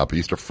rolling up. It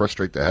used to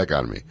frustrate the heck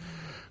out of me.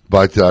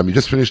 But you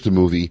just finished the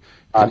movie.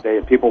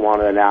 People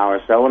wanted an hour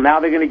or so. Well, now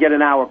they're going to get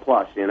an hour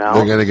plus, you know?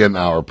 They're going to get an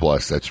hour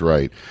plus, that's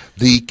right.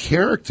 The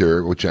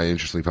character, which I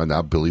interestingly found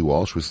out, Billy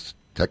Walsh, was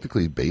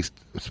technically based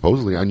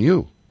supposedly on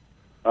you.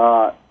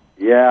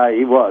 Yeah,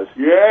 he was.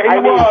 Yeah, he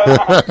was.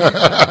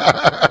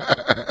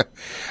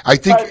 I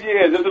think 5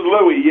 years. This is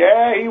Louis.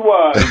 Yeah, he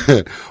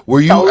was.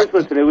 Were you? No,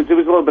 listen, it was a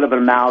little bit of an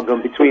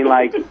amalgam between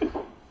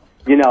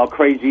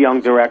crazy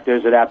young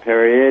directors of that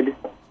period.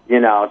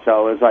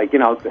 So it was like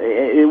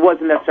it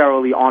wasn't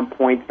necessarily on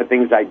point for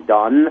things I'd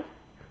done,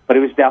 but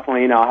it was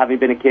definitely having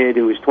been a kid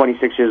who was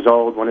 26 years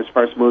old when his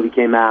first movie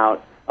came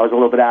out, I was a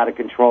little bit out of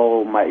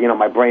control.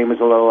 My brain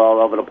was a little all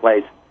over the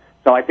place.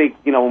 So I think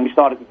when we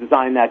started to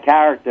design that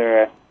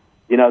character,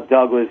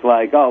 Doug was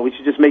like, oh, we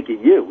should just make it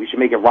you. We should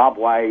make it Rob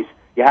Weiss.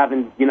 You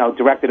haven't,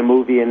 directed a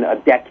movie in a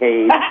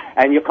decade,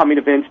 and you're coming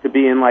to Vince to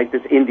be in,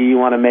 this indie you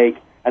want to make,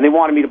 and they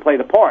wanted me to play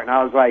the part. And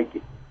I was like,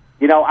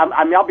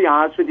 I'll be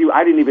honest with you,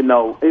 I didn't even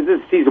know. This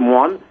is season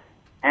 1,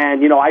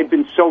 and, I've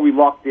been so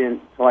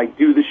reluctant to,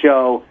 do the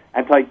show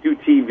and to, do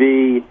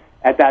TV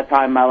at that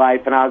time in my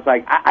life, and I was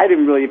like, I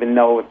didn't really even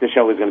know if the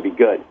show was going to be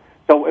good.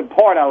 So in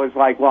part, I was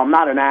like, well, I'm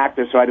not an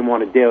actor, so I didn't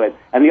want to do it.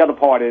 And the other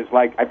part is,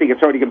 I think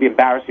it's already going to be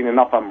embarrassing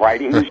enough I'm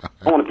writing this.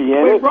 I want to be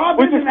in it,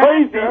 which is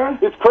crazy.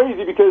 It's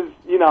crazy because,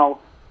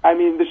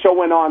 the show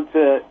went on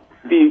to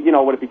be,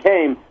 what it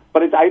became.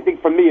 But I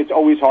think for me, it's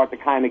always hard to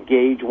kind of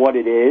gauge what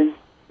it is,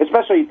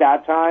 especially at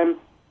that time.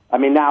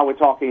 Now we're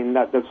talking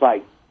that's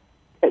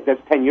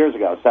 10 years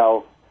ago.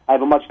 So I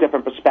have a much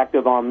different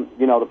perspective on,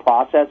 the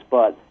process.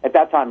 But at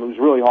that time, it was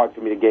really hard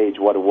for me to gauge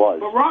what it was.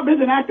 But Rob is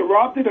an actor.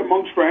 Rob did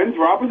Amongst Friends.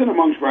 Rob was in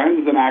Amongst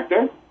Friends as an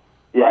actor.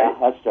 Yeah, right?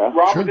 That's true.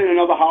 Rob was in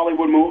another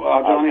Hollywood movie,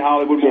 Johnny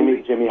Hollywood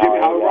movie. Jimmy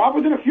Hollywood. Yeah. Rob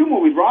was in a few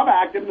movies. Rob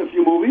acted in a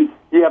few movies.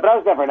 Yeah, but I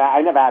was never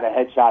I never had a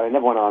headshot. I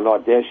never went on an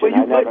audition. But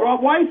you played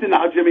Rob Weiss in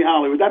Jimmy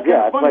Hollywood. That's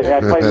I funny.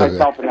 played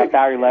myself in that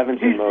Barry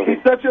Levinson movie.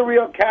 He's such a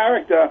real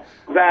character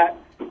that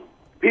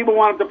people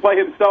want him to play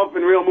himself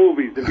in real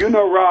movies. If you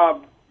know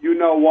Rob, you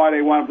know why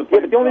they want him to play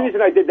but the only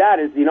reason I did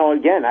that is,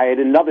 again, I had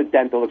another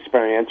dental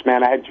experience,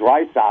 man. I had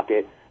dry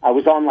socket. I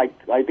was on, I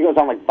think I was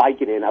on,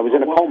 Vicodin. I was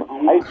in a coma.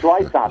 I had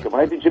dry socket. When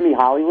I did Jimmy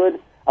Hollywood,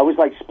 I was,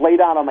 splayed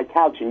out on my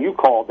couch, and you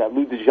called that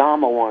Lou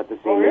DiGiamo wanted to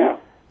see me. Yeah.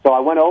 So I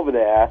went over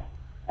there,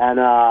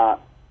 and I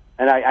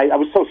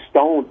was so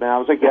stoned, man. I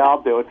was like, yeah,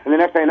 I'll do it. And the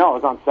next thing I know, I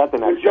was on set the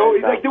next day.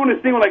 He's doing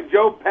this thing with,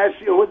 Joe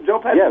Pesci. Was Joe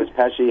Pesci? Yeah, it was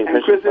Pesci and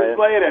Christian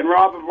Slater. And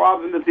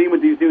Rob's in the team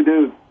with these two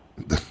dudes.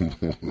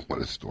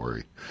 What a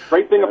story.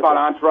 Great thing about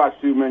Entourage,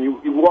 too, man,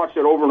 you watch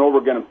it over and over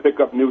again and pick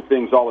up new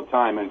things all the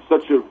time, and it's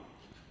such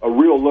a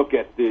real look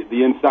at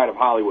the inside of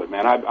Hollywood,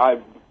 man.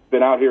 I've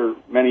been out here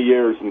many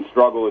years and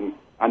struggled,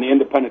 on the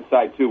independent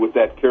side, too, with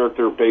that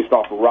character based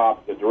off of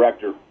Rob, the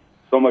director.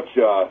 So much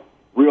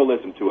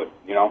realism to it,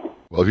 you know?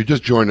 Well, if you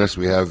just joined us,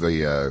 we have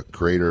a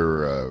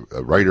creator,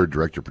 a writer,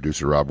 director,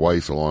 producer, Rob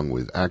Weiss, along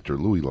with actor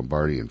Louis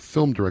Lombardi and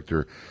film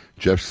director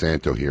Jeff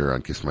Santo here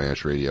on Kiss My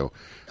Ash Radio.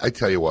 I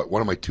tell you what,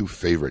 one of my two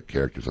favorite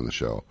characters on the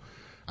show,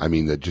 I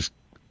mean, that just,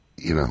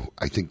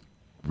 I think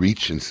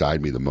reach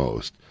inside me the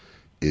most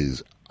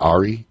is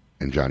Ari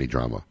and Johnny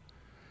Drama.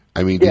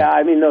 I mean,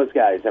 those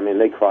guys,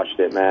 they crushed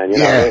it, man. You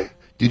know,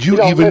 did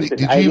you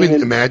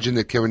even imagine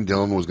that Kevin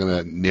Dillon was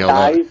going to nail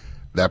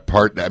that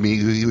part? I mean,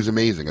 he was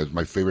amazing. It was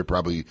my favorite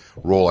probably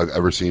role I've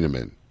ever seen him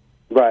in.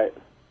 Right.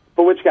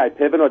 For which guy,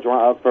 Piven or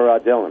for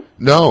Dillon?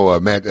 No,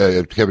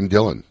 Kevin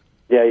Dillon.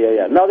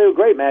 Yeah. No, they were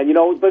great, man.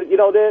 But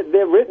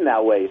they're written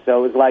that way,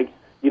 so it's like,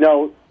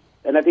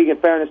 and I think in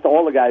fairness to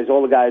all the guys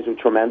were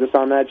tremendous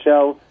on that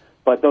show.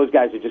 But those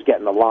guys are just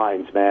getting the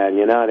lines, man.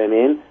 You know what I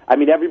mean? I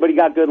mean, everybody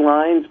got good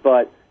lines,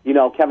 but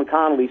Kevin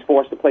Connolly's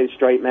forced to play the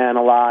straight man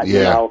a lot.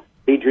 Yeah.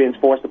 Adrian's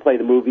forced to play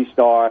the movie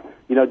star.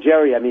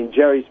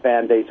 Jerry's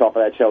fan base off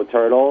of that show,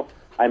 Turtle.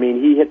 I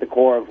mean, he hit the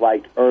core of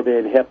like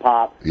urban hip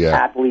hop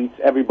athletes.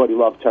 Everybody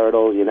loved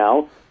Turtle,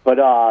 But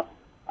I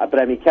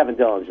mean, Kevin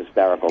Dillon's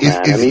hysterical,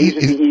 man. He's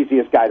just the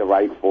easiest guy to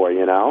write for,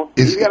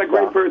 He's got a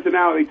great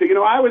personality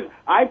too.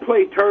 I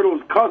played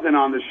Turtle's cousin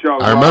on the show.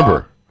 I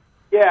remember.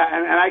 Yeah,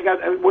 and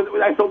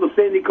I sold the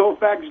Sandy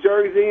Koufax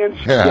jersey and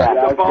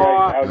at the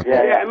bar.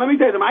 And let me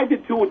tell you, I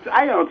did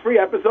 3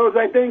 episodes,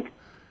 I think,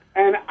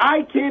 and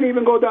I can't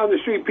even go down the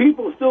street.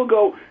 People still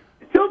go,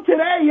 till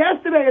today,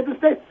 yesterday at the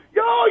state,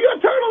 yo, you're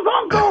Turtle's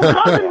uncle,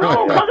 cousin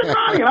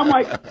Ronnie. And I'm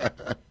like,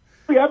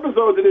 3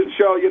 episodes of this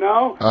show,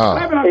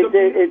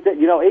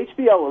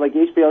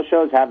 HBO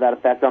shows have that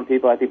effect on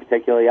people. I think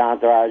particularly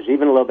Entourage,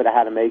 even a little bit of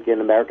How to Make It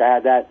in America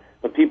had that.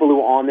 But people who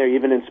are on there,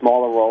 even in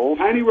smaller roles,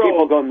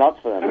 people go nuts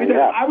for them.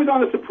 I was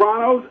on The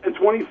Sopranos and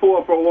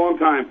 24 for a long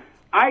time.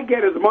 I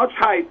get as much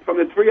hype from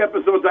the 3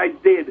 episodes I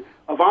did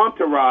of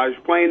Entourage,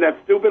 playing that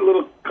stupid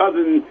little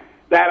cousin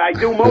that I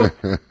do most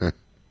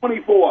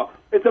 24.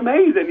 It's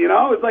amazing,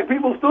 It's like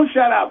people still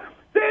shout out,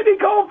 Sandy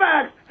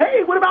Koufax,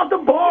 hey, what about the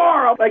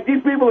bar? Like,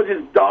 these people are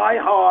just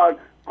die-hard,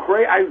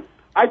 crazy.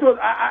 I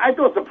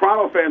thought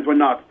Soprano fans were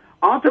nuts.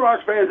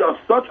 Entourage fans are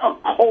such a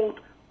cult,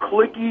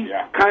 cliquey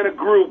kind of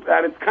group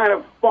that it's kind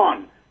of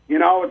fun. It's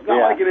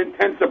not like an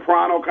intense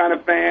Soprano kind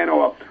of fan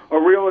or a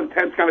real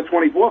intense kind of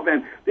 24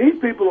 fan. These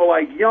people are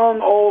like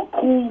young, old,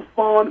 cool,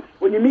 fun.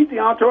 When you meet the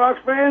Entourage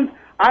fans,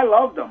 I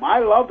loved them. I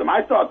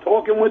started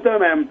talking with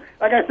them, and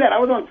like I said, I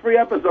was on 3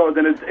 episodes,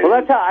 and well,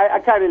 that's how I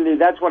kind of knew.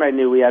 That's when I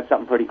knew we had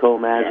something pretty cool,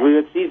 man. Yeah. We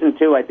were season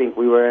 2, I think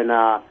we were in.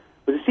 Was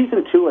it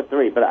season 2 or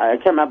 3? But I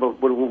can't remember.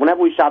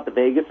 Whenever we shot the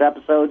Vegas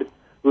episode,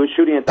 we were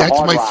shooting at the Hard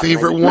Rock. That's my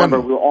favorite one.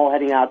 Remember, we were all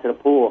heading out to the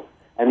pool,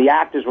 and the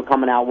actors were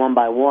coming out one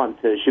by one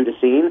to shoot a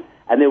scene.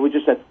 And there were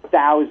just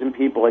 1,000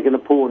 people like in the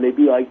pool, and they'd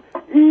be like,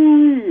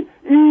 "Ee, ee,"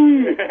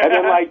 and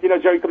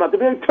then Jerry come out, they'd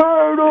be like,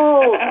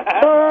 "Turtle!"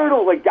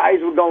 Like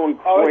guys were going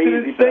crazy. Oh, it's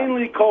an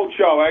insanely cold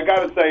show. I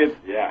gotta say,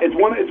 it's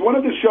one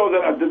of the shows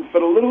that for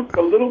the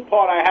little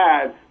part I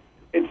had,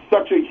 it's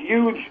such a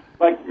huge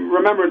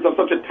remembrance of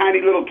such a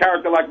tiny little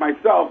character like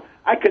myself.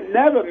 I could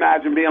never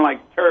imagine being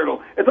like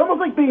Turtle. It's almost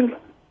like being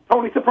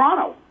Tony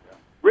Soprano.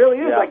 Really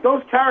is. Like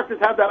those characters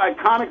have that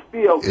iconic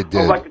feel of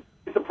like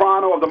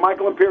Soprano, of the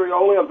Michael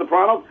Imperioli of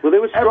Sopranos. Well, they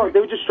were strong. They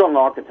were just strong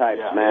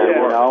archetypes,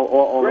 man.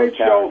 All great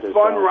show,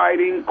 fun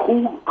writing,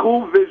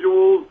 cool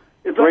visuals.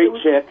 Great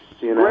chicks,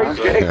 Great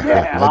chicks,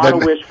 a lot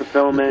of wish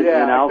fulfillment,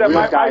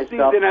 My scenes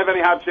didn't have any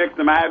hot chicks in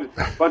them. I had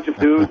a bunch of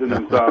dudes in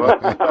them. So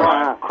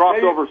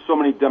crossed over so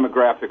many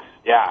demographics.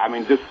 Yeah, I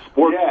mean, this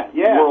sports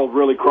world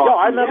really crossed.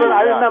 I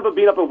remember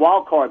being up at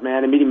Wild Card,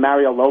 man, and meeting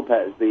Mario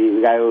Lopez,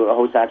 the guy who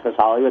hosts Access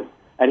Hollywood,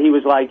 and he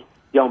was like,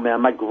 "Yo,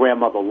 man, my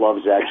grandmother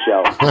loves that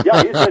show."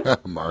 He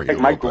said,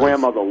 my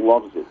grandmother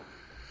loves it.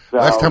 So,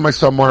 last time I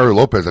saw Mario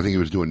Lopez, I think he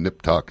was doing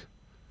Nip Tuck.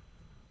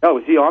 Oh,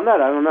 was he on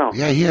that? I don't know.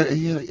 Yeah,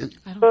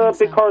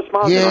 big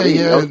correspondent.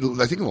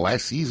 I think in the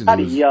last season.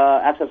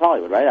 Access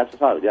Hollywood, right?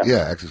 Access Hollywood, yeah.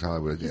 Yeah, Access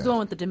Hollywood, He's the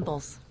one with the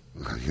dimples.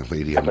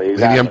 Lady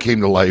M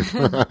came to life.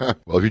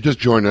 Well, if you just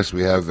joined us,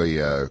 we have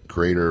a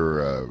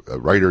creator, a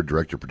writer,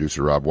 director,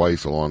 producer, Rob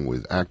Weiss, along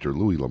with actor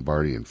Louis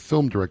Lombardi and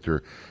film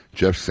director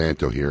Jeff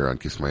Santo here on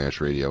Kiss My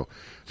Ash Radio.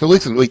 So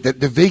listen,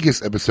 the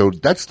Vegas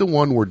episode, that's the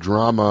one where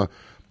Drama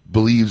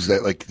believes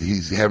that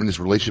he's having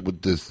this relationship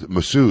with this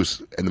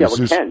masseuse, and the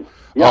masseuse. With Ken.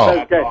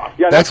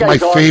 That's my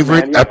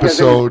favorite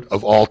episode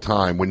of all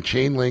time. When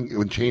Chain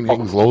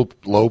Hang's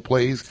low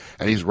plays,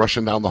 and he's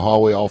rushing down the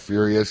hallway all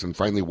furious, and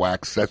finally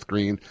whacks Seth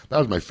Green. That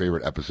was my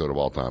favorite episode of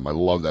all time. I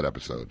love that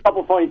episode. A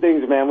couple funny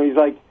things, man. When he's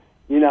like,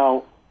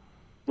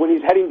 when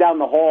he's heading down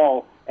the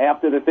hall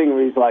after the thing,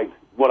 where he's like,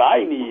 what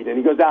I need. And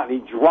he goes out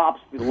and he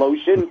drops the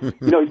lotion.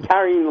 He's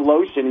carrying the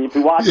lotion, and if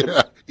you watch him,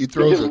 he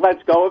throws just it.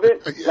 lets go of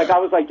it. Like, I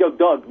was like, yo,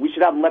 Doug, we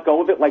should have him let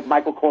go of it like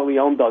Michael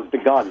Corleone does the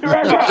gun.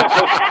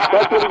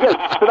 That's what he did.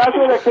 So that's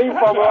where that came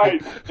from. Where,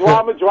 like,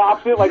 Drama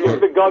drops it like it's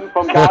the gun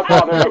from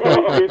Godfather,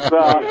 and he shoots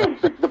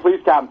the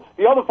police captain.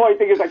 The other funny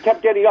thing is I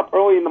kept getting up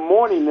early in the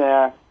morning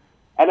there,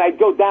 and I'd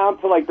go down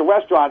to, like, the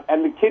restaurant,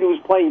 and the kid who was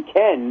playing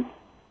Ken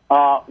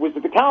was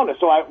at the counter.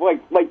 So I,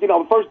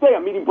 the first day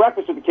I'm eating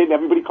breakfast with the kid, and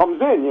everybody comes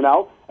in,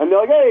 and they're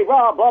like, hey,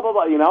 Rob, blah, blah,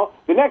 blah,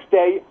 The next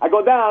day, I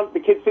go down, the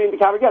kid's sitting at the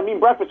counter again, I'm eating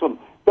breakfast with him.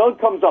 Doug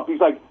comes up, he's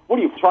like, what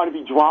are you, trying to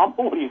be drama?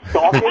 What are you,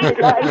 stalking the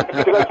guy?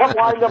 Because I kept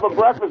lining up a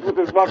breakfast with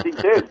this fucking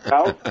kid,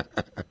 But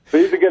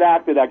he's a good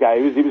actor, that guy.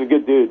 He was a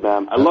good dude,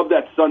 man. I love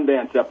that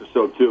Sundance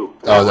episode, too.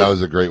 Oh, that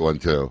was a great one,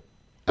 too.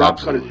 Rob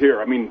cut his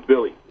hair. I mean,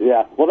 Billy.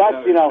 Yeah. Well,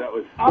 that's, That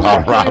was, I'm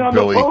actually on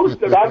the Billy.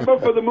 poster. Remember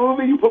for the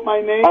movie, you put my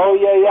name? Oh,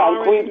 yeah,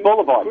 on Queens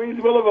Boulevard. Queens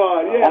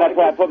Boulevard, yeah. And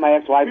I put my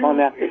ex-wife on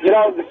there.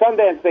 The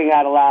Sundance thing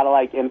had a lot of,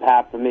 like,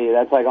 impact for me.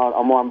 That's, like,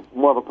 on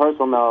more of a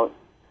personal note.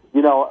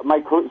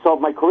 My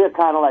career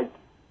kind of, like,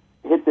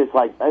 hit this,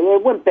 like,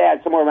 it went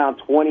bad somewhere around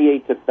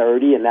 28 to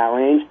 30 in that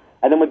range.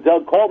 And then when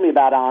Doug called me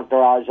about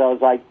Entourage, I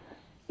was like,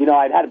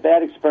 I'd had a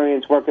bad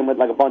experience working with,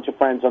 like, a bunch of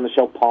friends on the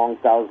show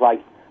Punk'd. I was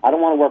like, I don't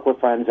want to work with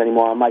friends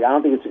anymore. I'm like, I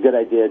don't think it's a good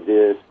idea to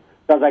do this.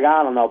 So I was like,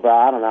 I don't know, bro.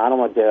 I don't know. I don't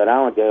want to do it. I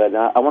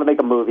want to make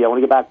a movie. I want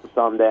to get back to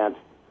Sundance.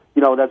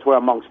 That's where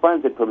Amongst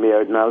Friends had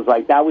premiered. And I was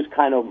like, that was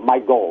kind of my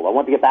goal. I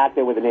want to get back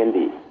there with an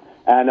indie.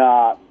 And,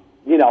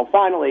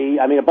 finally,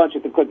 I mean, in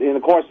the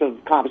course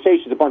of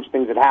conversations, a bunch of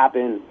things had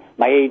happened.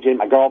 My agent,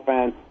 my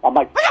girlfriend. I'm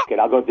like, fuck it,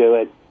 I'll go do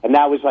it. And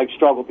that was, like,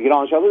 struggle to get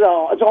on the show.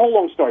 It's a whole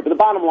long story. But the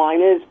bottom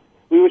line is,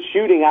 we were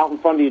shooting out in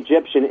front of the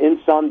Egyptian in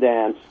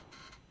Sundance.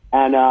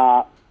 And,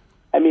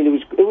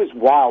 it was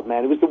wild,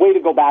 man. It was the way to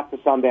go back to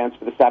Sundance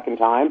for the second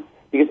time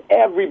because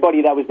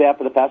everybody that was there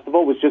for the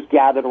festival was just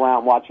gathered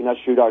around watching us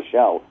shoot our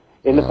show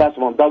in the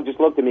festival. And Doug just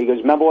looked at me. He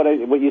goes, remember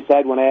what you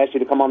said when I asked you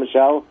to come on the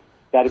show?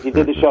 That if you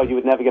did the show, you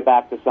would never get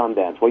back to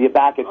Sundance. Well, you're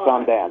back at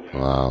Sundance.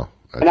 Wow.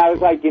 And I was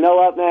like, you know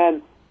what,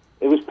 man?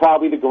 It was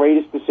probably the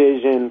greatest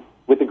decision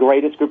with the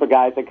greatest group of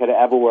guys I could have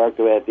ever worked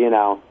with, And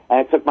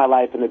it took my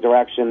life in the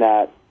direction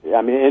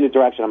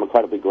I'm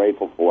incredibly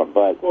grateful for.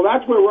 But well,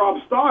 that's where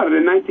Rob started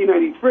in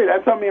 1993.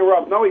 That's how me and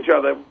Rob know each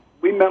other.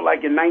 We met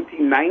like in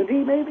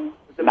 1990, maybe?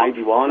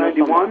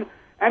 91.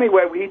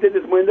 Anyway, he did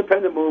this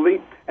independent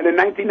movie, and in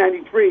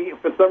 1993,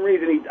 for some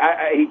reason,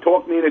 he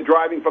talked me into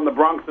driving from the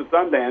Bronx to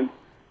Sundance,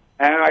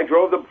 and I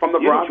drove from the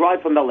Bronx. You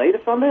drive from L.A. to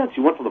Sundance?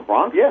 You went from the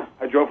Bronx? Yeah,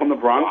 I drove from the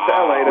Bronx to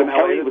L.A. to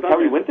L.A. With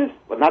Terry Winters?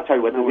 Well, not Terry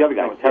Winters, the other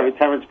guy.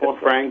 Terrence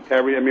Frank,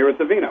 Terry, and Mira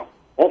Savino.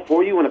 All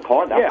four of you in a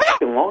car? That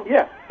fucking long?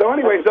 Yeah. So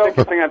anyway, That's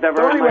the biggest thing I've ever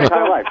heard in my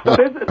entire life.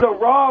 So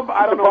Rob,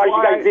 I don't know why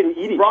you guys didn't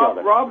eat each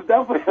other. Rob's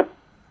definitely.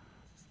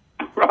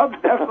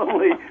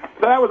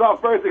 So that was our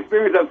first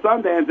experience at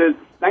Sundance. In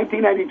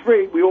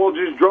 1993, we all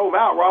just drove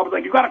out. Rob was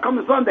like, "You got to come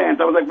to Sundance."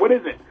 I was like, "What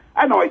is it?"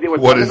 I had no idea what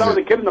Sundance is. I was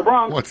a kid in the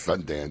Bronx. What's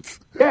Sundance?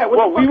 Yeah, we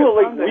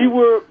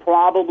were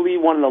probably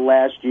one of the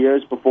last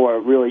years before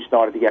it really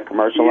started to get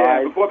commercialized.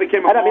 Yeah, before it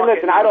became a and I mean,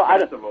 listen, I don't.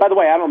 By the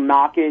way, I don't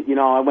knock it.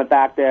 I went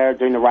back there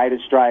during the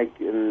writer's strike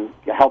and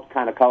helped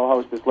kind of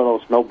co-host this little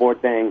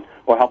snowboard thing,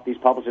 or help these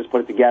publishers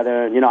put it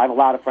together. And I have a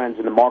lot of friends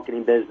in the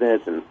marketing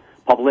business and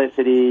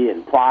publicity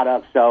and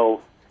products.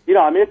 So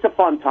it's a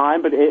fun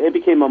time, but it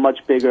became a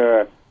much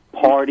bigger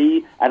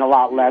party and a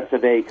lot less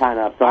of a kind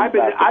of film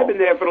festival. I've been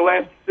there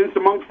since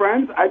Amongst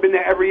Friends. I've been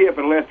there every year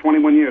for the last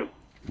 21 years.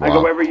 Wow. I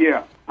go every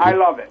year. I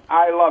love it.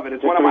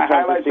 It's one of my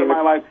highlights of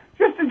my life.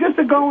 Just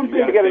to go and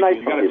you got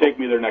to take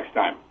me there next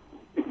time.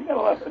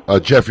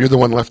 Jeff, you're the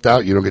one left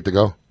out. You don't get to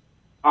go.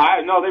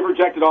 No, they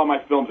rejected all my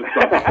films and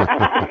stuff. I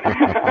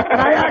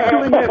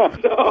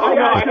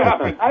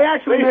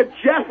actually met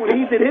Jeff when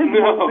he did his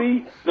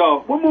movie.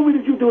 No. What movie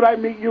did you do that I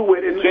meet you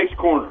with? Jake's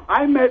Corner.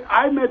 I met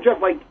Jeff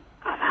like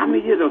how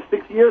many years ago?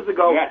 6 years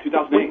ago. Yeah,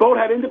 2008. We both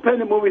had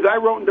independent movies. I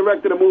wrote and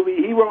directed a movie.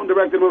 He wrote and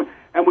directed a movie.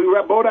 And we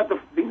were both at the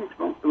Phoenix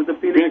Film. It was the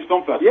Phoenix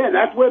Film Festival. Yeah,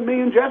 that's where me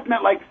and Jeff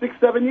met like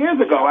 6-7 years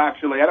ago,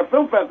 actually, at a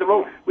film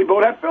festival. We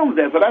both had films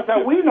there. So that's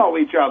how we know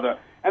each other.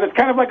 And it's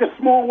kind of like a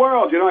small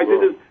world. I did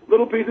this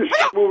little piece of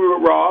shit movie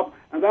with Rob,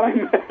 and then I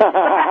met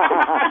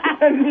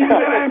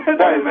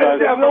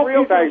Jeff, a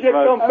real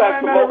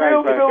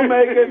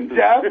filmmaker,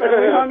 Jeff, and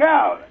we hung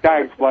out.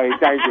 Thanks, buddy.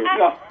 Thank you.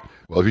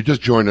 Well, if you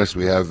just joined us,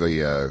 we have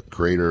a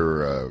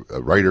creator,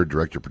 writer,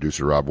 director,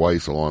 producer Rob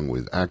Weiss, along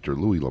with actor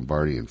Louis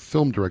Lombardi and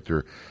film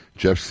director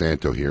Jeff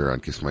Santo here on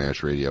Kiss My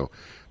Ash Radio.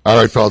 All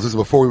right, fellas,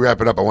 before we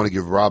wrap it up, I want to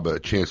give Rob a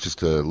chance just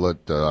to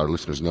let our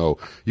listeners know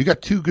you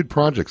got two good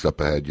projects up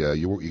ahead.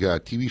 You got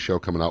a TV show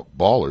coming out,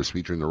 Ballers,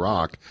 featuring The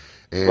Rock,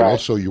 and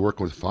also you're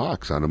working with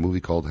Fox on a movie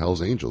called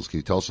Hell's Angels. Can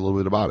you tell us a little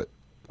bit about it?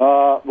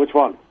 Which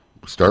one?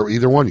 Start with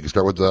either one. You can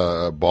start with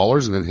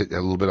Ballers and then hit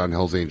a little bit on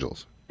Hell's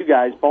Angels. You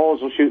guys,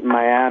 Ballers will shoot in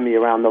Miami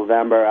around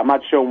November. I'm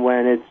not sure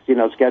when it's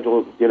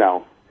scheduled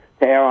to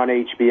air on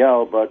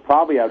HBO, but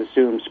probably I'd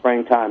assume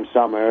springtime,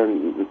 summer.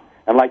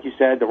 And like you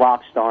said, The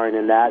Rock's starring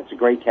in that. It's a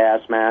great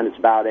cast, man. It's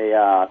about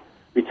a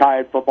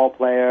retired football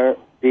player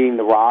being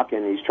The Rock,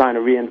 and he's trying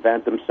to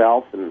reinvent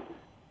himself and,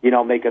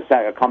 make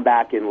a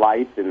comeback in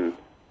life and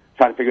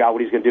trying to figure out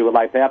what he's going to do with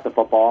life after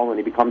football, and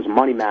he becomes a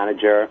money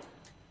manager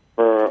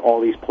for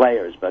all these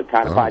players, but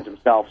kind of finds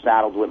himself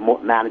saddled with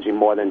managing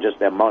more than just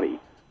their money.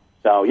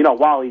 So,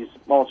 while he's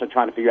also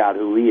trying to figure out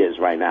who he is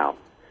right now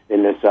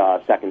in this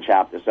second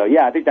chapter. So,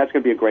 yeah, I think that's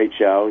going to be a great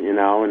show, and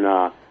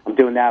I'm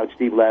doing that with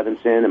Steve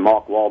Levinson and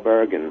Mark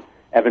Wahlberg and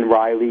Evan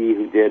Riley,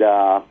 who did,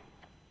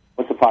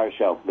 what's the fire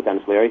show with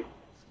Dennis Leary?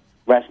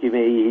 Rescue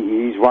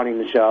Me. He's running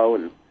the show,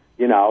 and,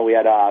 we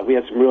had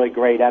some really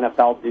great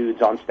NFL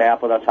dudes on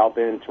staff with us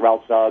helping.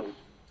 Terrell Suggs,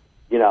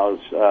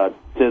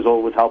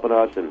 Sizzle was helping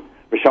us, and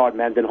Rashard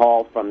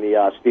Mendenhall from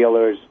the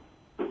Steelers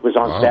was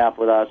on staff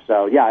with us.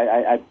 So, yeah,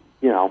 I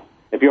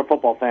if you're a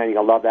football fan, you're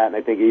going to love that. And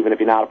I think even if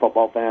you're not a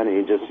football fan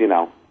and you're just,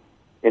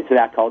 into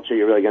that culture,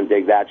 you're really going to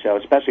dig that show,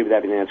 especially with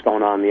everything that's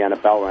going on in the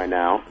NFL right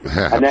now.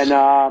 And then,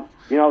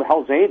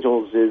 Hell's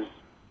Angels is,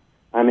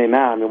 what am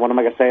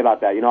I going to say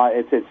about that?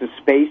 It's a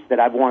space that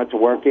I've wanted to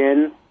work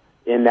in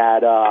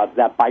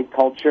that bike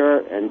culture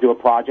and do a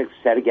project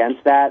set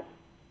against that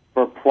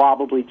for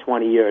probably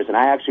 20 years. And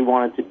I actually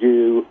wanted to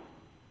do,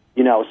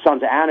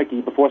 Sons of Anarchy.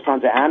 Before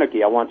Sons of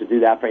Anarchy, I wanted to do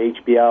that for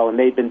HBO, and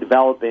they've been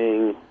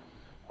developing,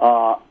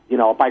 a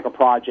biker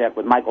project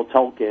with Michael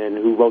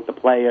Tolkien, who wrote The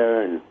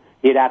Player, and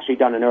he had actually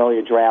done an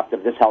earlier draft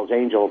of this Hell's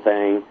Angel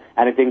thing,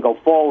 and it didn't go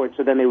forward,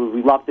 so then they were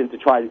reluctant to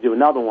try to do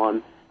another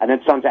one, and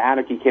then Sons of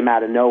Anarchy came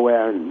out of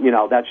nowhere, and,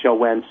 that show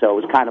went, so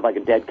it was kind of like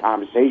a dead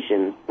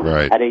conversation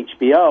at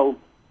HBO.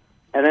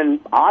 And then,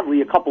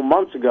 oddly, a couple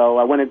months ago,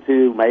 I went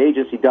into my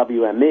agency,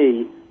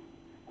 WME,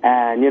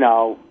 and,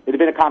 it had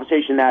been a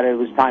conversation that it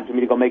was time for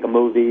me to go make a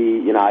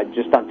movie. I'd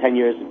just done 10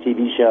 years of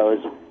TV shows,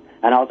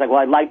 and I was like, well,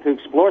 I'd like to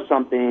explore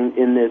something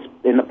in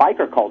the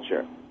biker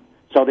culture.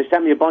 So they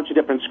sent me a bunch of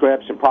different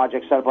scripts and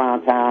projects set up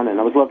around town, and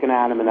I was looking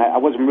at them, and I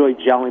wasn't really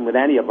gelling with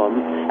any of them.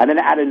 And then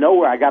out of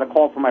nowhere, I got a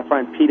call from my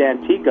friend Pete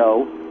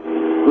Antico,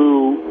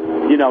 who,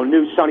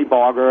 knew Sonny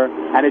Barger,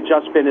 and had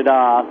just been at,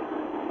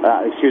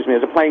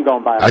 there's a plane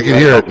going by. I can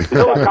hear it. Since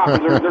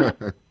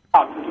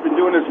we've been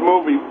doing this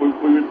movie,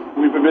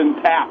 we've been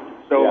tapped.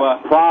 So,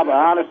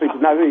 honestly,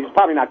 he's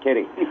probably not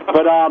kidding.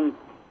 But,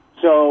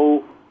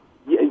 so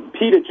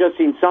Pete had just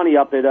seen Sonny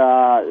up at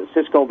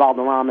Cisco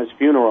Valderrama's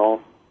funeral,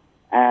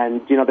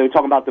 and, they were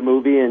talking about the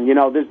movie, and,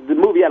 the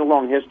movie had a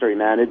long history,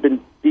 man. It had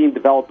been being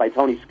developed by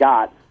Tony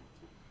Scott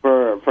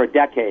for a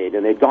decade,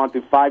 and they'd gone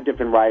through 5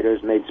 different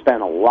writers, and they'd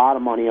spent a lot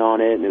of money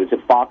on it, and it was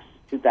at Fox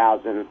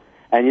 2000.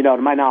 And, to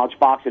my knowledge,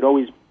 Fox had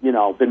always,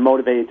 been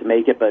motivated to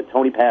make it, but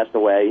Tony passed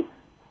away.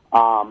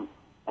 And,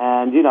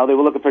 they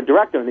were looking for a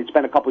director, and they'd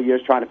spent a couple of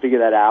years trying to figure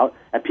that out.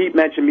 And Pete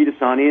mentioned me to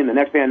Sonny, and the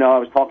next thing I know, I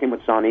was talking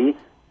with Sonny.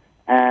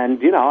 And,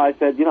 I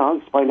said,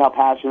 explained how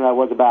passionate I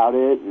was about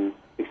it, and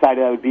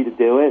excited I would be to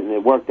do it, and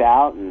it worked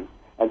out. And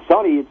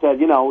Sonny had said,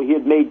 he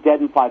had made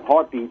Dead in 5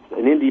 Heartbeats,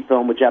 an indie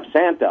film with Jeff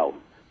Santo.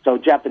 So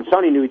Jeff and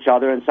Sonny knew each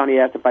other, and Sonny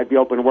asked if I'd be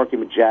open to working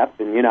with Jeff.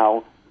 And,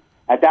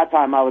 at that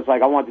time I was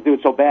like, I wanted to do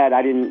it so bad.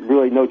 I didn't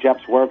really know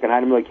Jeff's work, and I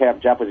didn't really care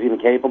if Jeff was even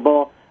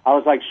capable. I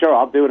was like, sure,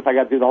 I'll do it if I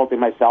got to do the whole thing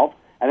myself.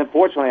 And then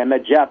fortunately I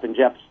met Jeff, and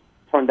Jeff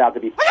turned out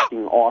to be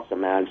f***ing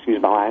awesome, man. Excuse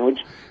my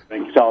language.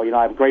 So,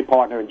 I have a great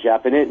partner in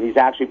Jeff in it, and he's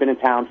actually been in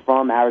town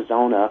from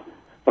Arizona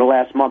for the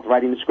last month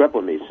writing the script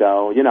with me.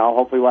 So,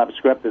 hopefully we'll have a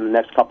script in the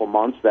next couple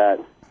months that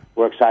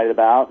we're excited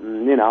about,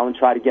 and, and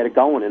try to get it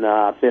going in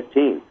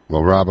 15.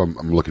 Well, Rob,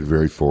 I'm looking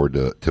very forward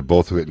to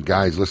both of it. And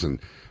guys,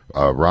 listen,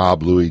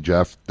 Rob, Louie,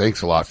 Jeff,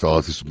 thanks a lot,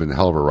 fellas. This has been a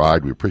hell of a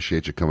ride. We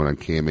appreciate you coming on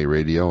KMA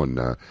Radio, and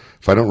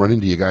if I don't run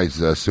into you guys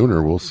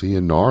sooner, we'll see you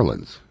in New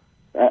Orleans.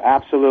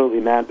 Absolutely,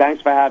 man.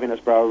 Thanks for having us,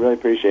 bro. Really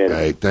appreciate it.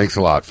 Hey, thanks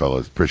a lot,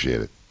 fellas.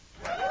 Appreciate it.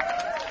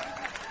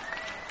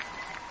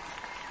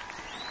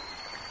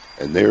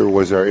 And there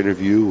was our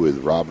interview with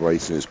Rob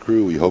Rice and his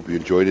crew. We hope you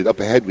enjoyed it.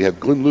 Up ahead, we have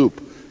Glenn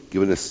Loop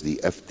giving us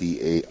the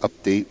FDA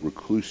update,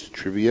 Recluse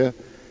trivia,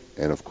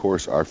 and, of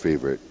course, our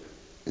favorite,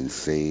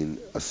 Insane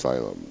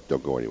Asylum.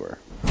 Don't go anywhere.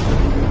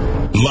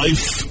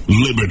 Life,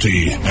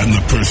 liberty, and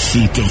the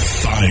pursuit of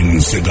fine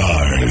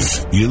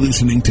cigars. You're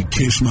listening to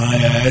Kiss My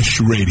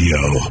Ash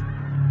Radio.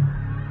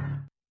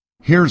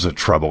 Here's a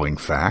troubling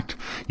fact.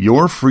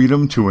 Your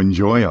freedom to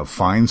enjoy a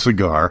fine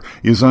cigar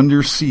is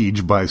under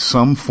siege by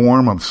some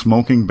form of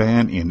smoking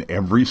ban in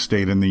every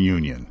state in the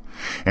Union.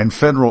 And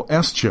federal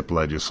S-chip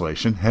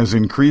legislation has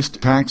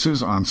increased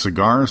taxes on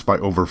cigars by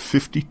over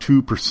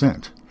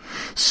 52%.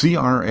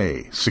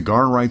 CRA,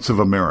 Cigar Rights of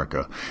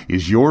America,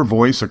 is your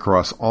voice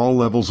across all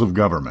levels of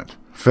government,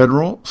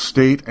 federal,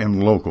 state,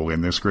 and local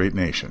in this great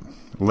nation.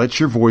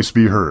 Let your voice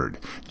be heard.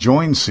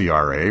 Join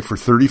CRA for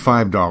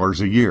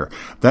 $35 a year.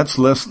 That's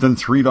less than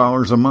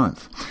 $3 a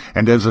month.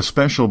 And as a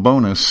special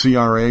bonus,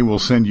 CRA will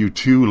send you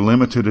 2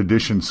 limited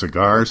edition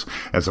cigars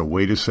as a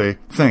way to say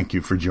thank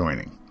you for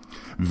joining.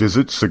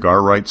 Visit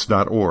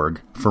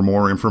cigarrights.org for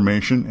more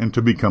information and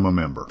to become a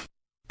member.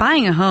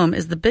 Buying a home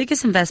is the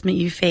biggest investment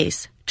you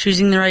face.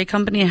 Choosing the right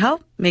company to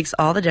help makes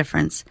all the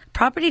difference.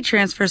 Property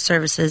Transfer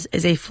Services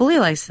is a fully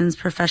licensed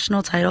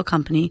professional title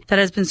company that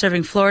has been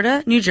serving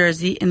Florida, New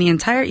Jersey, and the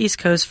entire East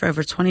Coast for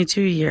over 22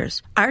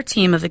 years. Our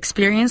team of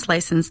experienced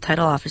licensed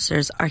title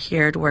officers are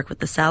here to work with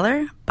the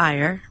seller,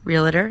 buyer,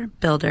 realtor,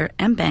 builder,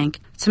 and bank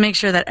to make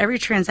sure that every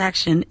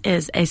transaction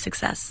is a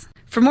success.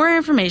 For more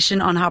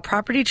information on how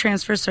Property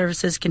Transfer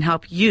Services can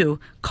help you,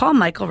 call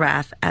Michael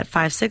Raff at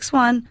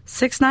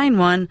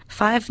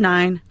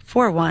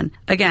 561-691-5941.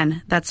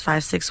 Again, that's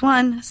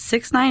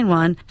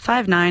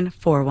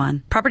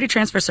 561-691-5941. Property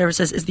Transfer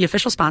Services is the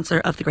official sponsor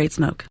of The Great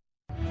Smoke.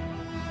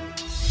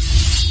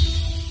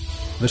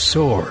 The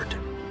sword,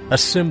 a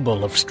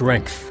symbol of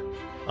strength,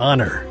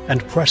 honor,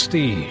 and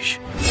prestige.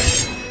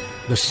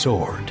 The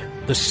sword,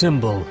 the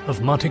symbol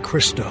of Monte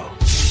Cristo.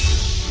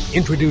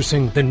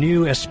 Introducing the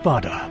new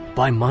Espada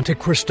by Monte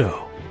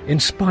Cristo,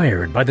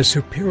 inspired by the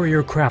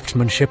superior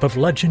craftsmanship of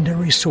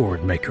legendary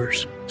sword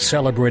makers,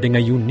 celebrating a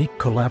unique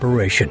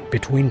collaboration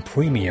between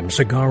premium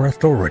cigar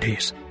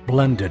authorities,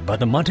 blended by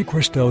the Monte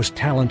Cristo's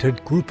talented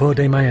Grupo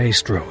de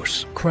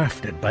Maestros,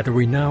 crafted by the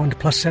renowned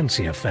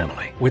Plasencia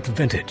family with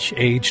vintage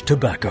aged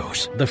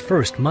tobaccos, the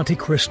first Monte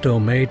Cristo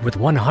made with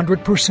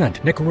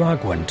 100%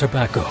 Nicaraguan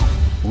tobacco,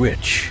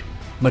 rich,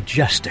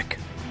 majestic,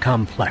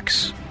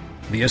 complex.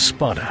 The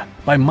Espada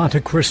by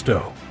Monte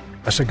Cristo,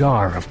 a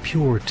cigar of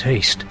pure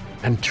taste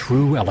and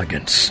true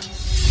elegance.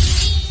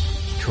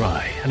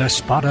 Try an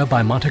Espada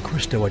by Monte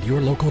Cristo at your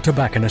local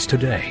tobacconist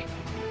today,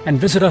 and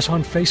visit us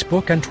on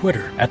Facebook and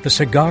Twitter at The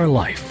Cigar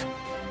Life.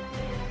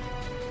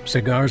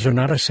 Cigars are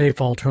not a safe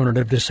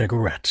alternative to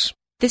cigarettes.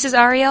 This is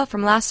Ariel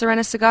from La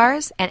Serena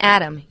Cigars, and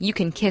Adam, you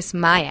can kiss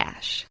my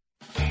ash.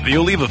 The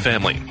Oliva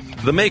family,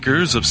 the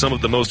makers of some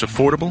of the most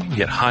affordable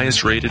yet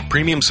highest rated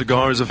premium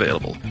cigars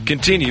available,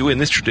 continue in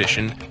this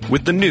tradition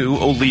with the new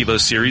Oliva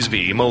Series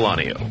V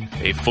Melanio,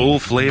 a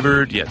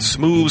full-flavored yet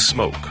smooth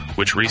smoke,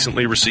 which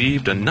recently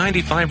received a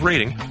 95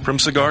 rating from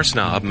Cigar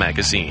Snob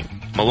magazine.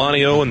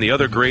 Melanio and the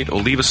other great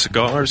Oliva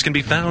cigars can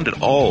be found at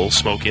all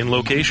smoke-in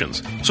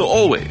locations, so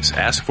always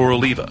ask for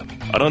Oliva,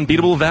 an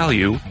unbeatable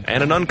value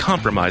and an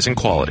uncompromising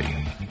quality.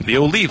 The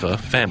Oliva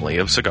family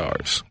of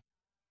cigars.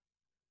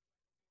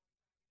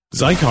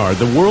 Zycar,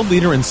 the world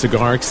leader in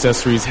cigar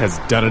accessories, has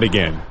done it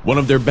again. One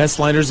of their best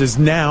lighters is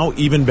now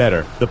even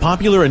better. The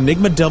popular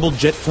Enigma Double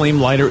Jet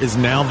Flame lighter is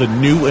now the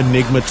new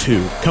Enigma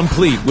 2.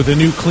 Complete with a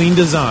new clean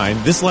design,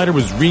 this lighter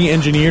was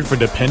re-engineered for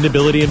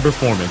dependability and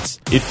performance.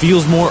 It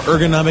feels more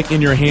ergonomic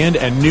in your hand,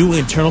 and new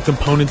internal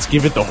components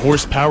give it the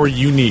horsepower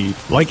you need.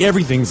 Like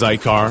everything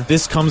Zycar,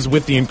 this comes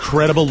with the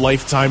incredible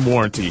lifetime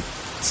warranty.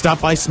 Stop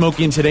by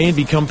Smoke Inn today and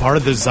become part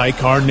of the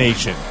Zycar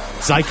Nation.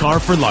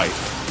 Zycar for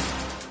life.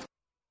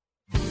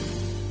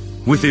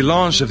 With the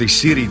launch of the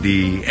Serie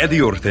D,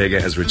 Eddie Ortega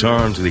has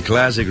returned to the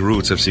classic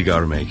roots of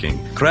cigar making.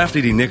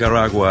 Crafted in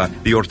Nicaragua,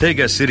 the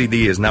Ortega Serie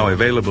D is now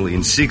available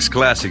in 6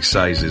 classic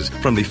sizes,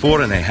 from the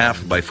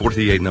 4.5 by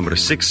 48 number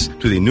 6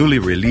 to the newly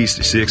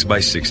released 6 by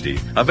 60.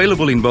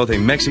 Available in both a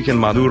Mexican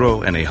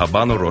Maduro and a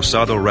Habano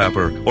Rosado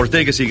wrapper,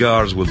 Ortega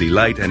cigars will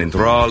delight and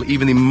enthrall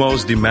even the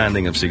most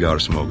demanding of cigar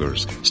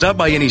smokers. Stop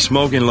by any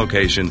smoking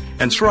location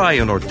and try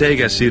an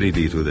Ortega Serie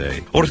D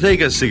today.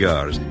 Ortega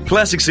Cigars,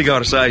 classic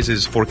cigar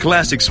sizes for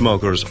classic smokers,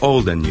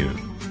 old and new.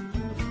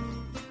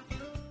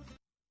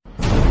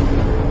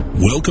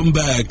 Welcome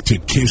back to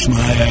Kiss My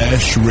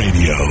Ash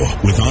Radio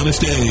with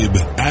Honest Abe,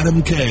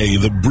 Adam K,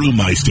 the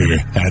Brewmeister,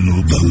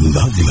 and the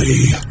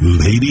lovely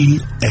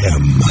Lady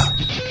M.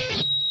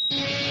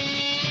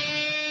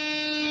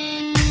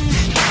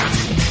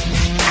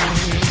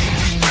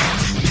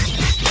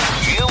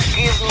 You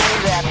give me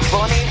that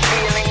funny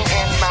feeling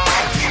in my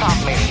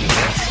tummy.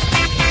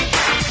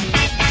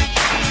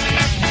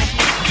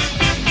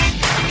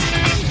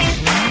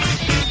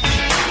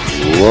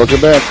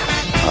 Welcome back.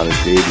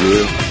 Honest Abe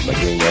here. My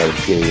gang Adam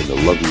K and the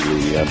lovely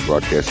Lady M,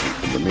 broadcasting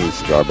from the main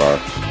cigar bar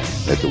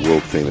at the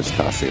world-famous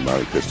Casa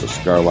Monte Cristo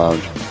Cigar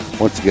Lounge.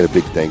 Once again, a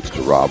big thanks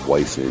to Rob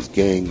Weiss and his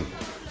gang,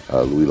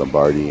 Louis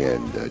Lombardi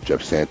and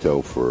Jeff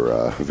Santo for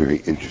a very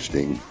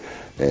interesting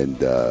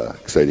and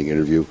exciting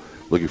interview.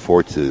 Looking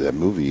forward to that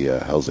movie,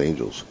 Hell's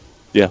Angels.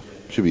 Yeah.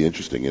 Should be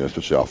interesting,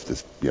 especially off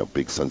this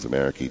big Sons of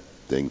Anarchy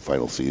thing,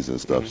 final season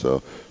and stuff.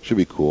 So should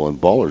be cool.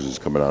 And Ballers is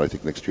coming out, I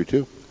think, next year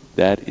too.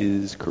 That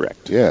is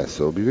correct. Yeah,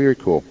 so it'll be very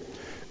cool.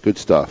 Good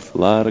stuff. A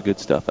lot of good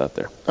stuff out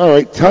there. All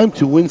right, time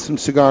to win some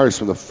cigars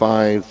from the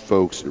fine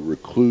folks at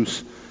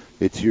Recluse.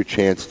 It's your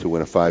chance to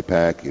win a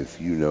 5-pack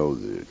if you know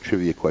the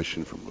trivia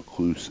question from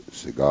Recluse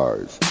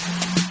Cigars.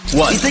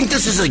 What? You think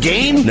this is a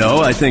game?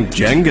 No, I think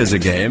Jenga's a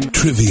game.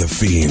 Trivia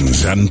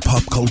fiends and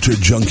pop culture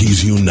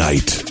junkies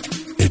unite.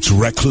 It's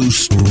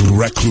Recluse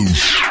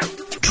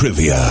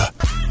Trivia.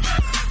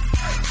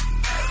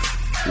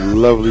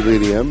 Lovely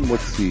Lady M,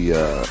 what's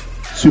the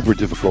super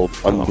difficult,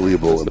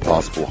 unbelievable,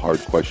 impossible,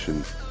 hard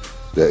question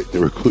that the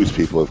Recluse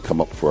people have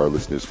come up for our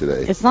listeners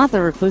today? It's not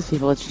the Recluse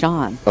people, it's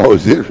John. Oh,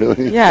 is it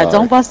really? Yeah,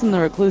 don't bust in the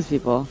Recluse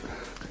people.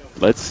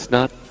 Let's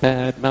not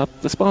badmouth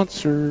the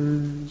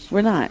sponsors.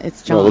 We're not,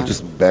 it's John. No, let's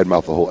just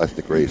badmouth the whole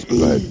ethnic race, but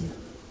go ahead.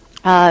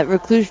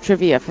 Recluse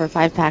trivia for a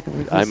 5-pack of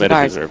Recluse I might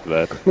cigars. have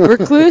deserved that.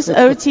 Recluse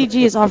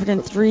OTG is offered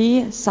in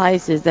 3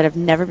 sizes that have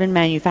never been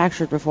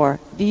manufactured before.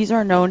 These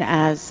are known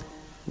as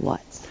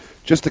what?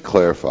 Just to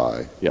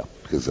clarify, yeah,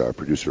 because our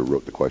producer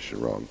wrote the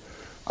question wrong.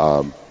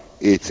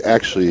 It's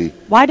actually...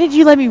 Why did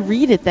you let me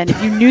read it then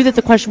if you knew that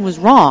the question was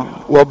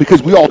wrong? Well,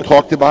 because we all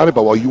talked about it,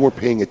 but while you weren't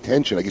paying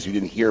attention, I guess you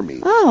didn't hear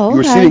me. Oh, okay. You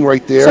were sitting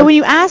right there. So when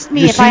you asked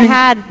me if I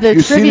had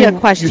the trivia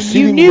question,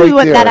 you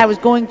knew that I was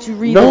going to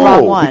read the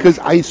wrong one. No, because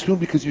I assumed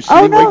because you're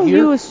sitting right here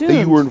you assumed.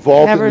 that you were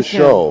involved Never in the assumed.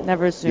 show.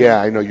 Never assumed.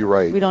 Yeah, I know, you're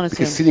right. We don't assume.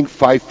 Because sitting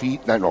 5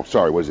 feet,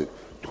 was it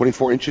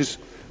 24 inches?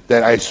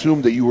 That I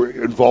assumed that you were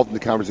involved in the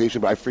conversation,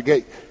 but I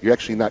forget you're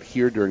actually not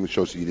here during the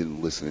show, so you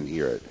didn't listen and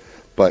hear it.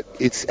 But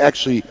it's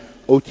actually...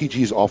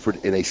 OTG is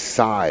offered in a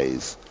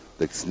size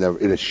that's never,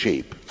 in a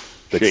shape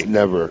that's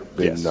never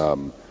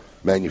been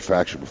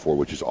manufactured before,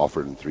 which is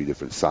offered in 3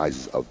 different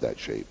sizes of that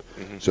shape.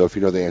 Mm-hmm. So if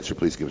you know the answer,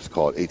 please give us a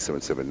call at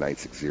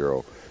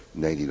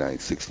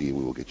 877-960-9960, and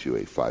we will get you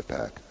a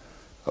 5-pack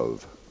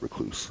of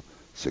Recluse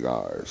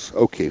cigars.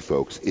 Okay,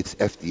 folks, it's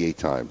FDA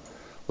time.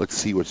 Let's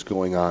see what's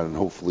going on, and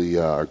hopefully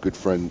our good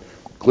friend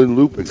Glenn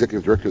Loop,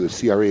 Executive Director of the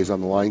CRA, is on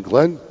the line.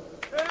 Glenn?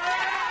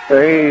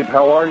 Hey,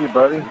 how are you,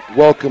 buddy?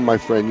 Welcome, my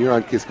friend. You're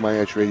on Kiss My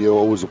Ash Radio.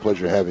 Always a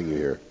pleasure having you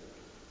here.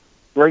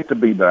 Great to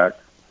be back.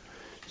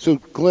 So,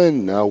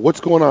 Glenn,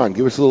 what's going on?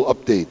 Give us a little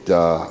update.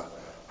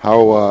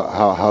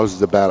 How's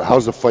the battle?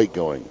 How's the fight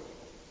going?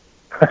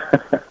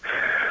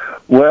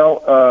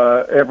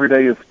 Well, every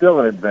day is still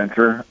an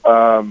adventure.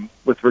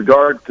 With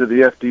regard to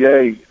the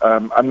FDA,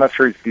 I'm not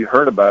sure if you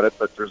heard about it,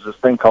 but there's this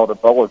thing called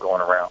Ebola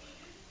going around.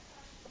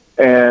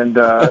 And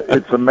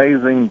it's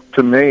amazing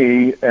to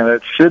me, and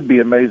it should be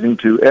amazing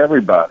to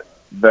everybody,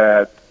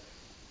 that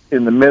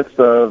in the midst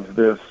of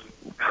this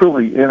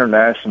truly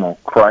international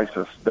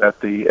crisis, that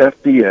the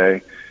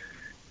FDA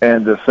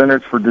and the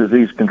Centers for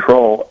Disease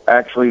Control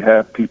actually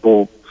have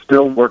people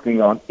still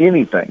working on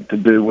anything to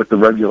do with the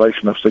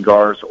regulation of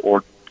cigars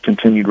or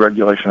continued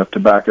regulation of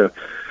tobacco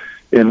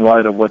in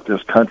light of what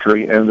this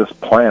country and this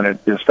planet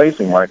is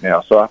facing right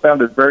now. So I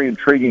found it very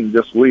intriguing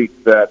this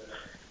week that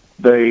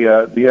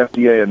the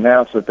FDA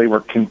announced that they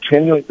were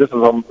continuing, this is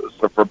a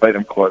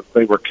verbatim quote,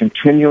 they were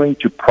continuing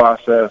to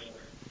process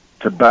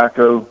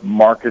tobacco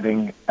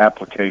marketing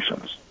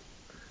applications.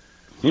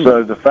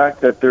 So the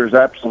fact that there's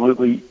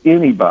absolutely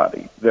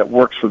anybody that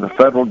works for the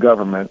federal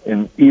government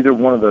in either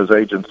one of those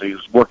agencies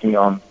working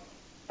on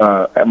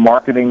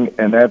marketing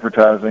and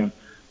advertising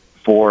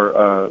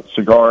for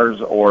cigars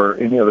or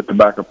any other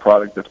tobacco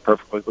product that's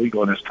perfectly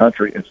legal in this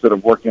country instead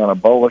of working on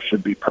Ebola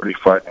should be pretty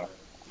frightening.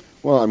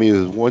 Well, I mean,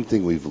 there's one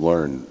thing we've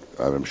learned,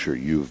 and I'm sure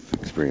you've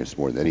experienced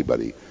more than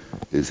anybody,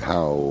 is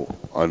how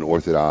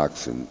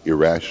unorthodox and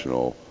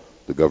irrational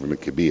the government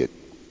can be.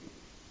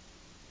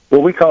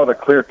 Well, we call it a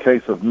clear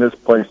case of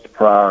misplaced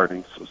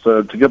priorities.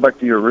 So to get back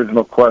to your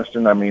original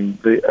question, I mean,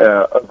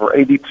 over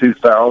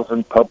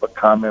 82,000 public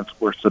comments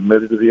were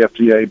submitted to the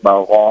FDA by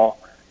law.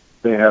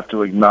 They have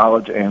to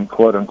acknowledge and,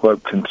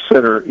 quote-unquote,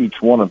 consider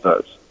each one of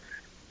those.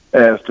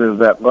 As to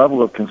that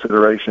level of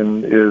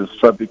consideration is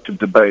subject to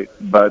debate,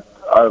 but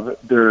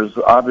there's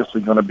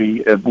obviously going to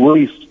be at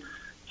least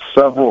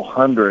several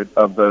hundred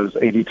of those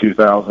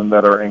 82,000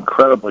 that are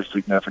incredibly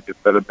significant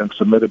that have been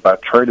submitted by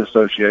trade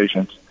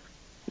associations,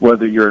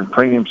 whether you're in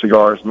premium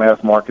cigars,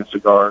 mass market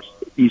cigars,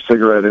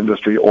 e-cigarette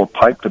industry, or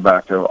pipe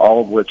tobacco,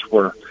 all of which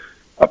were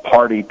a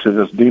party to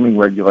this deeming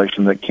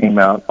regulation that came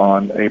out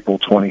on April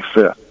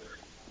 25th.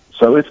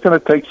 So it's going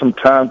to take some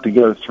time to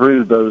go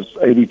through those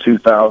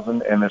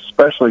 82,000, and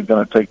especially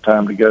going to take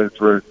time to go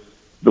through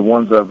the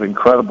ones of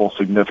incredible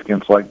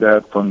significance like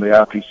that from the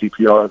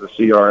IPCPR, the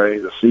CRA,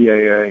 the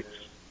CAA.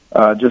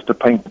 Just to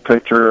paint the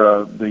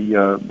picture,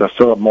 the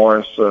Philip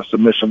Morris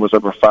submission was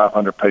over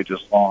 500 pages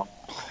long.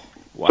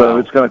 Wow. So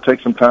it's going to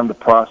take some time to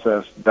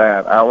process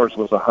that. Ours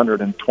was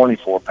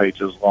 124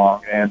 pages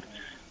long, and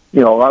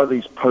a lot of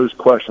these pose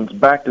questions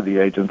back to the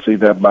agency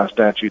that by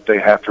statute they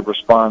have to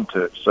respond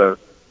to. So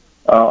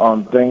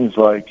on things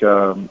like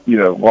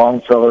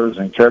long fillers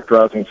and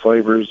characterizing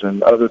flavors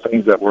and other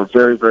things that were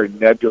very, very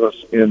nebulous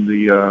in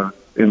the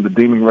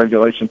deeming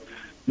regulation,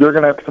 they're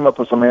going to have to come up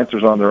with some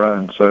answers on their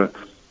own. So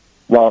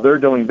while they're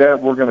doing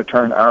that, we're going to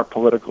turn our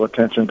political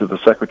attention to the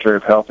Secretary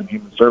of Health and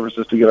Human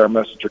Services to get our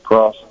message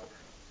across,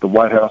 the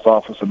White House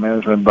Office of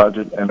Management and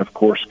Budget, and, of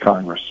course,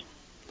 Congress.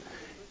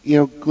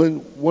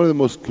 Glenn, one of the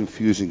most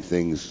confusing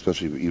things,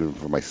 especially even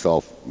for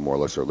myself, more or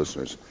less our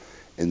listeners,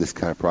 in this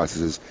kind of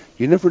process is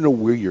you never know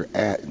where you're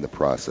at in the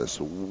process.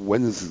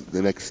 When is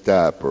the next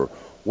step or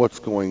what's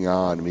going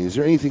on? I mean, is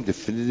there anything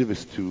definitive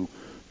as to,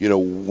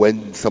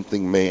 when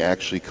something may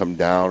actually come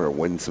down or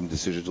when some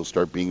decisions will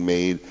start being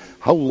made?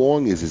 How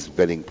long is this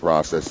vetting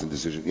process and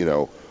decision,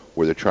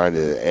 where they're trying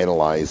to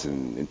analyze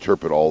and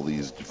interpret all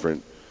these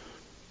different,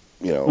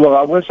 Well,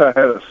 I wish I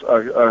had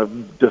a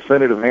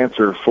definitive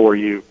answer for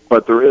you,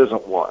 but there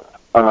isn't one.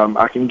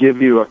 I can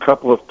give you a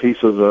couple of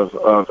pieces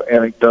of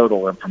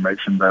anecdotal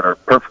information that are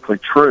perfectly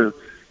true,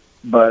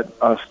 but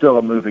still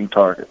a moving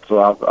target. So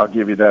I'll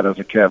give you that as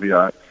a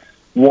caveat.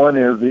 One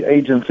is the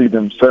agency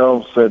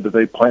themselves said that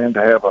they plan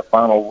to have a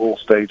final rule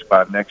stage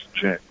by next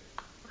June.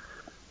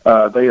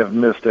 They have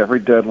missed every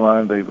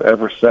deadline they've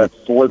ever set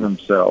for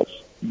themselves,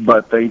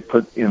 but they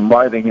put in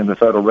writing in the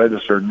Federal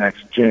Register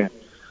next June.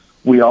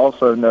 We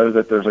also know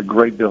that there's a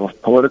great deal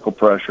of political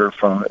pressure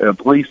from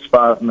at least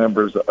 5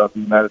 members of the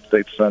United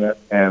States Senate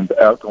and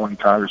outgoing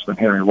Congressman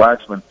Henry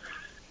Waxman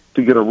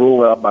to get a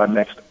rule out by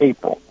next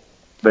April.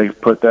 They've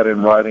put that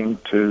in writing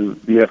to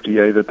the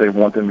FDA that they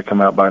want them to come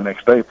out by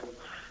next April.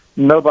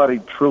 Nobody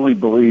truly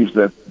believes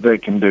that they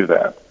can do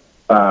that.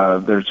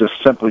 There's just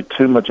simply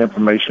too much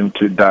information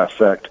to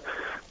dissect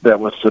that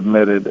was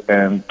submitted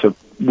and to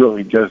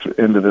really go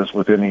into this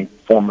with any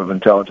form of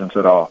intelligence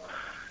at all.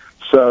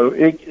 So,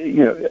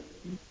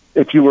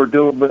 if you were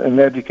doing an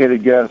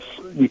educated guess,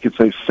 you could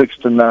say 6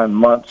 to 9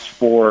 months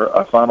for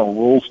a final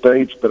rule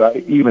stage, but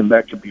even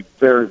that could be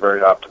very,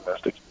 very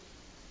optimistic.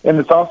 And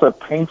it's also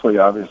painfully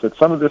obvious that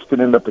some of this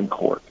could end up in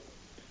court.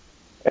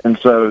 And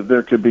so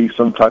there could be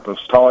some type of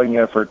stalling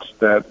efforts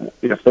that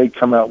if they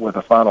come out with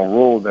a final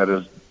rule that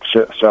is,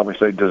 shall we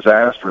say,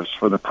 disastrous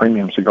for the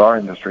premium cigar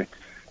industry,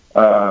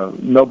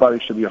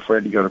 nobody should be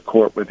afraid to go to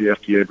court with the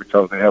FDA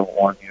because they haven't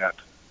won yet.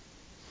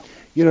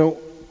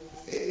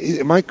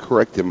 Am I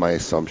correct in my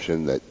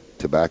assumption that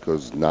tobacco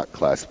is not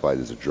classified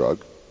as a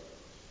drug?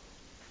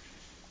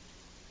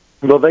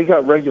 Well, they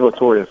got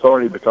regulatory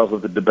authority because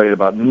of the debate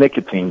about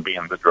nicotine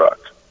being the drug.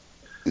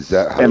 Is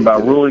that how? And by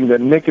ruling that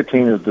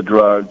nicotine is the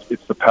drug,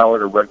 it's the power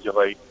to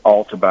regulate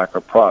all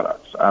tobacco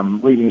products. I'm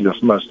reading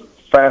this most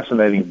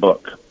fascinating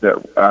book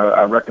that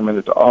I recommend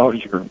it to all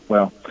your,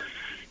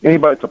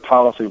 anybody that's a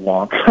policy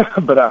wonk,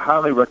 but I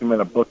highly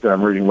recommend a book that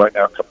I'm reading right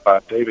now by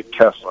David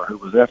Kessler, who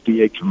was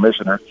FDA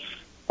commissioner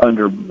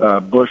under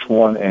Bush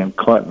 1 and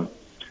Clinton.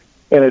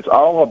 And it's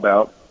all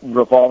about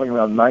revolving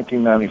around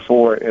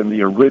 1994 and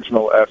the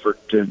original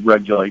effort to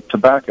regulate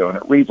tobacco. And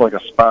it reads like a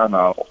spy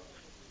novel.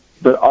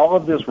 But all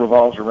of this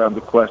revolves around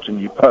the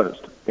question you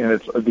posed, and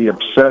it's the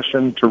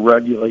obsession to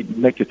regulate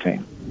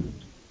nicotine.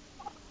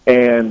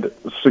 And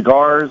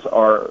cigars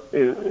are,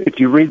 if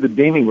you read the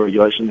deeming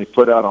regulation they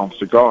put out on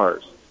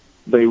cigars,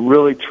 they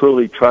really,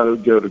 truly try to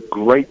go to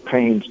great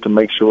pains to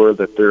make sure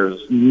that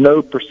there's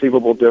no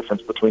perceivable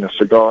difference between a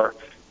cigar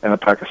and a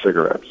pack of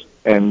cigarettes.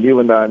 And you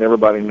and I and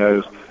everybody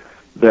knows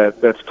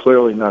that that's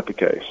clearly not the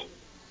case.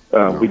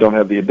 We don't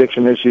have the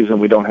addiction issues and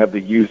we don't have the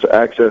youth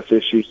access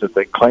issues that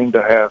they claim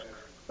to have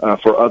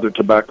for other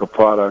tobacco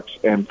products.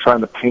 And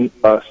trying to paint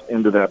us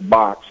into that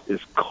box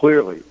is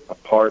clearly a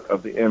part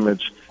of the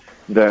image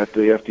that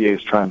the FDA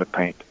is trying to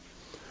paint.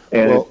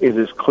 And it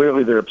is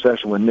clearly their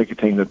obsession with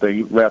nicotine that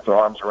they wrap their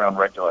arms around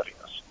regulating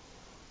us.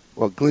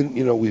 Well, Glenn,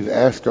 we've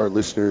asked our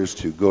listeners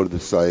to go to the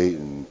site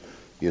and,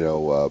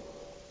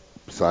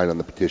 sign on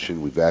the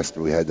petition.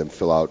 We had them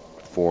fill out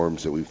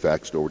forms that we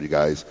faxed over to you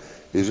guys.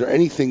 Is there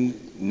anything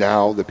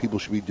now that people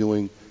should be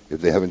doing if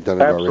they haven't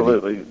done it already?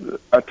 Absolutely.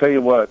 I tell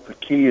you what, the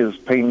key is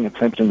paying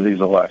attention to these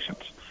elections.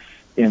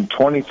 In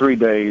 23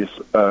 days,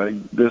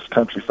 this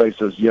country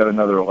faces yet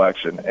another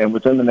election. And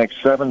within the next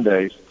 7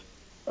 days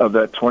of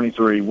that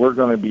 23, we're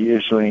going to be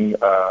issuing,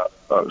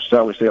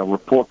 shall we say, a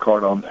report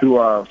card on who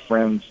are our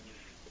friends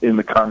in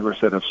the Congress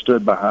that have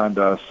stood behind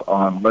us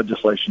on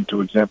legislation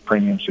to exempt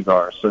premium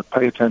cigars. So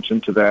pay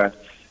attention to that.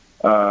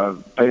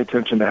 Pay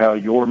attention to how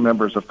your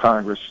members of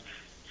Congress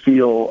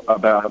feel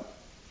about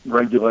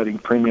regulating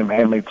premium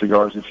handmade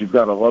cigars. If you've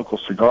got a local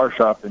cigar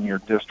shop in your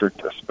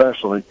district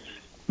especially,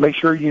 make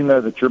sure you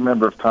know that you're a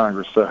member of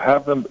Congress. So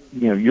have them,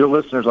 your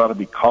listeners ought to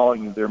be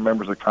calling their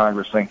members of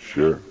Congress saying,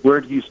 sure,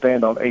 where do you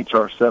stand on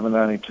H.R.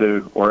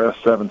 792 or S.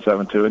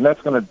 772? And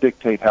that's going to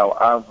dictate how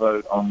I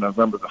vote on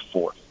November the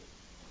 4th.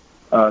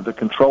 The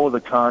control of the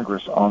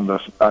Congress on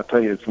this, I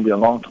tell you, it's going to be a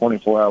long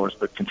 24 hours,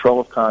 but control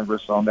of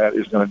Congress on that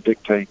is going to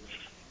dictate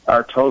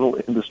our total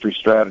industry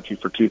strategy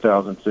for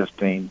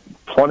 2015.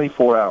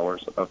 24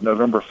 hours of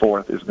November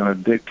 4th is going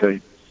to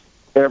dictate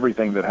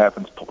everything that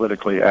happens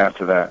politically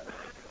after that.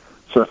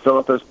 So fill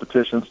out those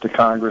petitions to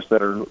Congress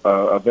that are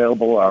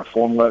available. Our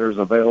form letters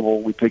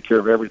available. We take care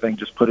of everything.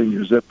 Just put in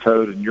your zip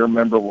code, and your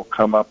member will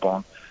come up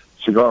on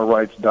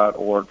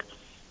cigarrights.org.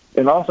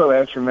 And also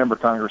ask your member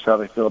of Congress how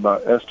they feel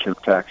about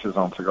S-chip taxes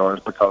on cigars,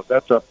 because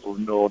that's up for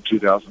renewal in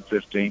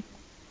 2015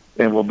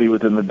 and will be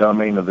within the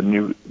domain of the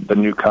new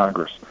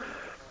Congress.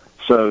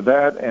 So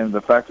that, and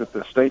the fact that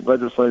the state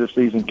legislative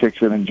season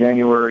kicks in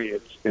January,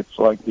 it's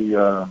like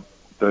the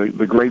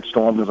great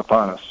storm is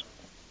upon us.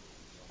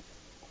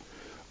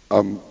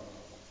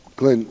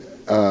 Glenn,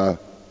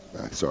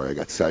 sorry, I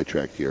got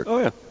sidetracked here. Oh,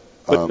 yeah.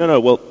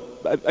 But well,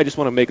 I just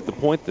want to make the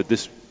point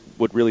that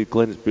what really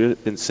Glenn's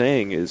been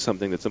saying is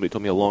something that somebody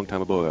told me a long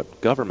time ago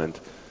about government,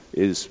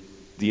 is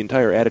the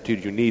entire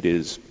attitude you need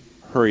is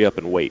hurry up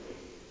and wait.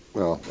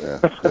 Well, yeah,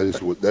 that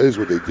is what they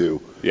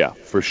do. Yeah.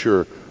 For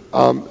sure.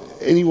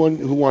 Anyone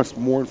who wants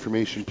more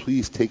information,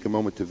 please take a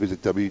moment to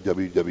visit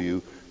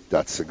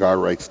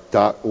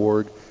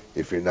www.cigarrights.org.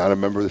 If you're not a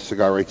member of the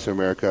Cigar Rights of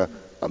America,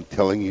 I'm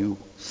telling you,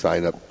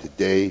 sign up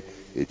today.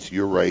 It's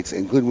your rights.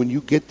 And Glenn, when you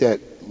get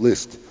that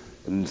list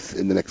in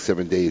the next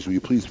 7 days. Will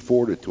you please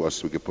forward it to us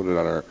so we can put it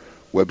on our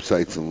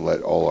websites and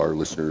let all our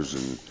listeners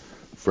and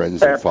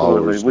friends and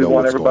followers We know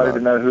want what's everybody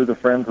going to on? know who the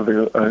friends of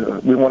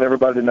the. We want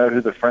everybody to know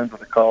who the friends of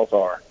the cause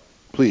are.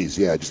 Please,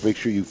 yeah, just make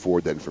sure you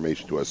forward that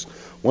information to us.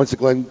 Once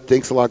again,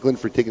 thanks a lot, Glenn,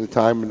 for taking the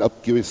time and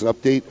giving us an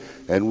update,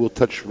 and we'll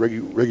touch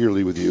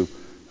regularly with you.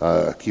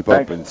 Keep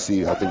up and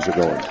see how things are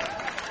going.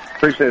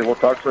 Appreciate it. We'll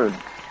talk soon.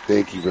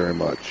 Thank you very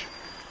much.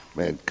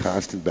 Man,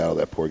 constant battle,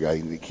 that poor guy.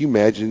 Can you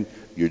imagine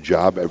your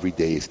job every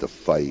day is to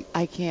fight?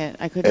 I can't.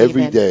 I couldn't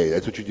Every even. day.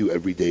 That's what you do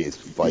every day is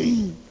fight.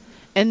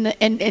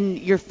 And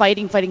you're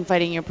fighting.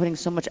 You're putting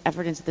so much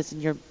effort into this,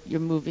 and you're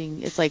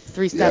moving. It's like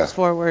 3 steps Yeah.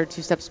 forward,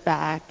 2 steps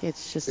back.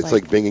 It's just It's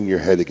like banging your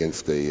head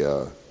against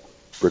a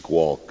brick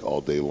wall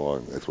all day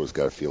long. That's what it's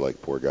got to feel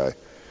like, poor guy.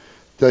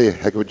 Tell you,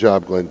 heck of a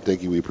job, Glenn.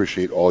 Thank you. We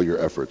appreciate all your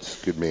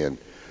efforts. Good man.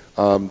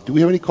 Do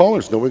we have any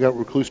callers? No, we got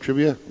Recluse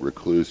Trivia?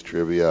 Recluse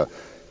Trivia.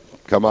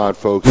 Come on,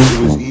 folks.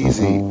 It was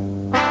easy.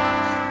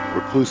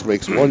 Recluse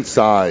makes one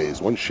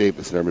size, one shape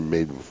that's never been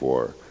made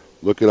before.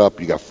 Look it up.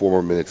 You got 4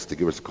 more minutes to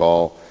give us a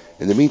call.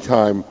 In the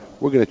meantime,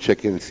 we're going to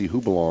check in and see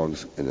who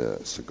belongs in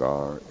a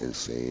cigar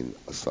insane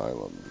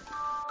asylum.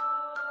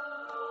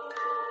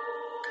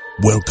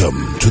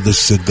 Welcome to the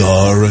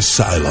Cigar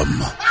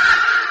Asylum,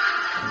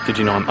 Did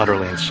you know I'm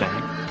utterly insane?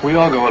 We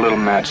all go a little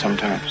mad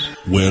sometimes.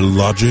 where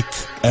logic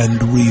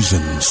and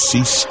reason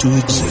cease to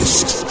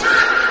exist.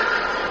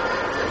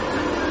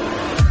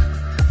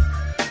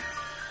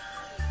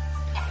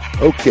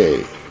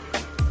 Okay.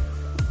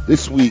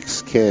 This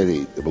week's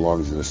candidate that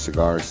belongs in a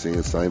cigar insane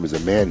asylum is a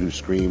man who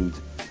screamed,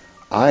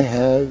 "I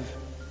have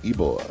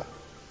Ebola."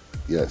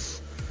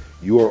 Yes,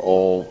 you are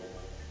all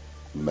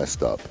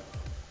messed up.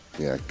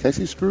 Yeah, can I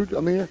say screwed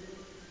on the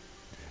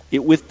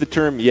air? With the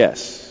term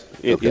yes.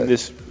 In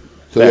this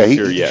So yeah,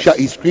 factor, he yes.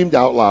 he screamed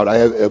out loud, "I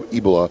have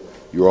Ebola,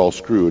 you're all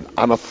screwed,"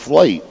 on a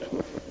flight,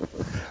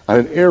 on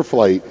an air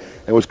flight,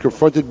 and was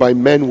confronted by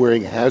men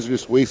wearing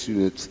hazardous waste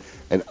units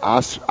and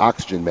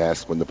oxygen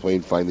masks when the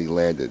plane finally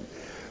landed.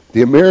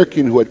 The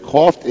American, who had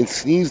coughed and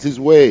sneezed his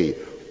way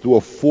through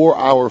a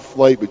 4-hour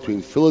flight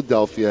between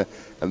Philadelphia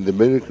and the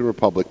Dominican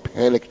Republic,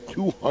 panicked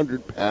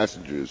 200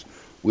 passengers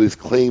with his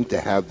claim to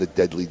have the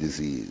deadly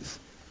disease.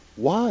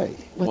 Why?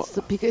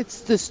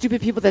 It's the stupid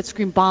people that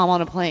scream bomb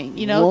on a plane.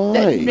 You know, Why?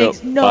 that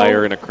makes no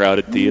Fire in a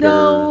crowded theater.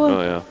 No.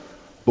 Oh, yeah.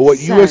 But what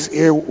sense.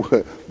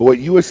 what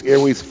U.S.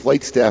 Airways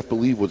flight staff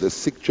believed was a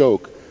sick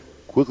joke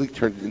quickly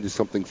turned into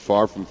something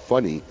far from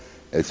funny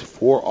as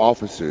 4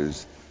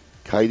 officers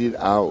kited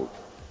out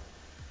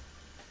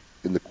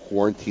in the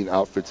quarantine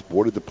outfits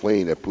boarded the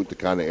plane at Punta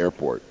Cana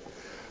Airport.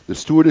 The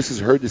stewardess is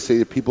heard to say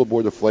to people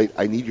aboard the flight,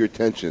 "I need your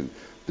attention.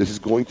 This is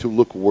going to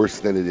look worse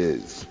than it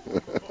is."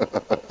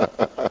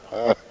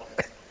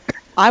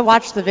 I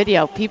watched the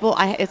video.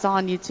 It's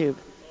on YouTube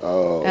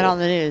Oh. and on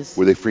the news.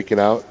 Were they freaking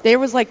out? There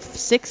was like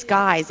 6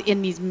 guys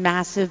in these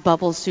massive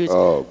bubble suits,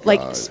 Oh, like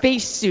God.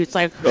 space suits.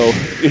 Like,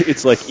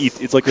 It's like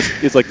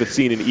the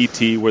scene in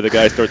E.T. where the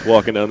guy starts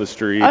walking down the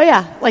street. oh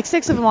yeah, like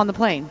 6 of them on the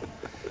plane.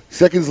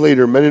 Seconds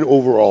later, men in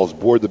overalls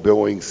board the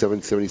Boeing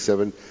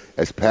 777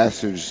 as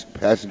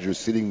passengers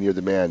sitting near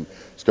the man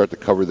start to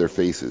cover their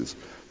faces.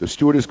 The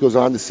stewardess goes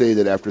on to say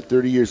that after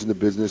 30 years in the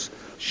business,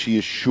 she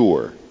is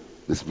sure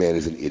this man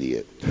is an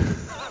idiot.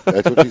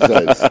 That's what she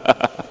says.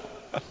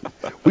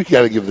 We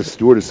got to give the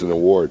stewardess an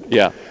award.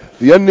 Yeah.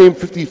 The unnamed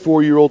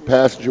 54-year-old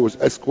passenger was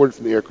escorted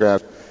from the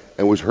aircraft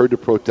and was heard to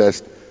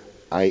protest,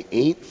 "I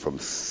ain't from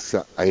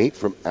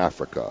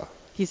Africa."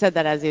 He said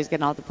that as he was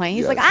getting off the plane.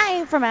 He's Yes. like, I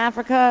ain't from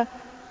Africa.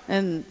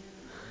 And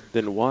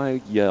Then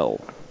why yell?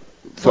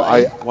 So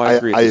Why I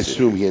create this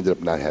assume he ended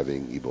up not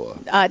having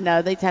Ebola.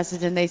 no, they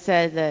tested him. They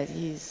said that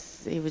he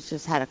was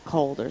just had a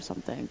cold or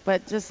something.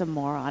 But just a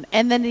moron.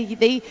 And then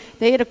they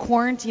had to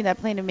quarantine that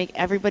plane and make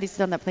everybody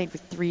sit on that plane for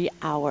 3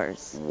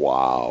 hours.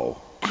 Wow.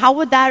 How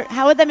would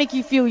that make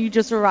you feel? You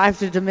just arrived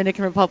to the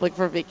Dominican Republic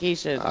for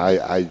vacation.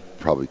 I'd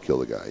probably kill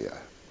the guy, yeah,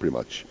 pretty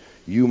much.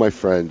 You, my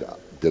friend,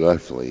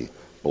 definitely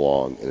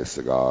belong in a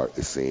cigar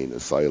insane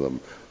asylum.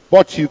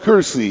 Brought to you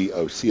courtesy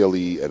of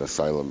CLE and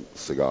Asylum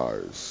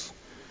Cigars.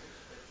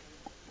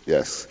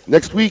 Yes.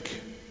 Next week,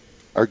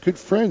 our good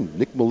friend,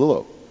 Nick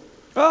Melillo.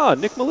 Ah,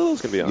 Nick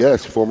Melillo's going to be on.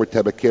 Yes, former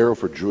tabacero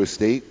for Drew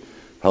Estate.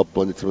 Helped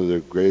blend some of the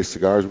greatest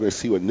cigars. We're going to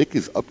see what Nick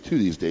is up to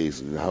these days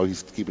and how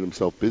he's keeping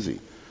himself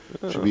busy.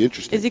 Should be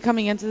interesting. Is he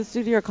coming into the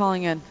studio or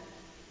calling in?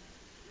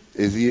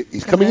 Is he?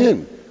 He's coming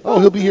in. Oh,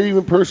 he'll be here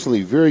even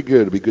personally. Very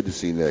good. It'll be good to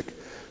see Nick.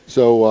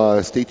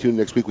 So stay tuned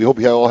next week. We hope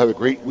you all have a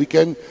great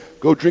weekend.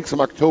 Go drink some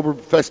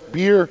Oktoberfest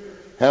beer.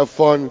 Have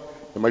fun.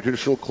 And my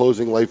traditional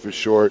closing, life is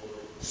short.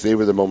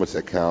 Savor the moments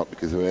that count,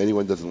 because if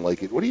anyone doesn't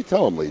like it, what do you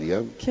tell them, lady?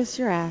 Em? Kiss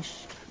your ash.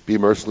 Be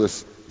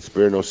merciless.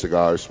 Spare no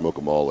cigars. Smoke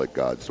them all like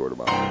God sort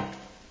them out.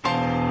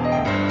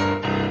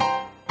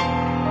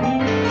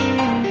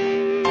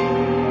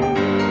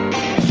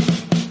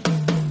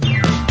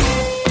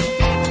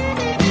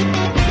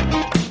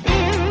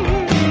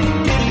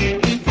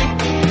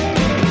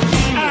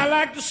 I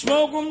like to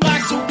smoke 'em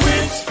like Sir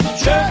Winston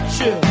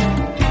Churchill,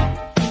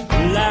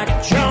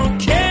 like John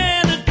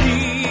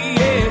Kennedy,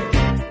 yeah.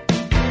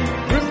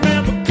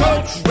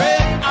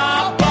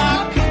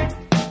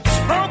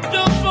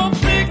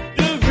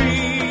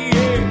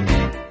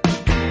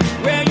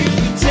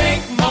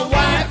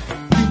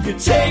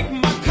 take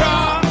my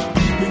car,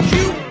 but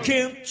you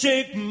can't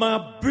take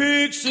my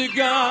big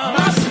cigar.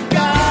 My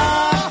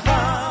cigar.